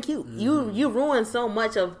 that shit ain't cute. You ruin so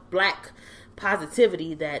much of black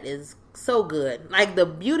positivity that is so good. Like the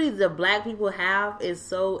beauty that black people have is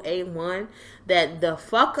so A1 that the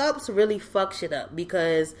fuck ups really fuck shit up.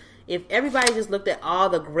 Because if everybody just looked at all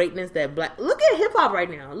the greatness that look at hip hop right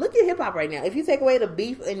now. If you take away the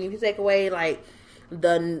beef and if you take away like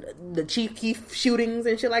the Chief Keef shootings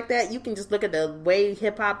and shit like that, you can just look at the way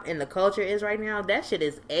hip hop and the culture is right now. That shit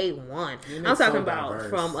is A1. I'm talking about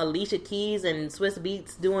from Alicia Keys and Swizz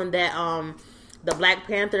Beatz doing that the Black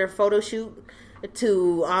Panther photo shoot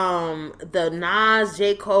to the Nas,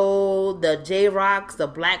 J. Cole, the J-Rocks, the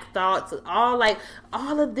Black Thoughts, all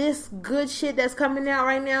of this good shit that's coming out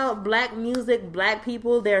right now. Black music, black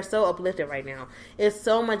people, they're so uplifted right now. It's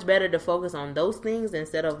so much better to focus on those things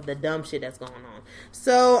instead of the dumb shit that's going on.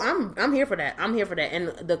 So I'm here for that. And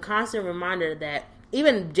the constant reminder that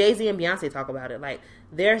even Jay-Z and Beyonce talk about it. Like,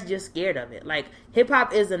 they're just scared of it. Like,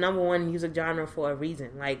 hip-hop is the number one music genre for a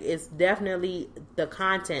reason. Like, it's definitely the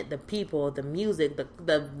content, the people, the music,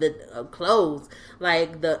 the clothes,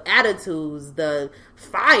 like, the attitudes, the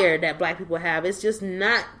fire that black people have. It's just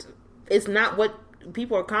not, it's not what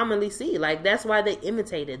people commonly see. Like, that's why they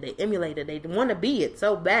imitate it, they emulate it, they want to be it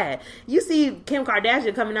so bad. You see Kim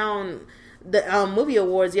Kardashian coming on the movie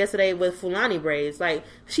awards yesterday with Fulani braids. Like,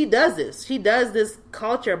 she does this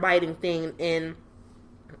culture biting thing, and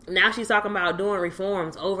now she's talking about doing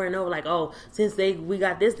reforms over and over. Like, oh, since we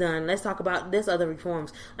got this done, let's talk about this other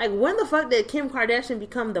reforms. Like, when the fuck did Kim Kardashian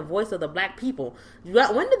become the voice of the black people?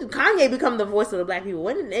 When did Kanye become the voice of the black people?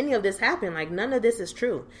 When did any of this happen? Like, none of this is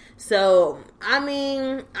true. So, I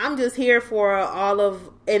mean, I'm just here for all of.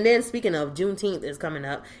 And then speaking of, Juneteenth is coming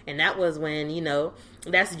up, and that was when,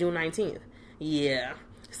 that's June 19th. Yeah.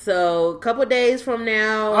 So, a couple days from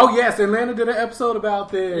now. Oh, yes. Atlanta did an episode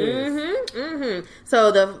about this.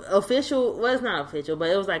 So, the official, well, it's not official,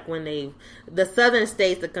 but it was like when the southern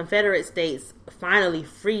states, the Confederate states, finally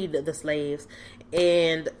freed the slaves.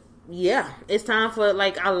 And, yeah, it's time for,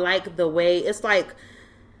 I like the way, it's like,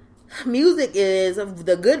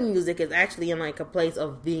 the good music is actually in, a place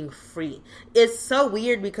of being free. It's so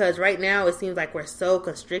weird because right now it seems like we're so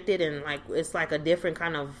constricted and, it's like a different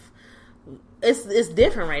kind of, it's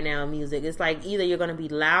different right now in music. It's like either you're going to be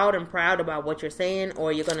loud and proud about what you're saying,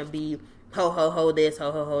 or you're going to be ho ho ho this,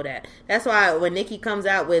 ho ho ho that. That's why when Nicki comes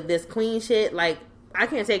out with this queen shit, I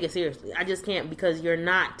can't take it seriously. I just can't, because you're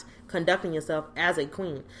not conducting yourself as a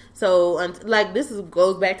queen. So this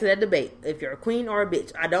goes back to that debate. If you're a queen or a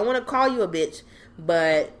bitch, I don't want to call you a bitch,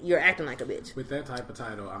 but you're acting like a bitch. With that type of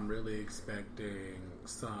title, I'm really expecting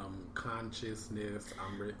some consciousness.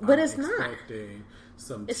 But it's expecting not.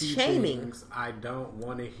 Some it's teachings. Shaming. I don't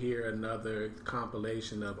want to hear another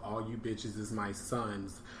compilation of all you bitches is my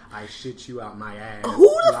sons. I shit you out my ass. Who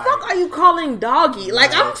the fuck are you calling doggy?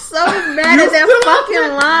 I'm so mad at that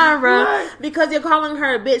fucking line, bro. Right. Because you're calling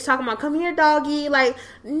her a bitch, talking about come here, doggy.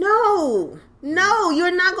 No. No,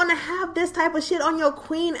 you're not going to have this type of shit on your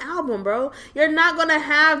Queen album, bro. You're not going to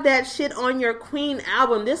have that shit on your Queen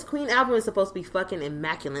album. This Queen album is supposed to be fucking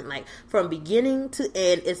immaculate. Like, from beginning to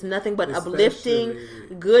end, it's nothing but uplifting,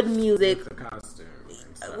 good music. The costume.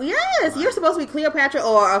 Yes, you're supposed to be Cleopatra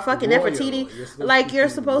or a fucking Nefertiti. Like, you're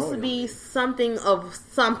supposed to be something of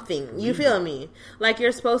something. You feel me? Like,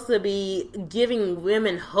 you're supposed to be giving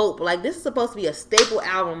women hope. Like, this is supposed to be a staple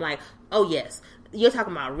album. Like, oh yes, you're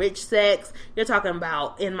talking about rich sex. You're talking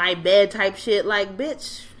about in my bed type shit. Like,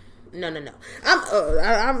 bitch. No.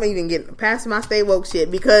 I'm even getting past my stay woke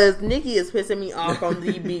shit because Nicki is pissing me off from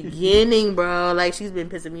the beginning, bro. Like, she's been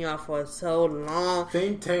pissing me off for so long.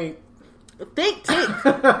 Think Tank. Get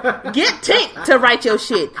Tink to write your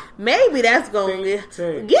shit. Maybe that's going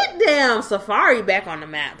to get damn Safari back on the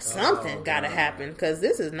map. Something gotta happen because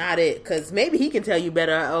this is not it. Because maybe he can tell you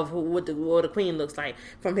better of what the queen looks like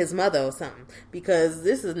from his mother or something. Because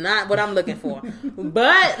this is not what I'm looking for.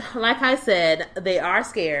 But like I said, they are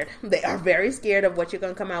scared. They are very scared of what you're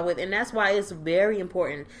gonna come out with, and that's why it's very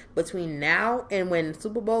important between now and when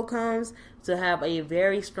Super Bowl comes to have a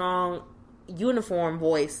very strong uniform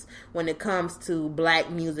voice when it comes to black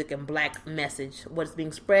music and black message. What's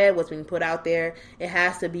being spread, what's being put out there, it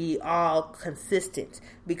has to be all consistent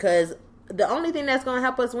because the only thing that's going to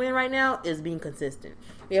help us win right now is being consistent.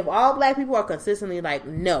 If all black people are consistently like,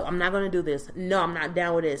 no, I'm not going to do this, no, I'm not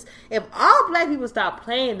down with this. If all black people stop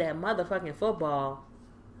playing that motherfucking football,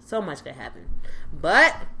 so much could happen.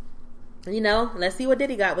 But you know, let's see what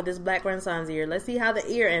Diddy got with this Black Renaissance year. Let's see how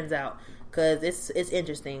the year ends out. Because it's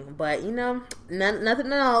interesting. But, you know,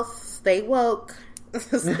 nothing else. Stay woke.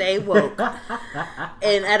 Stay woke.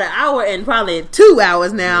 And at an hour and probably 2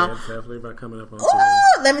 hours now. Yeah, it's definitely about coming up on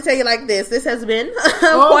let me tell you like this. This has been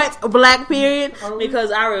Point Black period.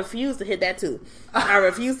 Because I refuse to hit that too. I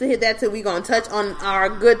refuse to hit that too. We're going to touch on our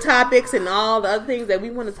good topics and all the other things that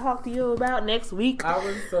we want to talk to you about next week. I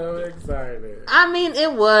was so excited. I mean,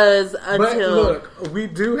 it was until... But look, we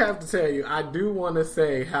do have to tell you, I do want to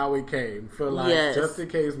say how it came. For like, just in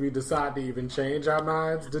case we decide to even change our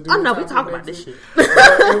minds to do no, we talk about this shit.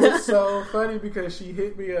 It was so funny because she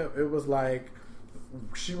hit me up. It was like,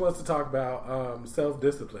 she wants to talk about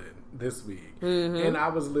self-discipline this week. Mm-hmm. And I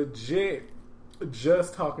was legit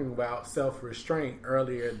just talking about self-restraint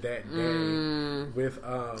earlier that day with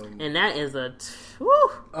and that is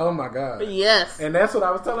oh my god, yes. And that's what I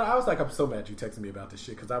was telling her. I was like, I'm so mad you texted me about this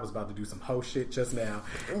shit because I was about to do some hoe shit just now.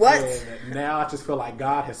 What? And now I just feel like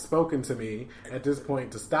God has spoken to me at this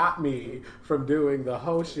point to stop me from doing the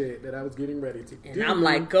hoe shit that I was getting ready to do. And I'm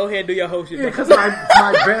like, go ahead and do your hoe shit. Yeah, because my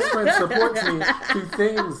best friend supports me through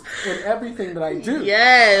things and everything that I do.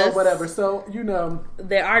 Yes. Or whatever. So, you know,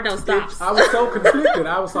 there are no stops. I was so conflicted.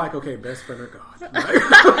 I was like, okay, best friend or God?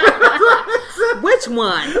 Which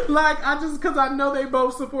one? Like, because I know they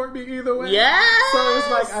both support me either way. Yes. So it's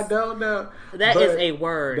like, I don't know. That is a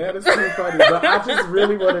word. That is too funny. But I just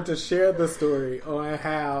really wanted to share the story on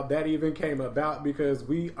how that even came about because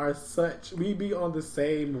we be on the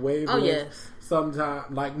same wavelength. Oh, yes. Sometimes,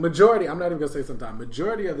 like majority, I'm not even going to say sometimes,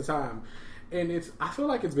 majority of the time. And I feel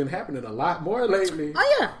like it's been happening a lot more lately.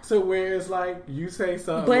 Oh yeah. So where it's like you say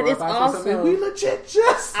something, but or it's if I also say something, we legit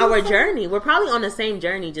just our journey. We're probably on the same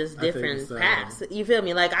journey, just different paths. You feel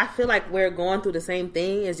me? Like I feel like we're going through the same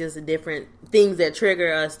thing. It's just different things that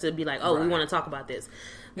trigger us to be like, oh, we want to talk about this.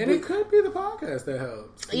 And it could be the podcast that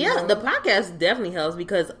helps. Yeah, know? The podcast definitely helps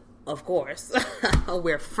because. Of course,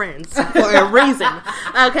 we're friends for a reason.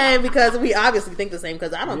 Okay, because we obviously think the same.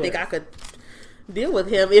 Because I don't think I could deal with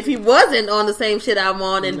him if he wasn't on the same shit I'm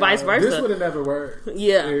on, and vice versa. This would have never worked.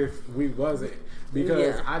 Yeah, if we wasn't.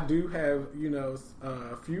 Because I do have,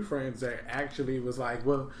 a few friends that actually was like,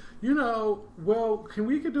 can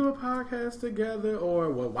we do a podcast together?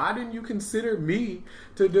 Or, why didn't you consider me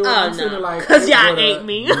to do it? Oh, no, because y'all ain't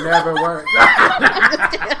me. Never worked.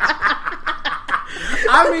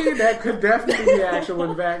 I mean, that could definitely be actual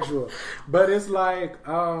and factual. But it's like,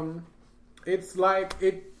 it's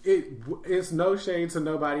no shade to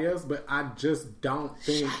nobody else, but I just don't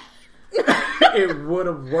think it would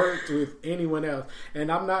have worked with anyone else.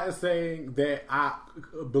 And I'm not saying that I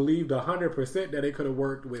believed 100% that it could have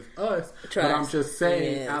worked with us, but I'm just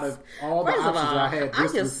saying out of all the options I had,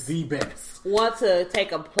 this was the best. Want to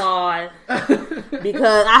take applaud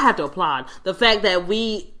because I have to applaud the fact that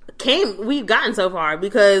we've gotten so far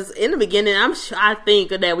because in the beginning I think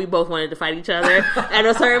that we both wanted to fight each other at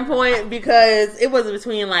a certain point because it was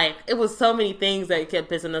between it was so many things that kept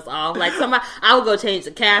pissing us off. Like I would go change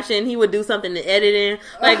the caption, he would do something to editing.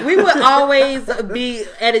 Like we would always be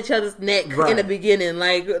at each other's neck in the beginning.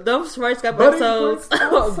 Like those first couple episodes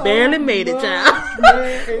barely made it,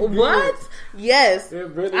 child. What? Yes. It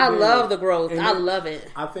really I did. love the growth. And I love it.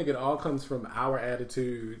 I think it all comes from our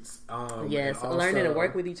attitudes. Yes, learning to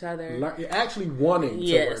work with each other. Actually wanting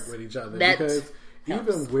to work with each other. Because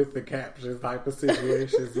even with the captions type of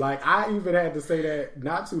situations, like I even had to say that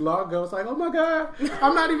not too long ago. It's like, oh my God,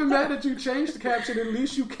 I'm not even mad that you changed the caption. At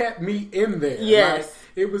least you kept me in there. Yes. Like,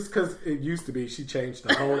 it was because it used to be she changed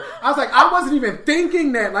the whole. I was like, I wasn't even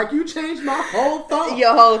thinking that. Like, you changed my whole thought.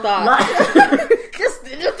 Your whole thought. Like, just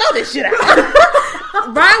throw this shit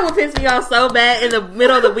out. Brian would piss me off so bad in the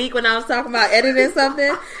middle of the week when I was talking about editing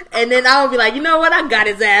something, and then I would be like, you know what? I got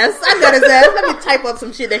his ass. Let me type up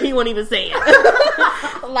some shit that he won't even say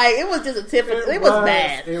it. Like, it was just a typical. It was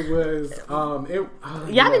bad. It was. Y'all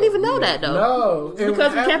didn't even know that though. No,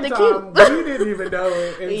 because we kept it cute. We didn't even know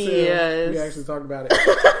it until we actually talked about it.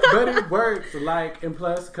 But it works. Like, and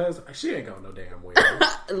plus, because she ain't going no damn way.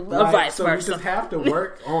 Vice so versa. we just have to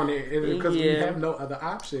work on it because we have no other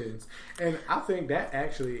options. And I think that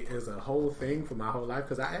actually is a whole thing for my whole life,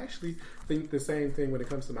 because I actually think the same thing when it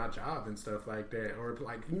comes to my job and stuff like that. Or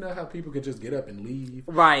like, you know how people could just get up and leave,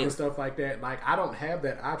 right, and stuff like that. Like, I don't have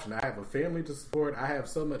that option. I have a family to support. I have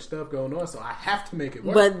so much stuff going on, so I have to make it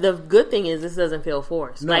work. But the good thing is, this doesn't feel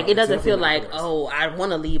forced. No, like, it doesn't feel like, oh, I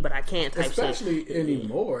want to leave but I can't type especially shit.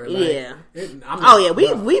 Anymore. Like,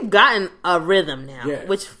 we've gotten a rhythm now,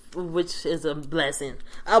 which is a blessing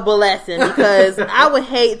because I would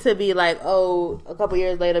hate to be like, oh, a couple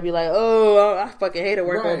years later be like, oh, I fucking hate to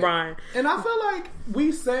work with Brian. And I feel like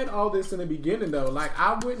we said all this in the beginning though. Like,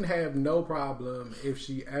 I wouldn't have no problem if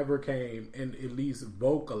she ever came and at least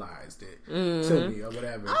vocalized it to me or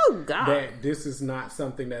whatever. Oh God, that this is not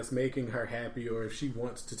something that's making her happy, or if she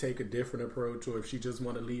wants to take a different approach, or if she just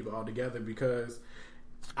want to leave altogether, because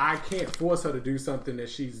I can't force her to do something that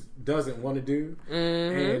she doesn't want to do.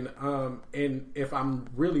 And if I'm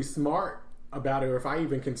really smart about it, or if I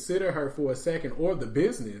even consider her for a second, or the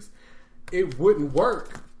business, it wouldn't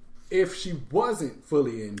work if she wasn't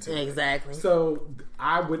fully into it. Exactly. So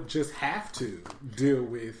I would just have to deal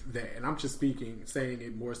with that. And I'm just saying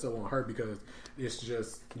it more so on her, because it's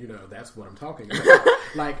just, that's what I'm talking about.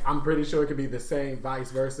 Like, I'm pretty sure it could be the same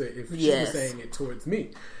vice versa if she was saying it towards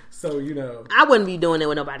me. So, I wouldn't be doing it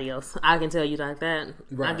with nobody else. I can tell you like that.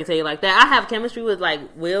 Right. I can tell you like that. I have chemistry with like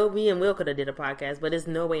Will. Me and Will could have did a podcast, but there's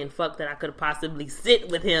no way in fuck that I could possibly sit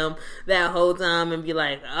with him that whole time and be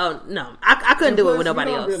like, oh no, I couldn't do it with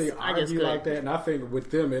nobody else. Really I just could. Like that, and I think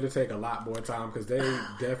with them it'll take a lot more time because they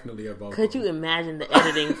definitely are vocal. Could you imagine the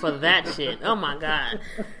editing for that shit? Oh my god.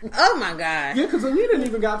 Yeah, because we didn't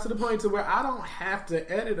even got to the point to where I don't have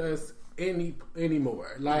to edit us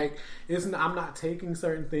anymore. Like, I'm not taking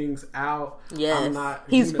certain things out. Yes,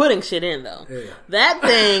 he's putting shit in though. Yeah. That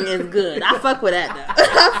thing is good. I fuck with that though.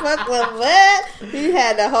 I fuck with that. He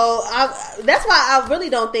had the whole. That's why I really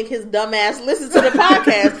don't think his dumb ass listens to the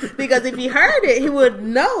podcast, because if he heard it, he would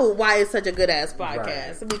know why it's such a good ass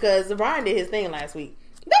podcast. Right. Because Brian did his thing last week.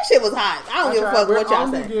 That shit was hot. I don't give a fuck what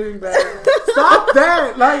y'all say. Stop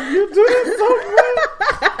that. Like, you do it so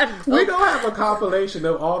great. We gonna have a compilation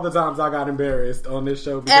of all the times I got embarrassed on this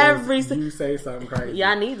show because you say something crazy.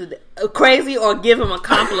 Y'all need to crazy or give him a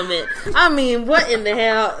compliment. I mean, what in the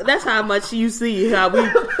hell? That's how much you see how we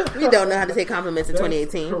don't know how to take compliments in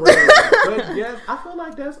 2018. Correct. But yes, I feel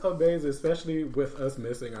like that's amazing, especially with us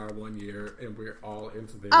missing our 1 year and we're all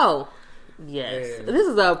into this. Oh. Yes, and this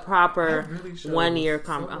is a proper 1 year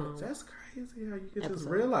That's crazy how you can just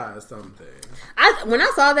realize something. When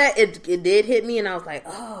I saw that, it did hit me, and I was like,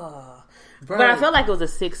 oh. Right. But I felt like it was the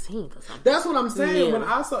 16th or something. That's what I'm saying. Yeah. When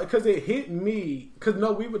I saw it, because it hit me. Because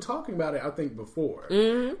we were talking about it, I think, before.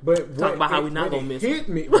 Mm-hmm. But talk about how we not gonna miss it.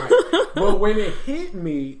 Me, right? Well, when it hit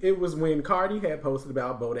me, it was when Cardi had posted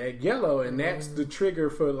about Bodak Yellow, and that's the trigger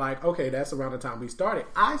for like, okay, that's around the time we started.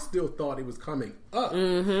 I still thought it was coming up.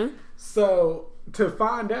 Mm-hmm. So to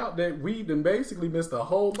find out that we done basically missed a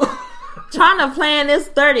whole trying to plan this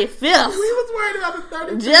 35th. We was worried about the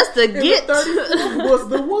 35th. Just to get the 35th was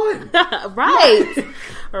the one. Right.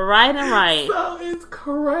 Right and right. So it's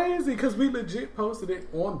crazy because we legit posted it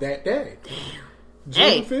on that day. Damn.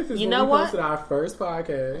 June 5th is when we posted our first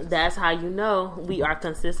podcast. That's how you know we are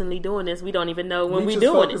consistently doing this. We don't even know when we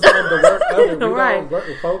doing it. On the work of it. We right.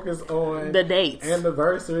 don't focus on the dates,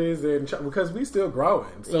 anniversaries, and because we still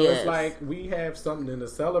growing. So it's like we have something to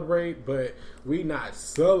celebrate, but we not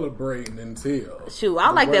celebrating until. Shoot,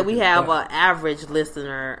 I like that we have an average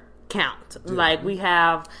listener count. Yeah. Like we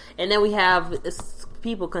have, and then we have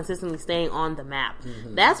people consistently staying on the map.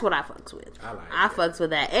 That's what I fucks with. I fucks with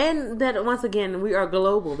that. And that, once again, we are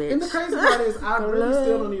global, bitch. And the crazy part is, I really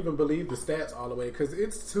still don't even believe the stats all the way, because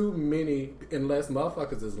it's too many, unless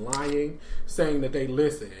motherfuckers is lying, saying that they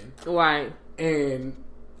listen. Right. And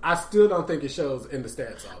I still don't think it shows in the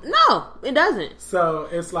stats all the way. No, it doesn't. So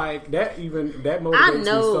it's like, that motivates me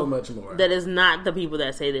so much more. That is not the people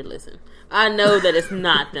that say they listen. I know that it's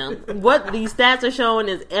not them. What these stats are showing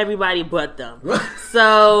is everybody but them.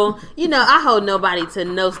 So, I hold nobody to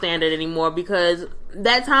no standard anymore, because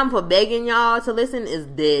that time for begging y'all to listen is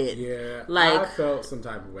dead. Yeah. Like, I felt some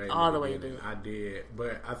type of way. All the way through. I did.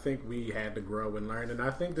 But I think we had to grow and learn. And I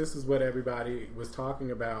think this is what everybody was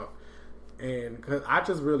talking about. And because I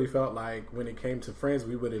just really felt like when it came to friends,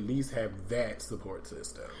 we would at least have that support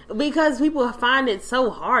system. Because people find it so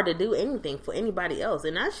hard to do anything for anybody else,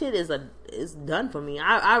 and that shit is done for me.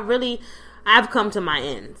 I've come to my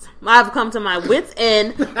ends. I've come to my wit's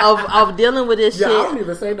end of dealing with this shit. I don't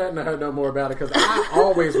even say nothing to her no more about it, because I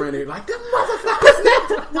always ran it like, them motherfuckers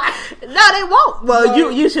never. No, they won't.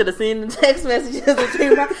 Well, you should have seen the text messages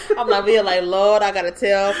between my. I'm like, being like, Lord, I gotta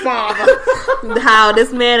tell Father how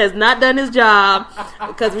this man has not done his job,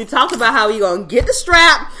 because we talked about how we gonna get the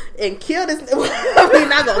strap and kill this. We're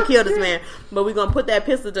not gonna kill this man, but we're gonna put that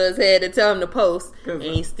pistol to his head and tell him to post, and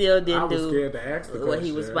he still didn't do what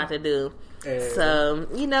he was about to do. And so,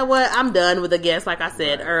 you know what? I'm done with the guests. Like I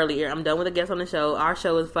said earlier, I'm done with the guests on the show. Our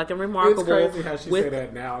show is fucking remarkable. It's crazy how she said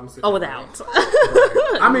that now. I'm sitting without.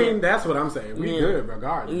 I mean, that's what I'm saying. We good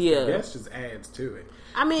regardless. Yeah. The guest just adds to it.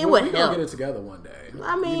 I mean, it would help. We're going to get it together one day.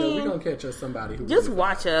 I mean, we're going to catch us somebody who... Just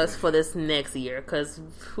watch us for this next year, because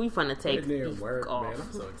we finna take off. Man,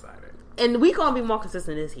 I'm so excited. And we gonna be more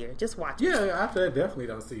consistent this year. Just watch it. Yeah, after that, definitely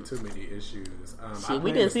don't see too many issues. Shit,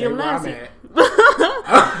 we didn't see them last year.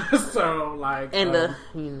 So, like... And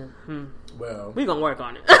well... we gonna work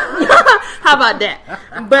on it. How about that?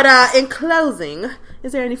 But in closing,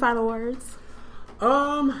 is there any final words?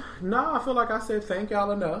 No, I feel like I said thank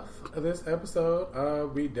y'all enough this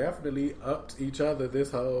episode. We definitely upped each other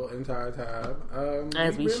this whole entire time.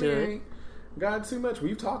 As we should. Got too much.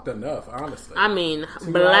 We've talked enough, honestly. I mean,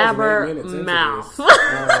 blabber mouth.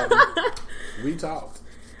 We talked.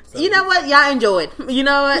 So. You know what? Y'all enjoyed. You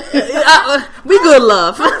know what? We good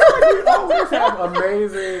love. We always have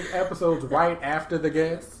amazing episodes right after the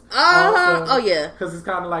guests. Oh yeah. Because it's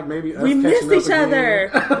kind of like maybe us we missed each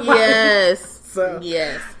other. Yes. So,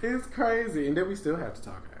 yes. It's crazy. And then we still have to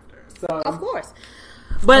talk after. So, of course.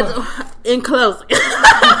 But in closing, for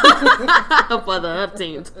the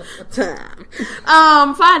 15th time,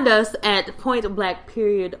 find us at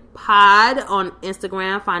PointBlack_pod on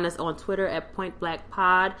Instagram. Find us on Twitter at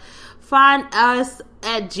PointBlackPod. Find us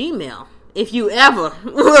at Gmail. If you ever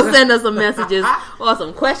will send us some messages or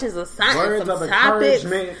some questions or something, some topics,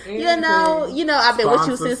 you know, I've been with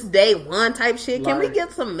you since day one type shit. Can we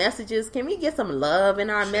get some messages? Can we get some love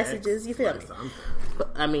in our messages? You feel me?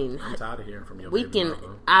 I mean, I'm tired of hearing from you. We can.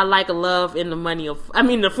 I like a love in the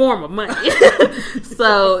form of money.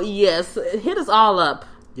 So yes, hit us all up.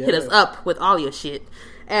 Yeah. Hit us up with all your shit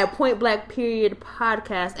at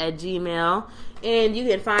PointBlack_podcast@gmail, and you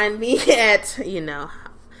can find me at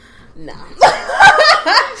No.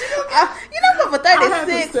 But for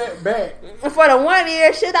 36, for the 1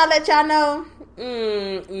 year, should I let y'all know?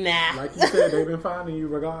 Nah. Like you said, they've been finding you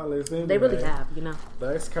regardless. Anyway. They really have,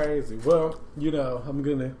 That's crazy. Well, I'm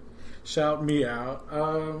gonna shout me out.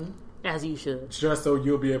 As you should. Just so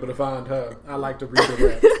you'll be able to find her. I like to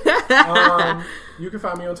redirect. You can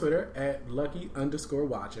find me on Twitter at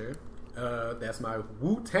Lucky_Watcher. That's my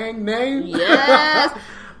Wu-Tang name. Yes.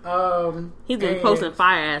 He's been posting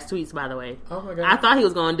fire ass tweets, by the way. Oh my god! I thought he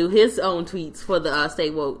was going to do his own tweets for the Stay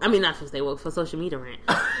Woke. I mean, not for Stay Woke, for social media rant,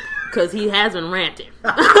 because he has been ranting.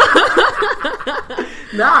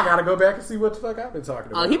 Now I gotta go back and see what the fuck I've been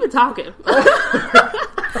talking about. Oh, he been talking.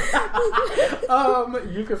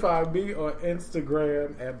 You can find me on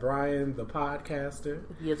Instagram at Brian the Podcaster.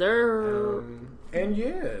 Yes, sir. And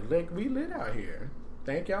yeah, we lit out here.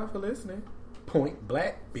 Thank y'all for listening. Point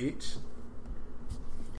Black, bitch.